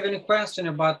guys have any question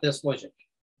about this logic?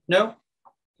 No?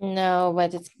 No,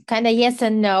 but it's kind of yes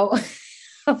and no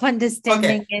of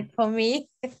understanding it for me.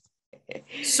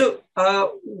 So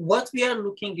what we are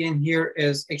looking in here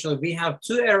is actually we have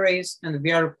two arrays and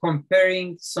we are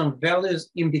comparing some values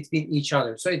in between each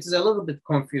other. So it's a little bit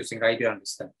confusing, I do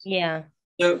understand. Yeah.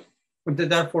 So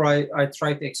therefore I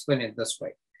try to explain it this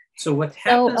way. So what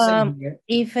happens in here?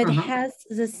 If it has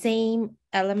the same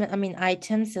element, I mean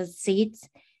items as seeds,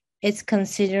 it's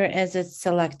considered as it's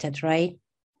selected, right?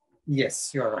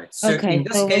 Yes, you're right. So okay, in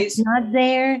this so case, it's not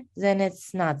there, then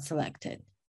it's not selected.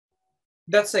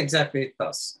 That's exactly it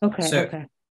does. Okay, so, okay.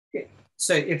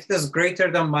 So if it is greater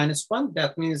than -1,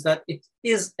 that means that it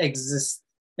is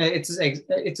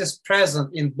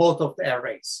present in both of the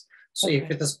arrays. So okay.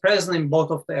 if it is present in both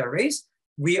of the arrays,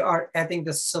 we are adding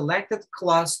the selected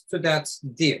class to that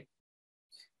div.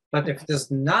 But if it does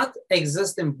not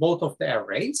exist in both of the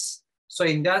arrays, so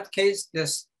in that case,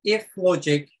 this if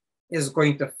logic is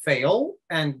going to fail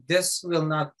and this will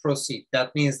not proceed.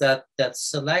 That means that that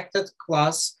selected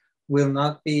class will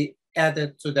not be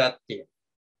added to that div.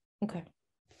 Okay.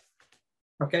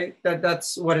 Okay,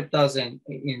 that's what it does in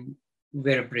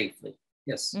very briefly.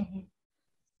 Yes. Mm-hmm.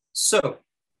 So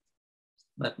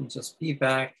let me just be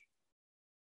back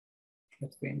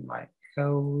between my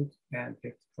code and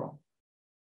pick from.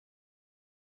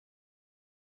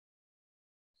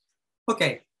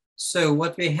 Okay, so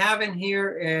what we have in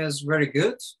here is very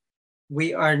good.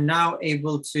 We are now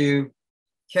able to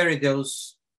carry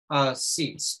those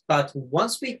seats. But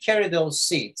once we carry those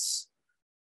seats,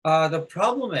 the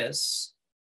problem is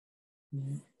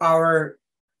our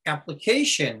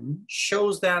application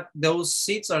shows that those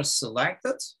seats are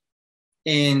selected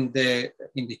in the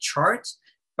chart,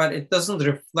 but it doesn't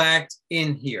reflect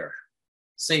in here.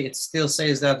 Say it still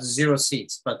says that 0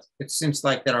 seats, but it seems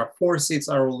like there are 4 seats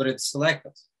are already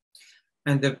selected.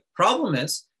 And the problem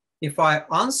is, if I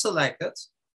unselect it,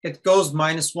 it goes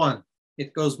 -1,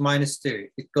 it goes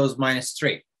 -2, it goes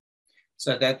 -3.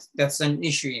 So that's an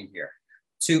issue in here.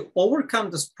 To overcome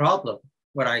this problem,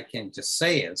 what I can just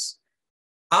say is,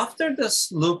 after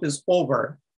this loop is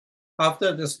over,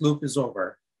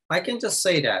 I can just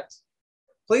say that,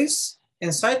 please,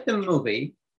 inside the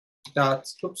movie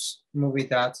dot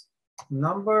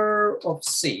number of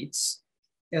seats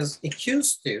is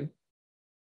equals to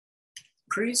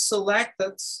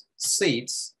pre-selected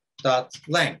seats dot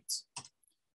length.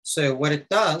 So what it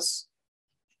does,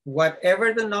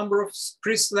 whatever the number of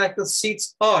pre-selected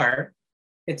seats are,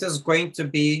 it is going to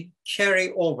be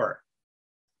carry over.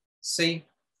 See,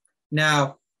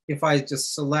 now if I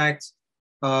just select,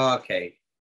 okay,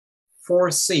 4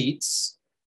 seats,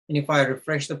 and if I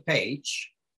refresh the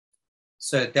page,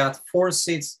 so that 4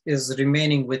 seats is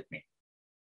remaining with me.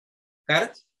 Got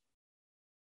it?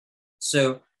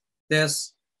 So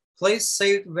this place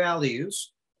saved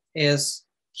values is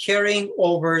carrying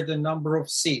over the number of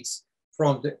seats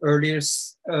from the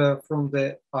earliest, from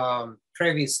the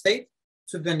previous state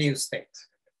to the new state.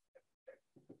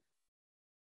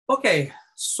 Okay,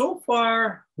 so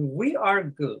far we are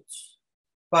good,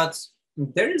 but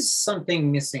there is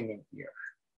something missing in here.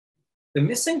 The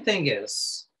missing thing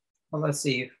is, well, let's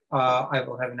see if I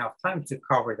will have enough time to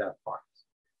cover that part.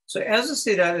 So as you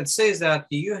see that, it says that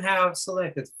you have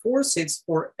selected 4 seats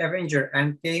for Avenger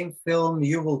Endgame film,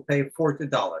 you will pay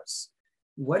 $40.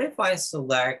 What if I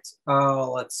select,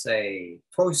 let's say,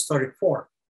 Toy Story 4?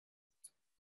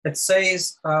 It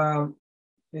says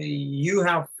you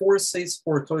have 4 seats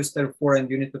for Toy Story 4 and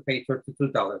you need to pay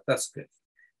 $32. That's good.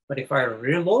 But if I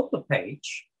reload the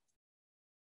page,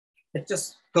 it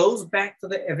just goes back to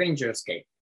the Avengers game.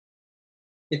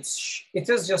 It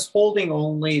is just holding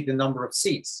only the number of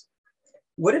seats.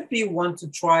 What if we want to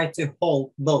try to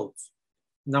hold both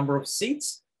number of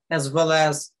seats as well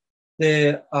as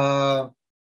the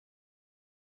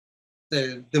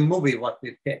movie what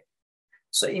we pick?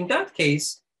 So in that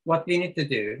case, what we need to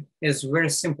do is very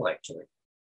simple actually.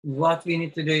 What we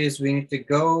need to do is we need to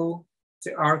go to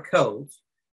our code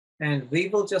and we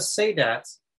will just say that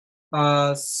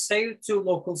save to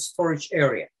local storage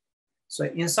area. So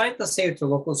inside the save to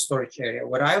local storage area,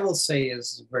 what I will say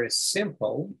is very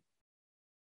simple.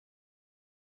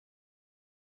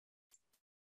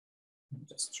 I'm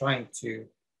just trying to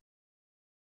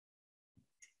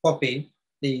copy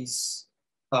these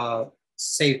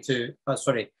save to,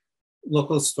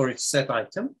 local storage set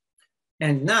item.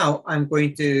 And now I'm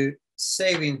going to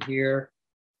save in here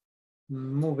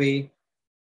movie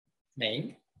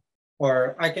name,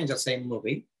 or I can just say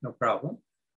movie, no problem.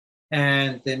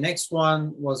 And the next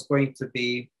one was going to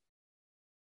be,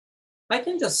 I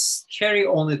can just carry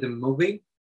only the movie,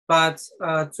 but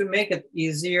to make it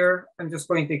easier, I'm just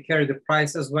going to carry the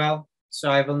price as well. So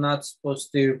I will not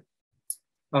supposed to,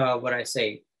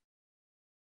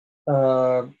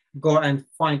 go and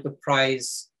find the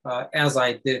price as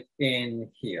I did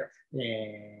in here,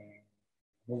 in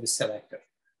movie selector.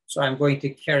 So I'm going to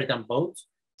carry them both.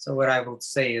 So what I will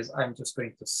say is I'm just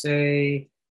going to say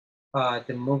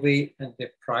the movie and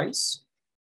the price.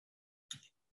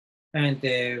 And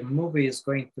the movie is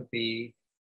going to be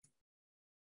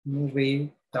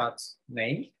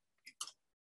movie.name.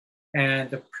 And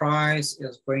the price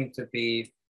is going to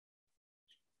be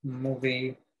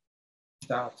movie.price.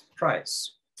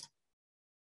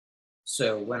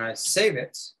 So when I save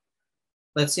it,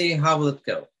 let's see how will it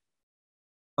go.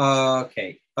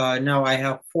 Okay, now I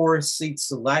have 4 seats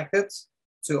selected.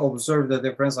 To observe the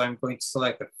difference, I'm going to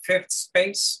select the 5th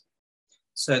space.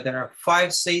 So there are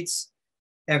 5 seats,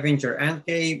 Avenger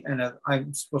Endgame, and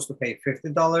I'm supposed to pay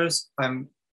 $50.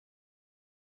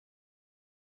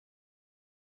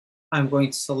 I'm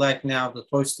going to select now the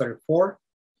Toy Story 4.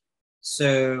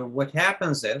 So what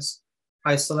happens is,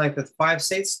 I selected 5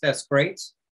 seats, that's great.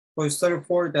 Toy Story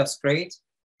 4, that's great.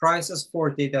 Price is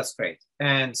 $40, that's great.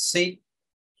 And see,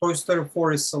 Toy Story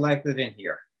 4 is selected in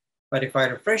here. But if I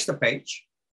refresh the page,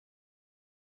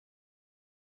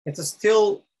 it is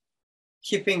still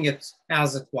keeping it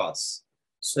as it was.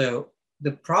 So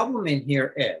the problem in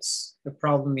here is,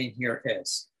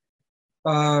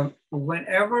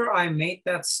 whenever I made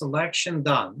that selection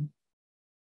done,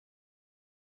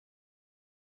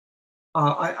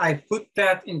 I put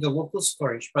that in the local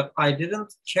storage, but I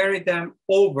didn't carry them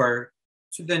over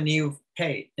to the new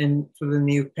page, to the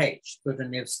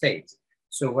new state.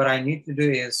 So what I need to do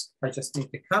is I just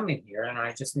need to come in here and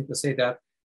I just need to say that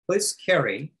please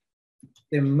carry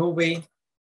the movie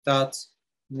dot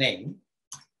name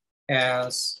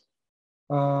as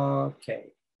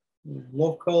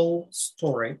local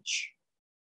storage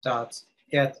dot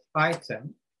get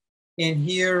item. In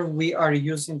here, we are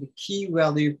using the key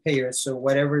value pair. So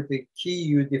whatever the key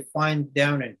you define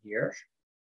down in here,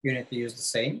 you need to use the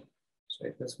same. So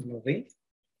it is movie.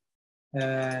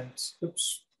 And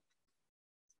oops.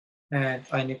 And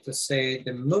I need to say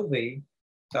the movie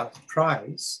dot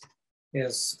price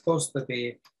is supposed to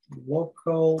be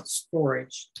local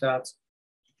storage dot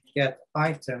get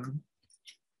item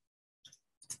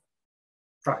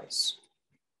price.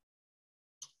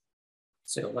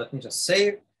 So let me just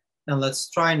save. And let's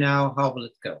try now, how will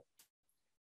it go?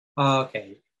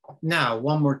 Okay, now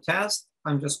one more test.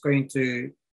 I'm just going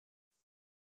to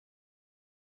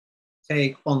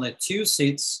take only 2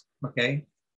 seats, okay?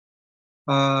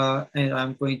 And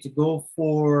I'm going to go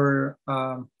for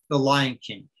the Lion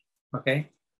King, okay?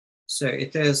 So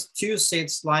it is 2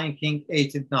 seats, Lion King,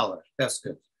 $18, that's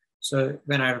good. So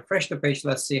when I refresh the page,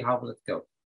 let's see how will it go.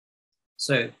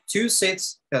 So 2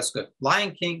 seats, that's good.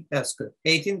 Lion King, that's good.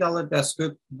 $18, that's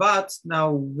good. But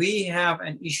now we have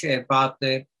an issue about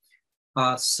the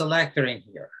selector in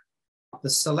here. The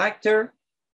selector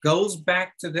goes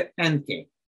back to the end game.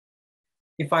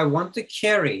 If I want to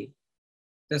carry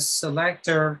the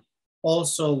selector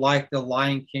also like the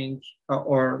Lion King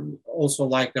or also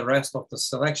like the rest of the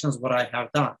selections, what I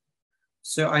have done.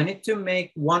 So I need to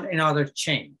make one another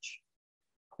change.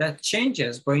 That change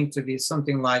is going to be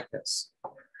something like this.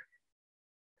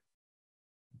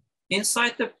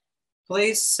 Inside the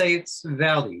place saved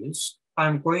values,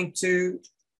 I'm going to,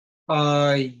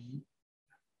 where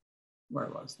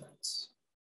was that?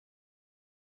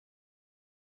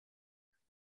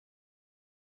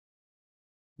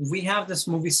 We have this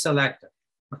movie selector,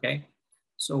 okay?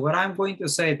 So what I'm going to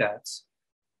say that,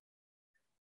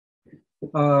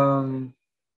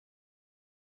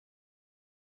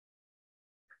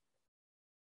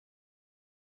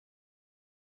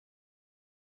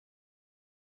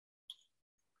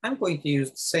 I'm going to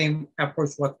use the same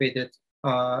approach what we did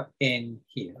in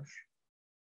here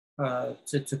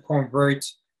to convert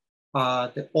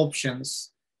the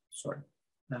options. Sorry,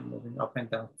 I'm moving up and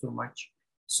down too much.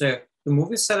 So the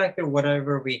movie selector,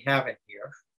 whatever we have in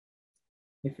here,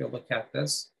 if you look at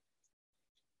this,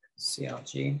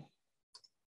 CLG,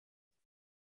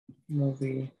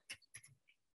 movie,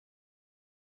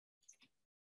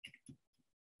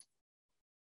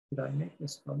 did I make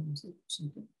this column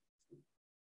something?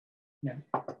 Yeah.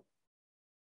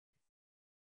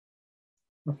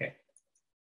 Okay.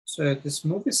 So this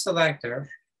movie selector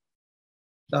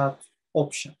dot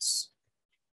options.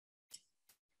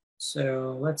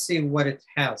 So let's see what it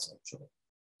has actually.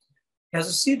 As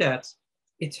you see that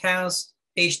it has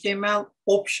HTML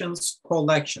options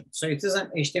collection. So it is an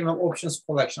HTML options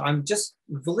collection. I'm just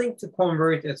willing to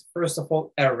convert it, first of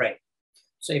all, array.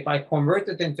 So if I convert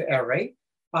it into array,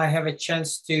 I have a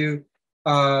chance to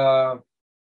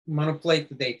manipulate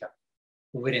the data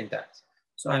within that.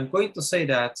 So I'm going to say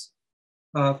that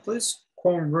please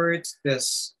convert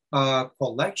this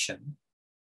collection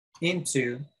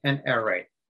into an array.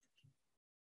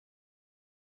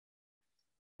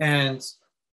 And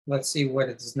let's see what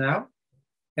it is now.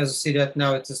 As you see that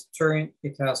now it has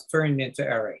turned into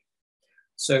array.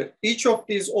 So each of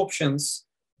these options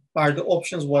are the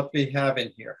options what we have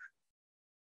in here.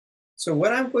 So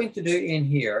what I'm going to do in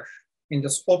here, in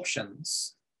this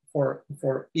options for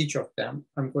each of them,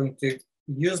 I'm going to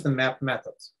use the map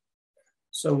method.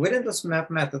 So within this map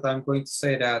method, I'm going to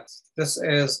say that this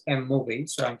is a movie.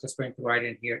 So I'm just going to write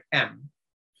in here M.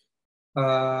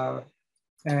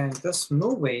 And this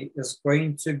movie is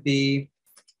going to be,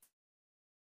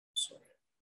 sorry.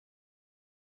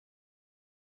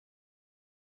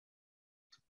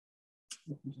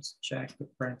 Let me just check the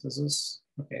parentheses.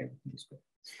 Okay, everything's good.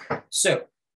 So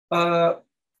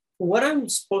what I'm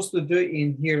supposed to do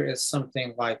in here is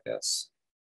something like this.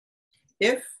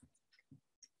 If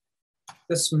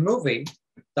this movie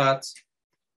dot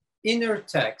inner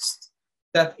text,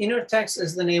 that inner text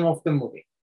is the name of the movie,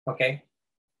 okay?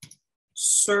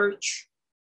 Search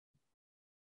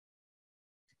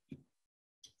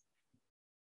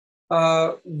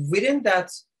within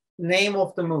that name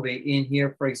of the movie in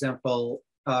here, for example,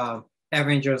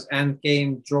 Avengers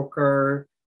Endgame, Joker,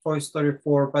 Toy Story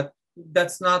 4, but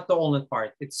that's not the only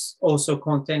part. It's also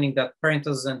containing that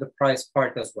parenthesis and the price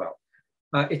part as well.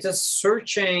 It is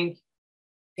searching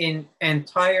in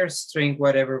entire string,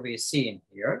 whatever we see in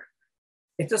here.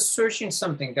 It is searching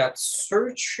something. That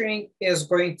searching is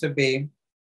going to be,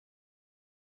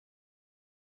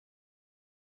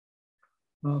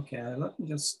 okay, let me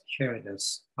just carry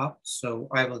this up so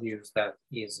I will use that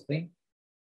easily.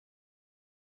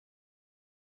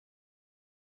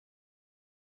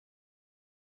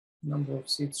 Number of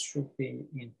seats should be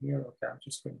in here. Okay, I'm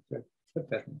just going to put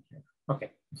that in here.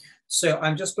 Okay, so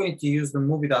I'm just going to use the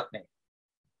movie.name.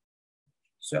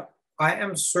 So I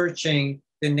am searching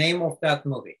the name of that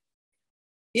movie.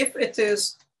 If it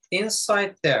is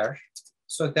inside there,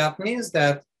 so that means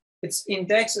that its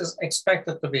index is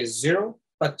expected to be 0,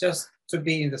 but just to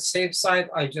be in the safe side,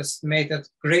 I just made it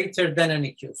greater than n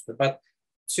equals to, but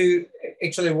to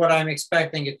actually what I'm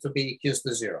expecting it to be equals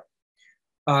to 0.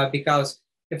 Because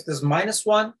if there's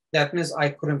 -1, that means I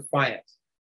couldn't find it.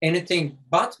 Anything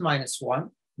but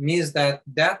 -1 means that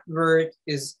that word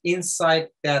is inside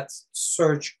that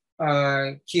search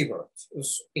keyword,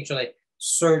 actually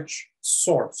search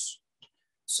source.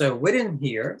 So within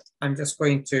here, I'm just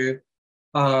going to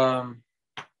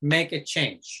make a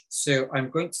change. So I'm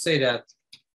going to say that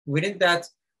within that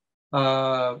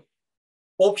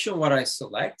option what I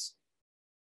select,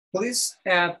 please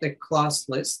add the class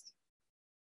list.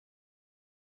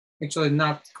 Actually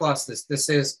not class list, this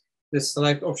is the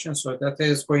select option, so that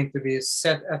is going to be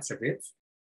set attribute.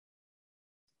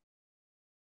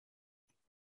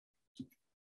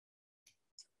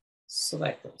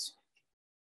 Selected.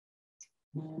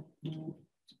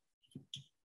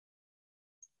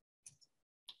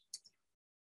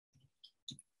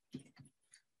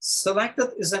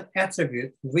 Selected is an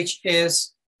attribute which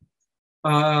is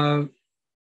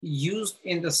used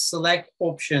in the select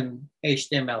option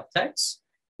HTML text.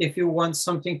 If you want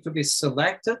something to be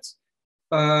selected,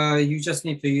 you just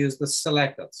need to use the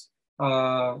selected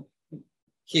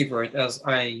keyword as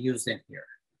I used in here.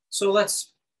 So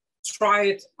let's try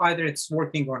it, either it's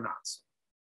working or not.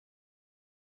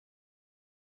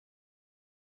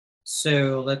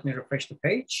 So let me refresh the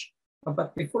page.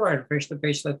 But before I refresh the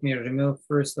page, let me remove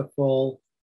first of all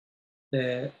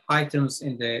the items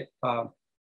in the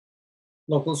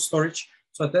local storage.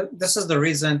 So this is the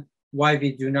reason why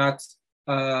we do not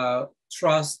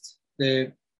trust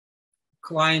the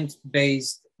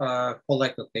client-based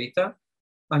collected data.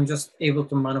 I'm just able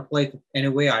to manipulate it any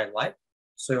way I like.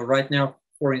 So right now,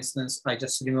 for instance, I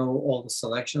just remove all the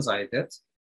selections I did.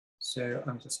 So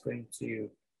I'm just going to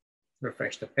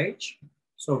refresh the page.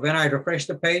 So when I refresh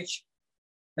the page,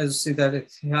 as you see that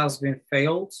it has been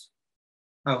failed.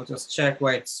 I will just check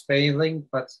why it's failing,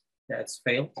 but yeah, it's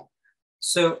failed.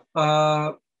 So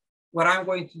what I'm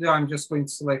going to do, I'm just going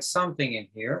to select something in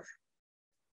here,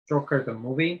 Joker the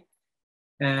movie,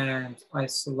 and I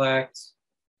select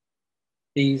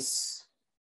these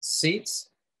seats.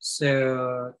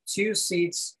 So 2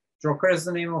 seats, Joker is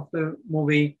the name of the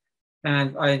movie,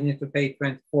 and I need to pay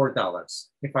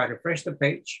 $24. If I refresh the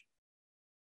page,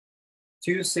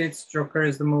 2 seats, Joker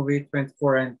is the movie,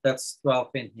 24, and that's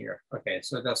 12 in here. Okay,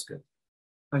 so that's good.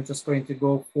 I'm just going to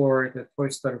go for the Toy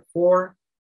Story 4,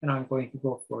 and I'm going to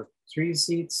go for 3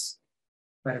 seats.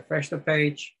 If I refresh the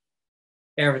page,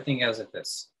 everything as it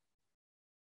is.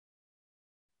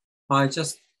 I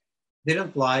just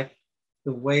didn't like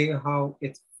the way how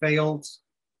it failed,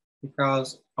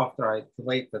 because after I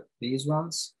deleted these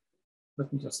ones,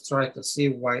 let me just try to see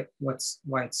why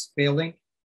it's failing.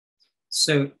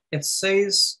 So it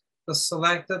says the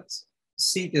selected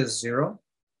seat is 0.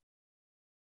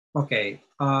 Okay,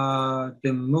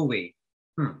 the movie.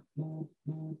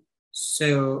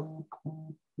 So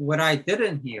what I did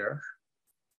in here,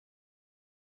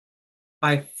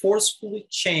 I forcefully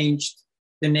changed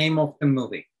the name of the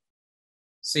movie.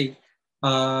 See,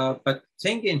 but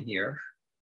thing in here,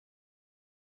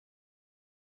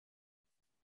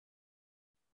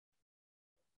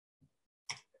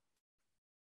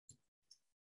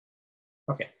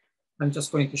 okay, I'm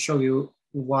just going to show you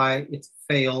why it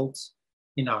failed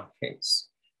in our case.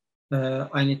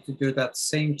 I need to do that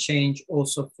same change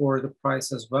also for the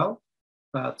price as well,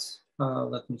 but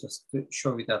let me just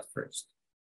show you that first.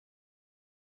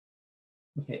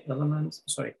 Okay, elements,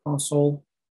 sorry, console.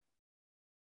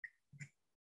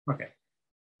 Okay,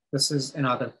 this is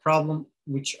another problem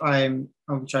which I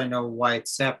know why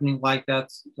it's happening like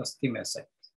that. Just give me a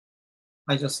second.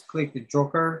 I just click the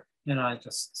Joker and I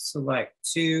just select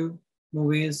 2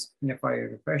 movies, and if I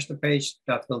refresh the page,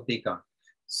 that will be gone.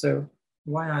 So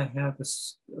why I have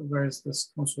this, where is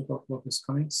this console.log is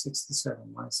coming?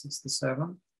 67, line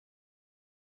 67.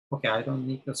 Okay, I don't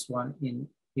need this one in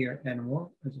here anymore.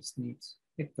 I just need to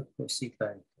hit the proceed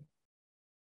button.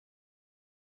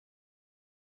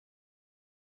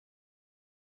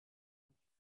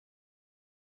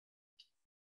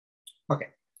 Okay,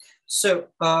 so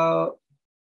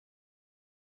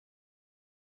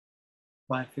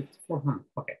line 54,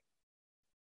 okay.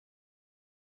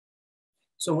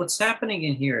 So what's happening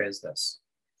in here is this.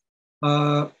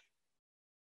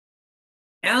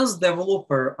 As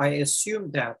developer, I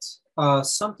assume that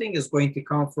something is going to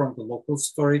come from the local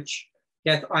storage,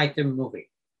 get item moving.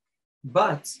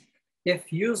 But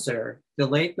if user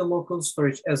delayed the local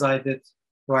storage as I did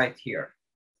right here,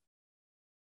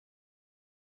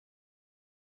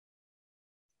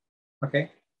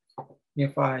 okay,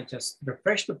 if I just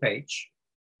refresh the page,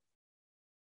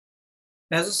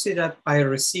 as you see that I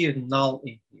received null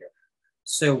in here.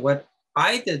 So what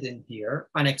I did in here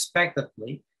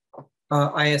unexpectedly,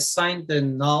 I assigned the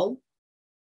null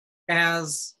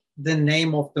as the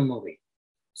name of the movie.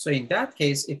 So in that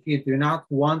case, if you do not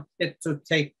want it to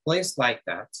take place like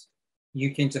that,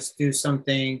 you can just do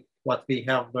something what we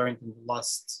have learned in the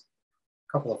last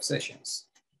couple of sessions.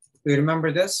 Do you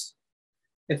remember this?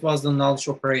 It was the null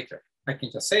operator. I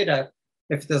can just say that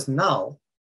if it is null,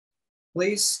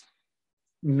 please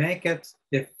make it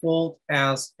default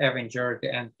as Avenger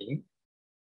the entity.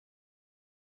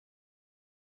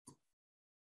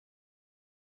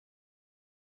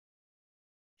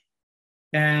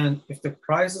 And if the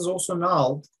price is also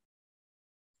null,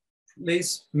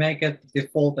 please make it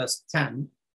default as 10.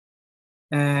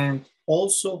 And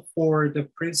also for the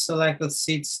pre-selected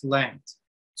seats length.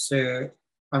 So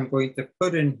I'm going to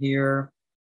put in here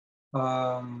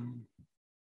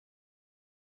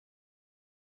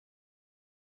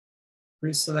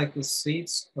pre-selected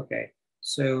seats. Okay,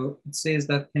 so it says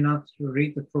that cannot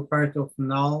read the property of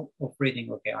null of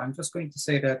reading. Okay, I'm just going to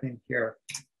say that in here.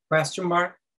 Question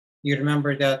mark. You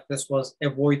remember that this was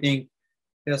avoiding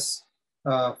this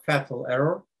fatal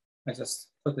error. I just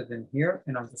put it in here,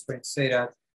 and I'm just going to say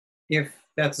that if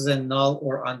that's a null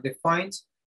or undefined,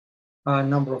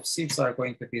 number of seats are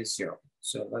going to be 0.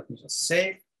 So let me just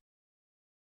save.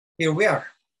 Here we are.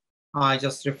 I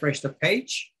just refreshed the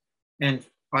page, and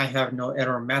I have no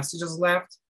error messages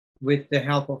left with the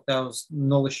help of those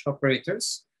knowledge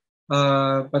operators.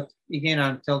 But again,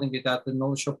 I'm telling you that the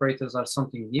knowledge operators are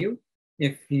something new.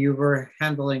 If you were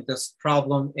handling this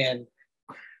problem in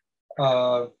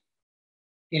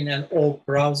an old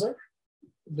browser,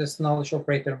 this knowledge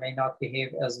operator may not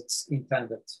behave as it's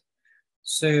intended.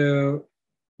 So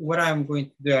what I'm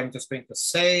going to do, I'm just going to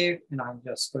save, and I'm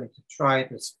just going to try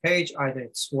this page, either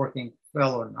it's working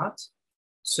well or not.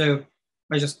 So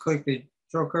I just click the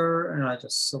Joker and I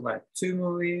just select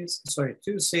 2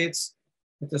 seats.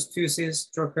 It is 2 seats,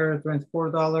 Joker,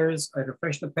 $24. I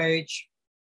refresh the page.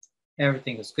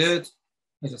 Everything is good.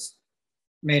 I just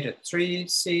made it 3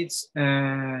 seats,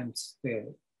 and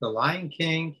the Lion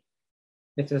King,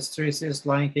 it is 3 seats,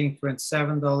 Lion King,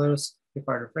 $27. If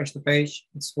I refresh the page,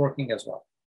 it's working as well.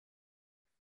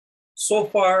 So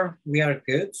far, we are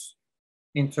good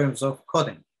in terms of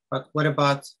coding, but what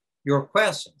about your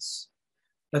questions?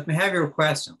 Let me have your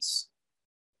questions.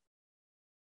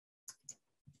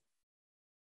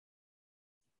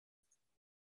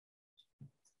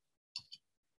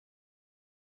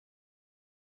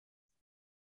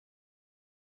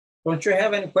 Don't you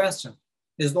have any question?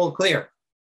 Is it all clear?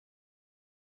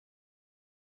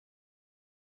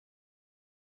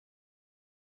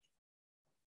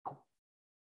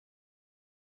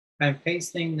 I'm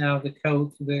pasting now the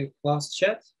code to the class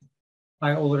chat.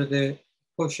 I already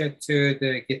push it to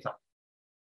the GitHub.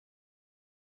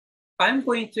 I'm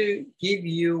going to give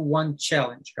you one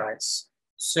challenge, guys.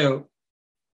 So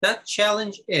that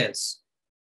challenge is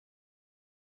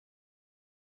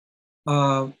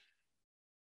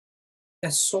a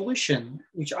solution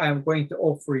which I'm going to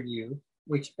offer you,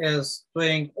 which is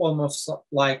doing almost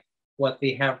like what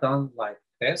we have done like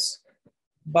this,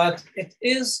 but it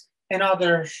is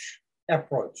another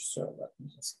approach. So let me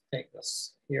just take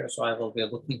this here so I will be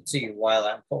looking to you while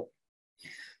I'm talking.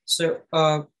 So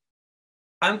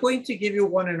I'm going to give you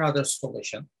one another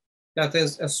solution. That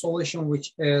is a solution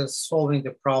which is solving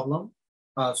the problem,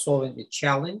 solving the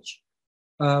challenge,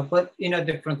 but in a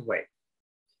different way.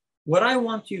 What I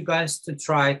want you guys to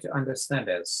try to understand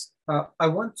is, I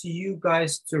want you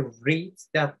guys to read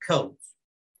that code,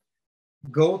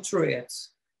 go through it,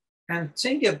 and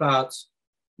think about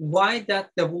why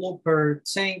that developer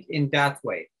think in that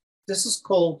way. This is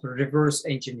called reverse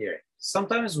engineering.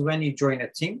 Sometimes when you join a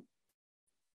team,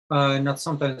 not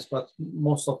sometimes, but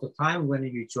most of the time when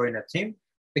you join a team,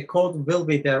 the code will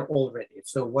be there already.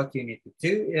 So what you need to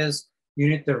do is You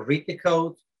need to read the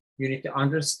code, you need to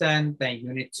understand, then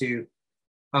you need to,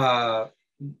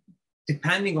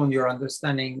 depending on your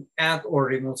understanding, add or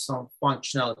remove some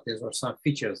functionalities or some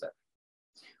features there.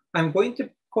 I'm going to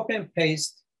copy and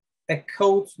paste a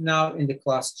code now in the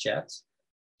class chat.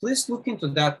 Please look into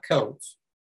that code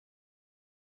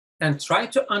and try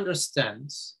to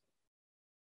understand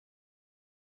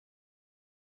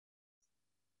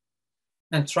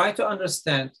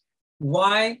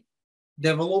why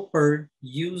developer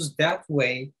used that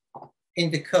way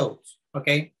in the code,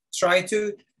 okay? Try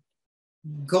to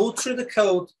go through the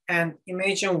code and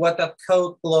imagine what that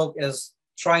code block is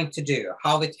trying to do,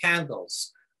 how it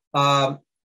handles,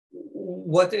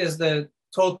 what is the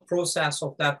thought process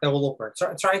of that developer.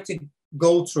 Try to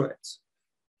go through it.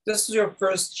 This is your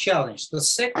first challenge. The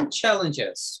second challenge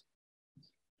is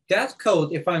that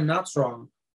code, if I'm not wrong,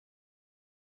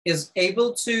 is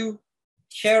able to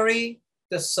carry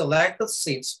the selected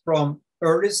seeds from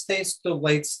early states to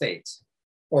late states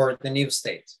or the new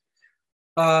state.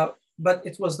 But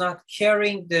it was not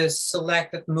carrying the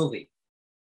selected movie.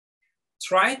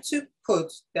 Try to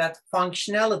put that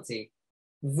functionality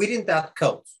within that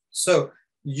code. So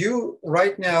you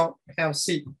right now have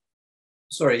seen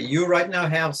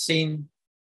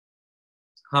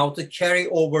how to carry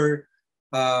over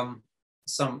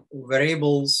some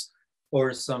variables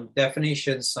or some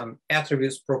definitions, some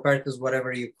attributes, properties,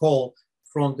 whatever you call,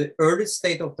 from the early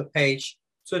state of the page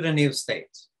to the new state.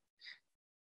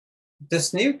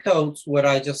 This new code, what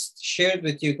I just shared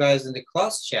with you guys in the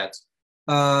class chat,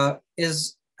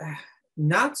 is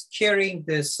not carrying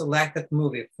the selected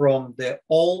movie from the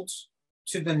old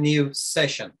to the new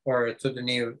session or to the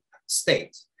new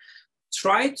state.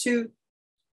 Try to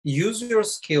use your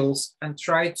skills and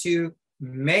try to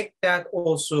make that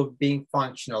also being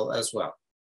functional as well.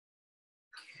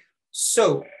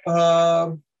 So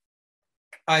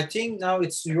I think now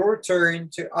it's your turn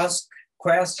to ask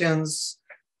questions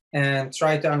and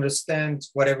try to understand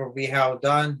whatever we have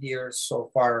done here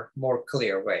so far more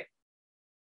clear way.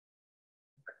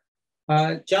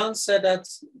 John said that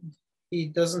he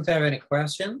doesn't have any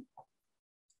question.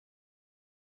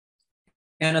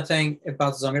 Anything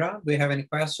about Zamira? Do you have any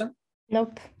question?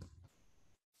 Nope.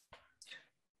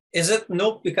 Is it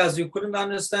nope because you couldn't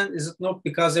understand? Is it nope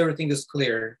because everything is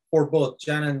clear for both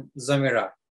John and Zamira?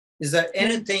 Is there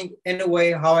anything, any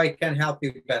way how I can help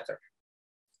you better?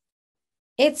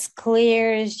 It's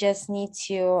clear, it's just need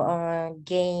to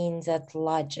gain that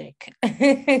logic.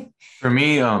 For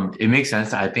me, it makes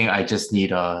sense. I think I just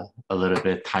need a little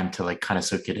bit of time to like kind of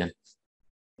soak it in.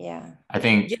 Yeah. I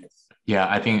think, yes. Yeah,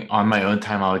 I think on my own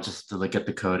time, I would just look at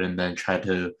the code and then try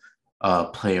to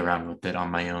play around with it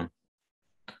on my own.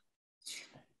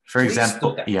 For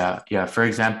example, for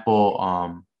example,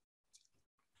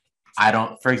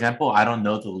 I don't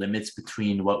know the limits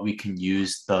between what we can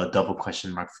use the double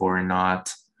question mark for or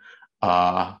not.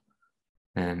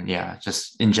 And yeah,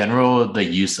 just in general, the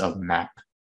use of map,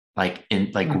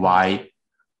 why,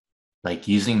 like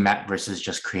using map versus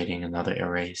just creating another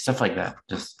array, stuff like that.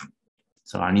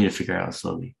 So I need to figure out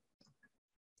slowly.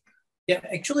 Yeah,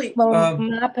 actually, well,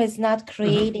 map is not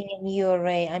creating a new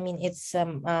array. I mean, it's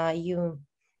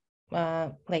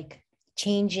like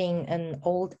changing an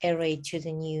old array to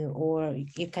the new, or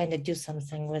you kind of do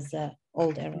something with the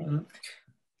old array.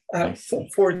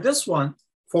 For this one,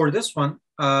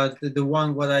 the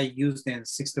one what I used in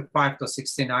 65 to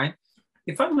 69,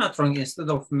 if I'm not wrong, instead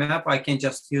of map, I can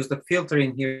just use the filter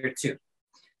in here too.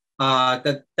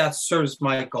 That serves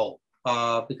my goal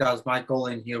because my goal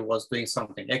in here was doing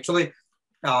something. Actually,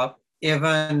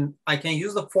 even I can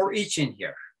use the for each in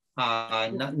here.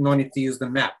 No need to use the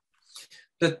map.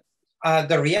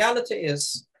 The reality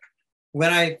is,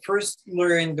 when I first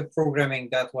learned the programming,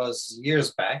 that was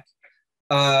years back,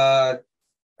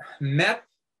 map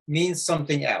means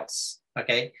something else,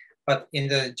 okay? But in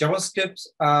the JavaScript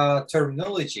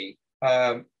terminology,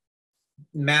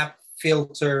 map,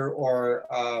 filter,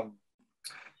 or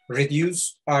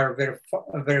reduce are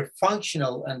very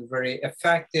functional and very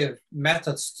effective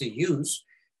methods to use.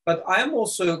 But I'm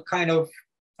also kind of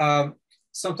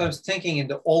sometimes thinking in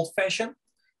the old fashion.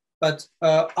 But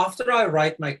after I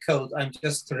write my code, I'm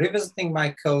just revisiting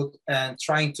my code and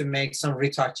trying to make some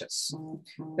retouches.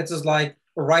 It is like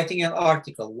writing an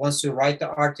article. Once you write the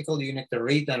article, you need to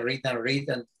read and read and read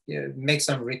and make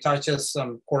some retouches,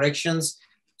 some corrections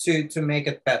to make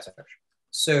it better.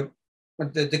 So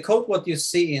the code, what you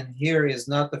see in here is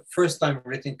not the first time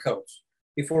written code.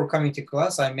 Before coming to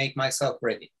class, I make myself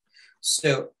ready.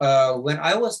 So when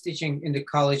I was teaching in the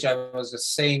college, I was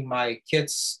just saying my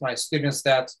kids, my students,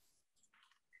 that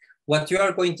what you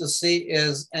are going to see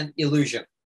is an illusion.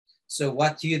 So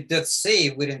what you did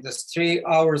see within this 3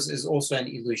 hours is also an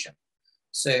illusion.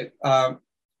 So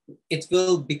it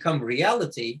will become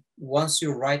reality once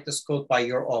you write this code by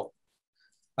your own.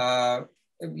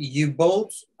 You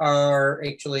both are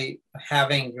actually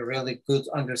having a really good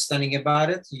understanding about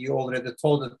it. You already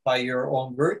told it by your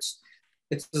own words.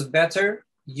 It is better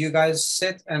you guys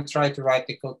sit and try to write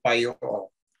the code by your own.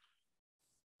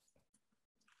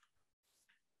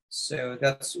 So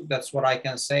that's what I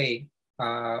can say,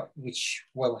 which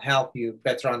will help you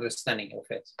better understanding of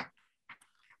it.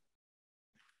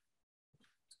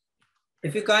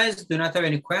 If you guys do not have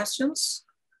any questions,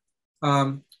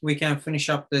 we can finish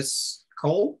up this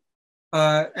call.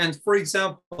 And for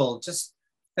example, just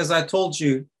as I told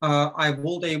you, I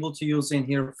will be able to use in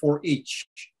here for each.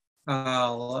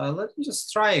 Let me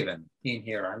just try even in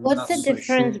here. What's the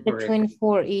difference between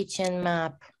for each and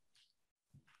map?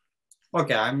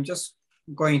 Okay, I'm just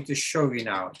going to show you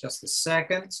now. Just a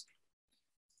second.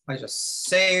 I just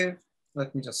save.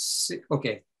 Let me just see.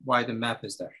 Okay, why the map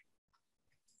is there?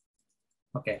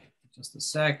 Okay, just a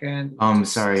second.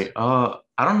 Sorry. I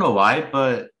don't know why,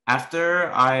 but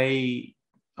after I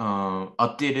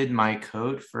updated my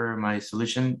code for my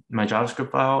solution, my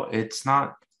JavaScript file, it's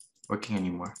not working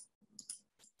anymore.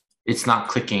 It's not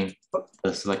clicking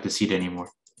to select the seed anymore.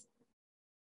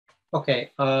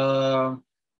 Okay.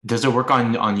 Does it work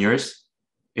on yours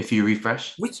if you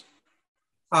refresh? Which?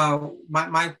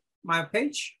 My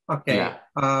page? Okay. Yeah.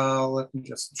 Let me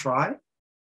just try.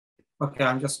 Okay,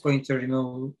 I'm just going to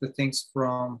remove the things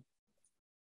from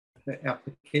the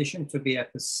application to be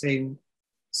at the same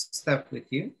step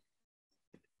with you.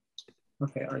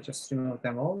 Okay, I just removed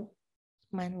them all.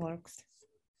 Mine works.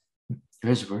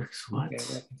 Yours works? What?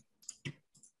 Okay,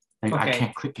 like, okay. I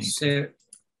can't click anything. So,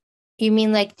 you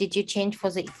mean like, did you change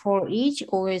for each,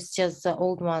 or is just the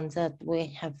old ones that we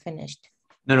have finished?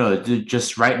 No,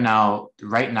 just right now,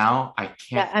 I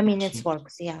can't. Yeah, I mean, it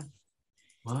works, yeah.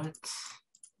 What?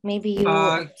 Maybe you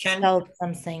felt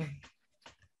something.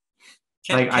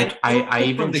 I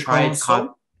even tried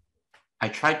I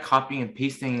tried copying and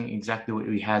pasting exactly what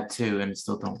we had too, and it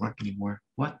still don't work anymore.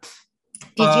 What?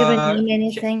 Did you rename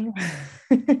anything?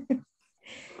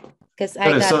 Because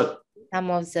I got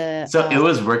some of the... So it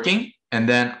was working, and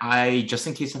then I, just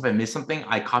in case if I missed something,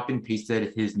 I copied and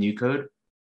pasted his new code,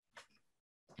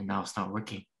 and now it's not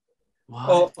working. What?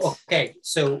 Oh, okay.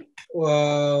 So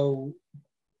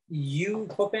you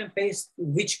copy and paste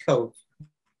which code?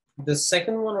 The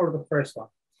second one or the first one?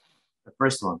 The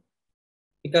first one.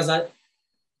 Because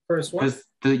first one?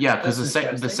 Because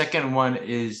the second one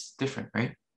is different,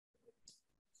 right?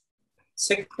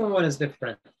 Second one is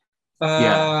different.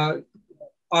 Yeah.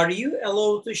 Are you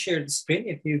allowed to share the screen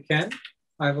if you can?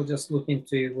 I will just look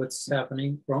into what's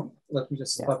happening from. Let me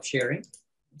just stop sharing.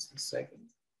 Just a second.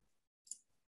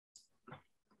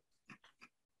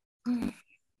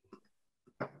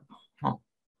 Huh.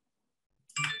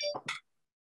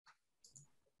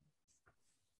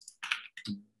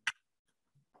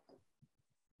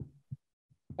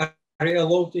 Are you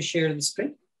allowed to share the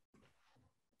screen?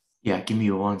 Yeah, give me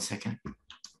 1 second.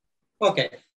 Okay,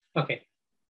 okay.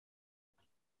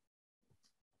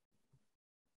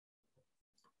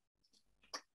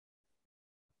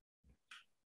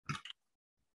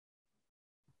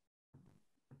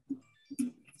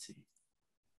 Let's see.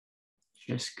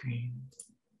 Share screen.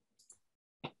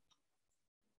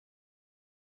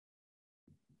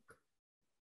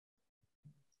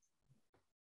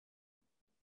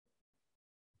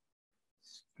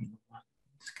 Screen 1,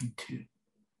 screen 2.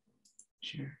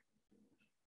 Sure.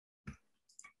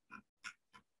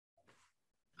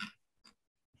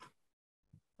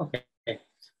 Okay.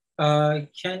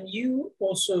 Can you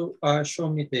also show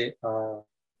me the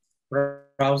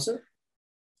browser?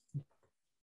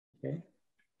 Okay.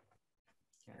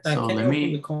 So can you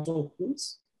open the console,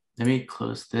 please? Let me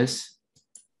close this.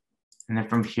 And then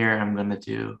from here, I'm going to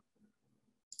do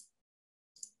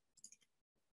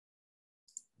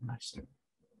master.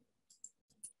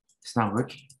 It's not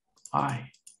working.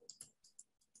 Why?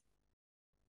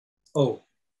 Oh,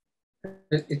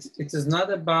 it is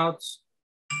not about.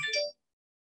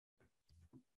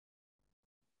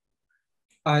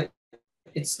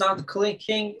 It's not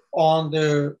clicking on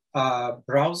the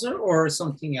browser or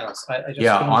something else. I just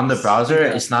on the browser,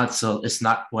 it's not. So it's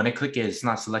not, when I click it, it's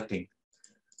not selecting.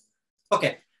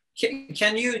 Okay.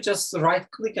 Can you just right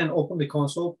click and open the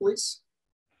console, please?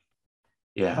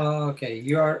 Yeah. Okay,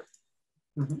 you are.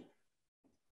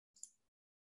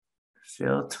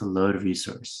 Fail to load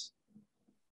resource.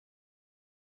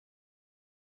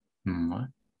 What?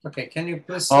 Okay, can you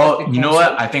please? Oh, you know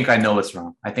what? I think I know what's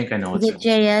wrong. I think I know what's wrong.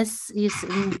 JS.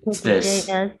 It's this.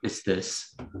 It's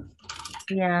this.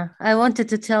 Yeah, I wanted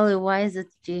to tell you why is it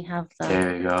you have that.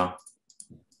 There you go.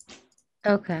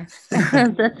 Okay.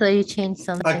 That's why you changed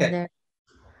something Okay. there.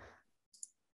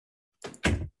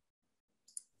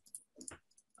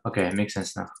 Okay, it makes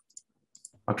sense now.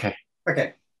 Okay.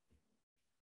 Okay.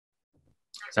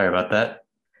 Sorry about that.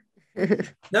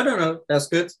 No. That's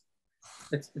good.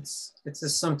 It's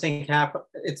just something happen.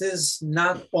 It is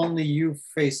not only you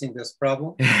facing this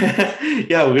problem.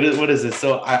 Yeah, what is it?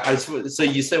 So so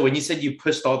you said when you said you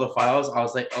pushed all the files, I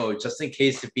was like, oh, just in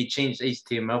case if we change the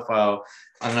HTML file,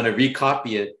 I'm gonna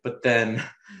recopy it. But then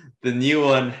the new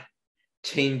one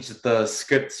changed the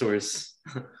script source.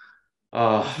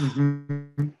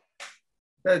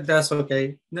 That's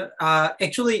okay. No,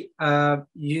 actually,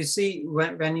 you see,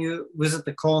 when you visit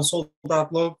the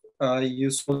console.log, you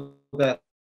saw that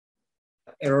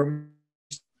error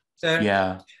there.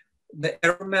 Yeah. The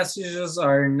error messages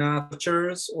are not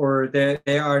features, or they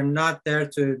are not there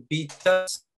to beat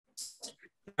us.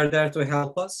 They are there to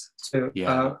help us. So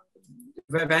Yeah.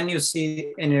 when you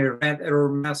see any red error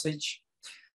message,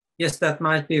 yes, that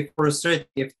might be frustrating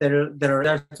if they're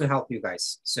there to help you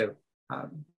guys. So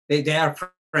they are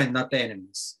friends, not the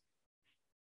enemies.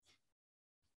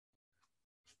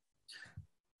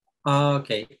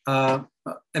 Okay,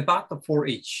 about the for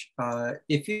each.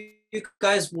 If you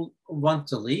guys want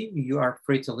to leave, you are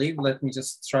free to leave. Let me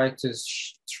just try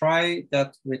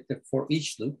that with the for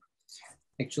each loop.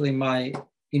 Actually, my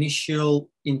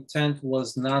initial intent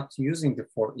was not using the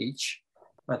for each,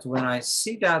 but when I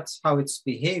see that how it's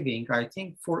behaving, I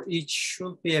think for each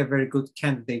should be a very good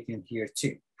candidate in here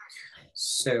too.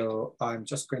 So I'm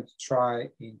just going to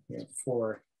try in here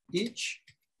for each.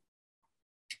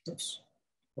 Oops.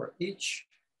 For each.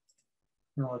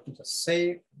 Now let me just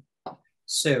save.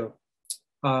 So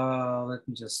let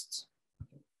me just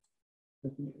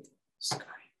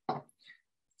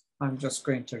I'm just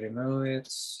going to remove it,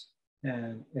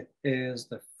 and it is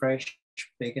the fresh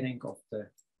beginning of the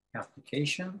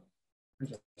application.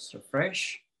 Just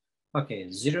refresh. Okay,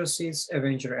 0 seats,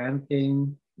 Avenger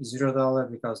Endgame,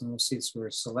 $0 because no seats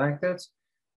were selected.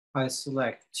 I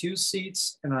select 2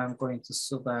 seats, and I'm going to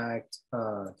select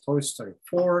Toy Story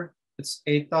 4. It's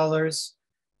 $8.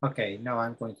 Okay, now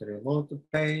I'm going to reload the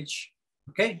page.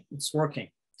 Okay, it's working.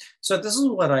 So this is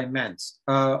what I meant.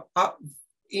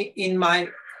 In my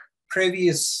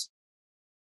previous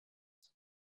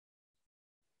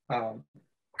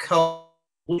code,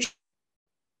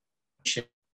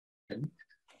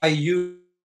 I use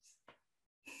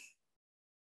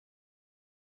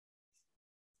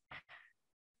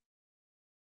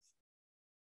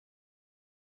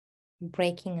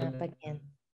Breaking up again.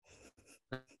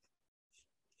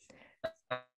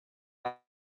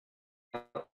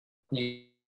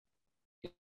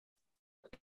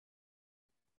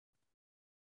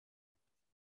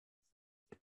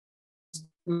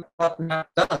 What map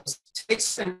does,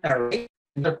 takes an array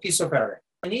and a piece of array.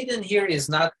 What I need in here is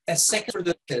not a second for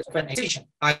the organization.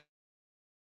 I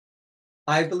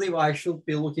believe I should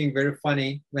be looking very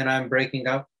funny when I'm breaking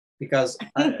up because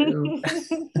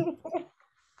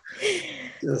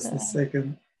just a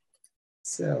second.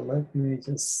 So let me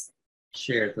just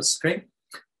share the screen.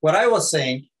 What I was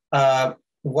saying,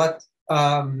 what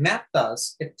map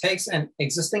does, it takes an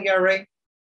existing array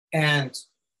and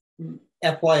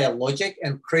apply a logic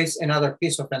and creates another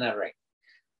piece of an array.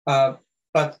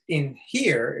 But in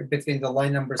here, between the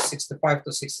line number 65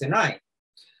 to 69,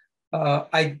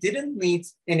 I didn't need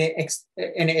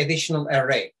any additional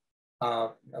array.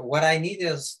 What I need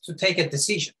is to take a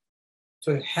decision,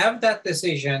 to have that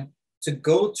decision to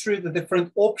go through the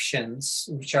different options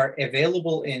which are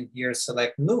available in here,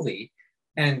 select movie,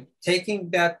 and taking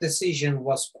that decision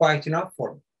was quite enough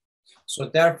for me. So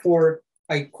therefore,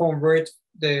 I convert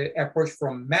the approach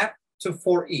from map to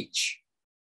for each.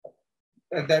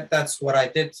 That's what I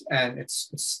did, and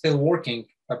it's still working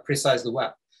precisely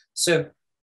well. So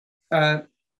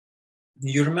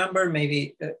you remember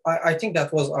maybe, I think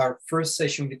that was our first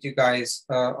session with you guys.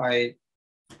 I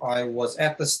was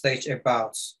at the stage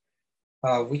about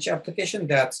which application,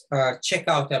 that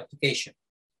checkout application.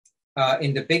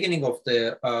 In the beginning of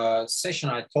the session,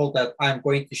 I told that I'm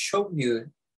going to show you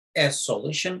a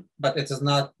solution, but it is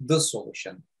not the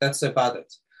solution. That's about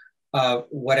it.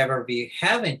 Whatever we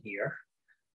have in here,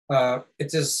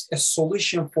 it is a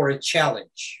solution for a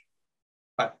challenge,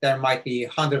 but there might be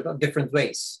 100 different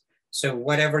ways. So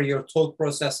whatever your thought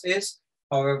process is,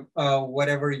 or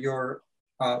whatever your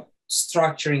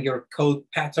structuring your code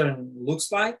pattern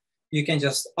looks like, you can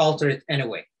just alter it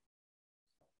anyway.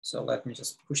 So let me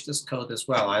just push this code as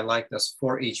well. I like this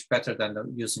for each better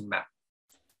than using map.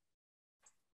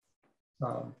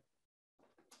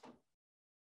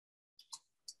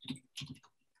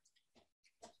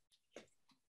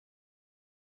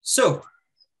 So,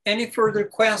 any further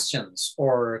questions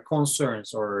or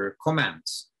concerns or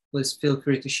comments, please feel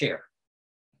free to share.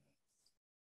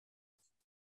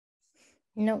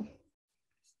 No.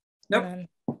 Nope. None.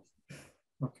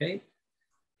 Okay.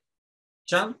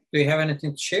 John, do you have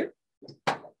anything to share?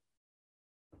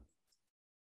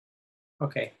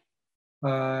 Okay.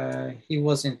 He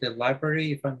was in the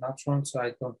library, if I'm not wrong, so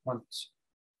I don't want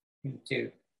him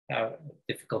to have a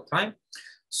difficult time.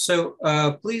 So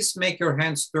please make your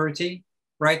hands dirty,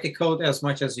 write the code as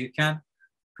much as you can,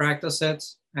 practice it,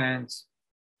 and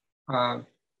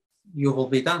you will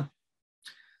be done.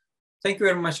 Thank you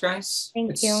very much, guys.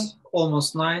 Thank you.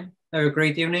 Almost 9. Have a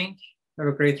great evening. Have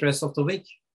a great rest of the week.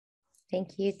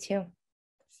 Thank you too.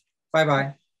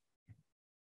 Bye-bye.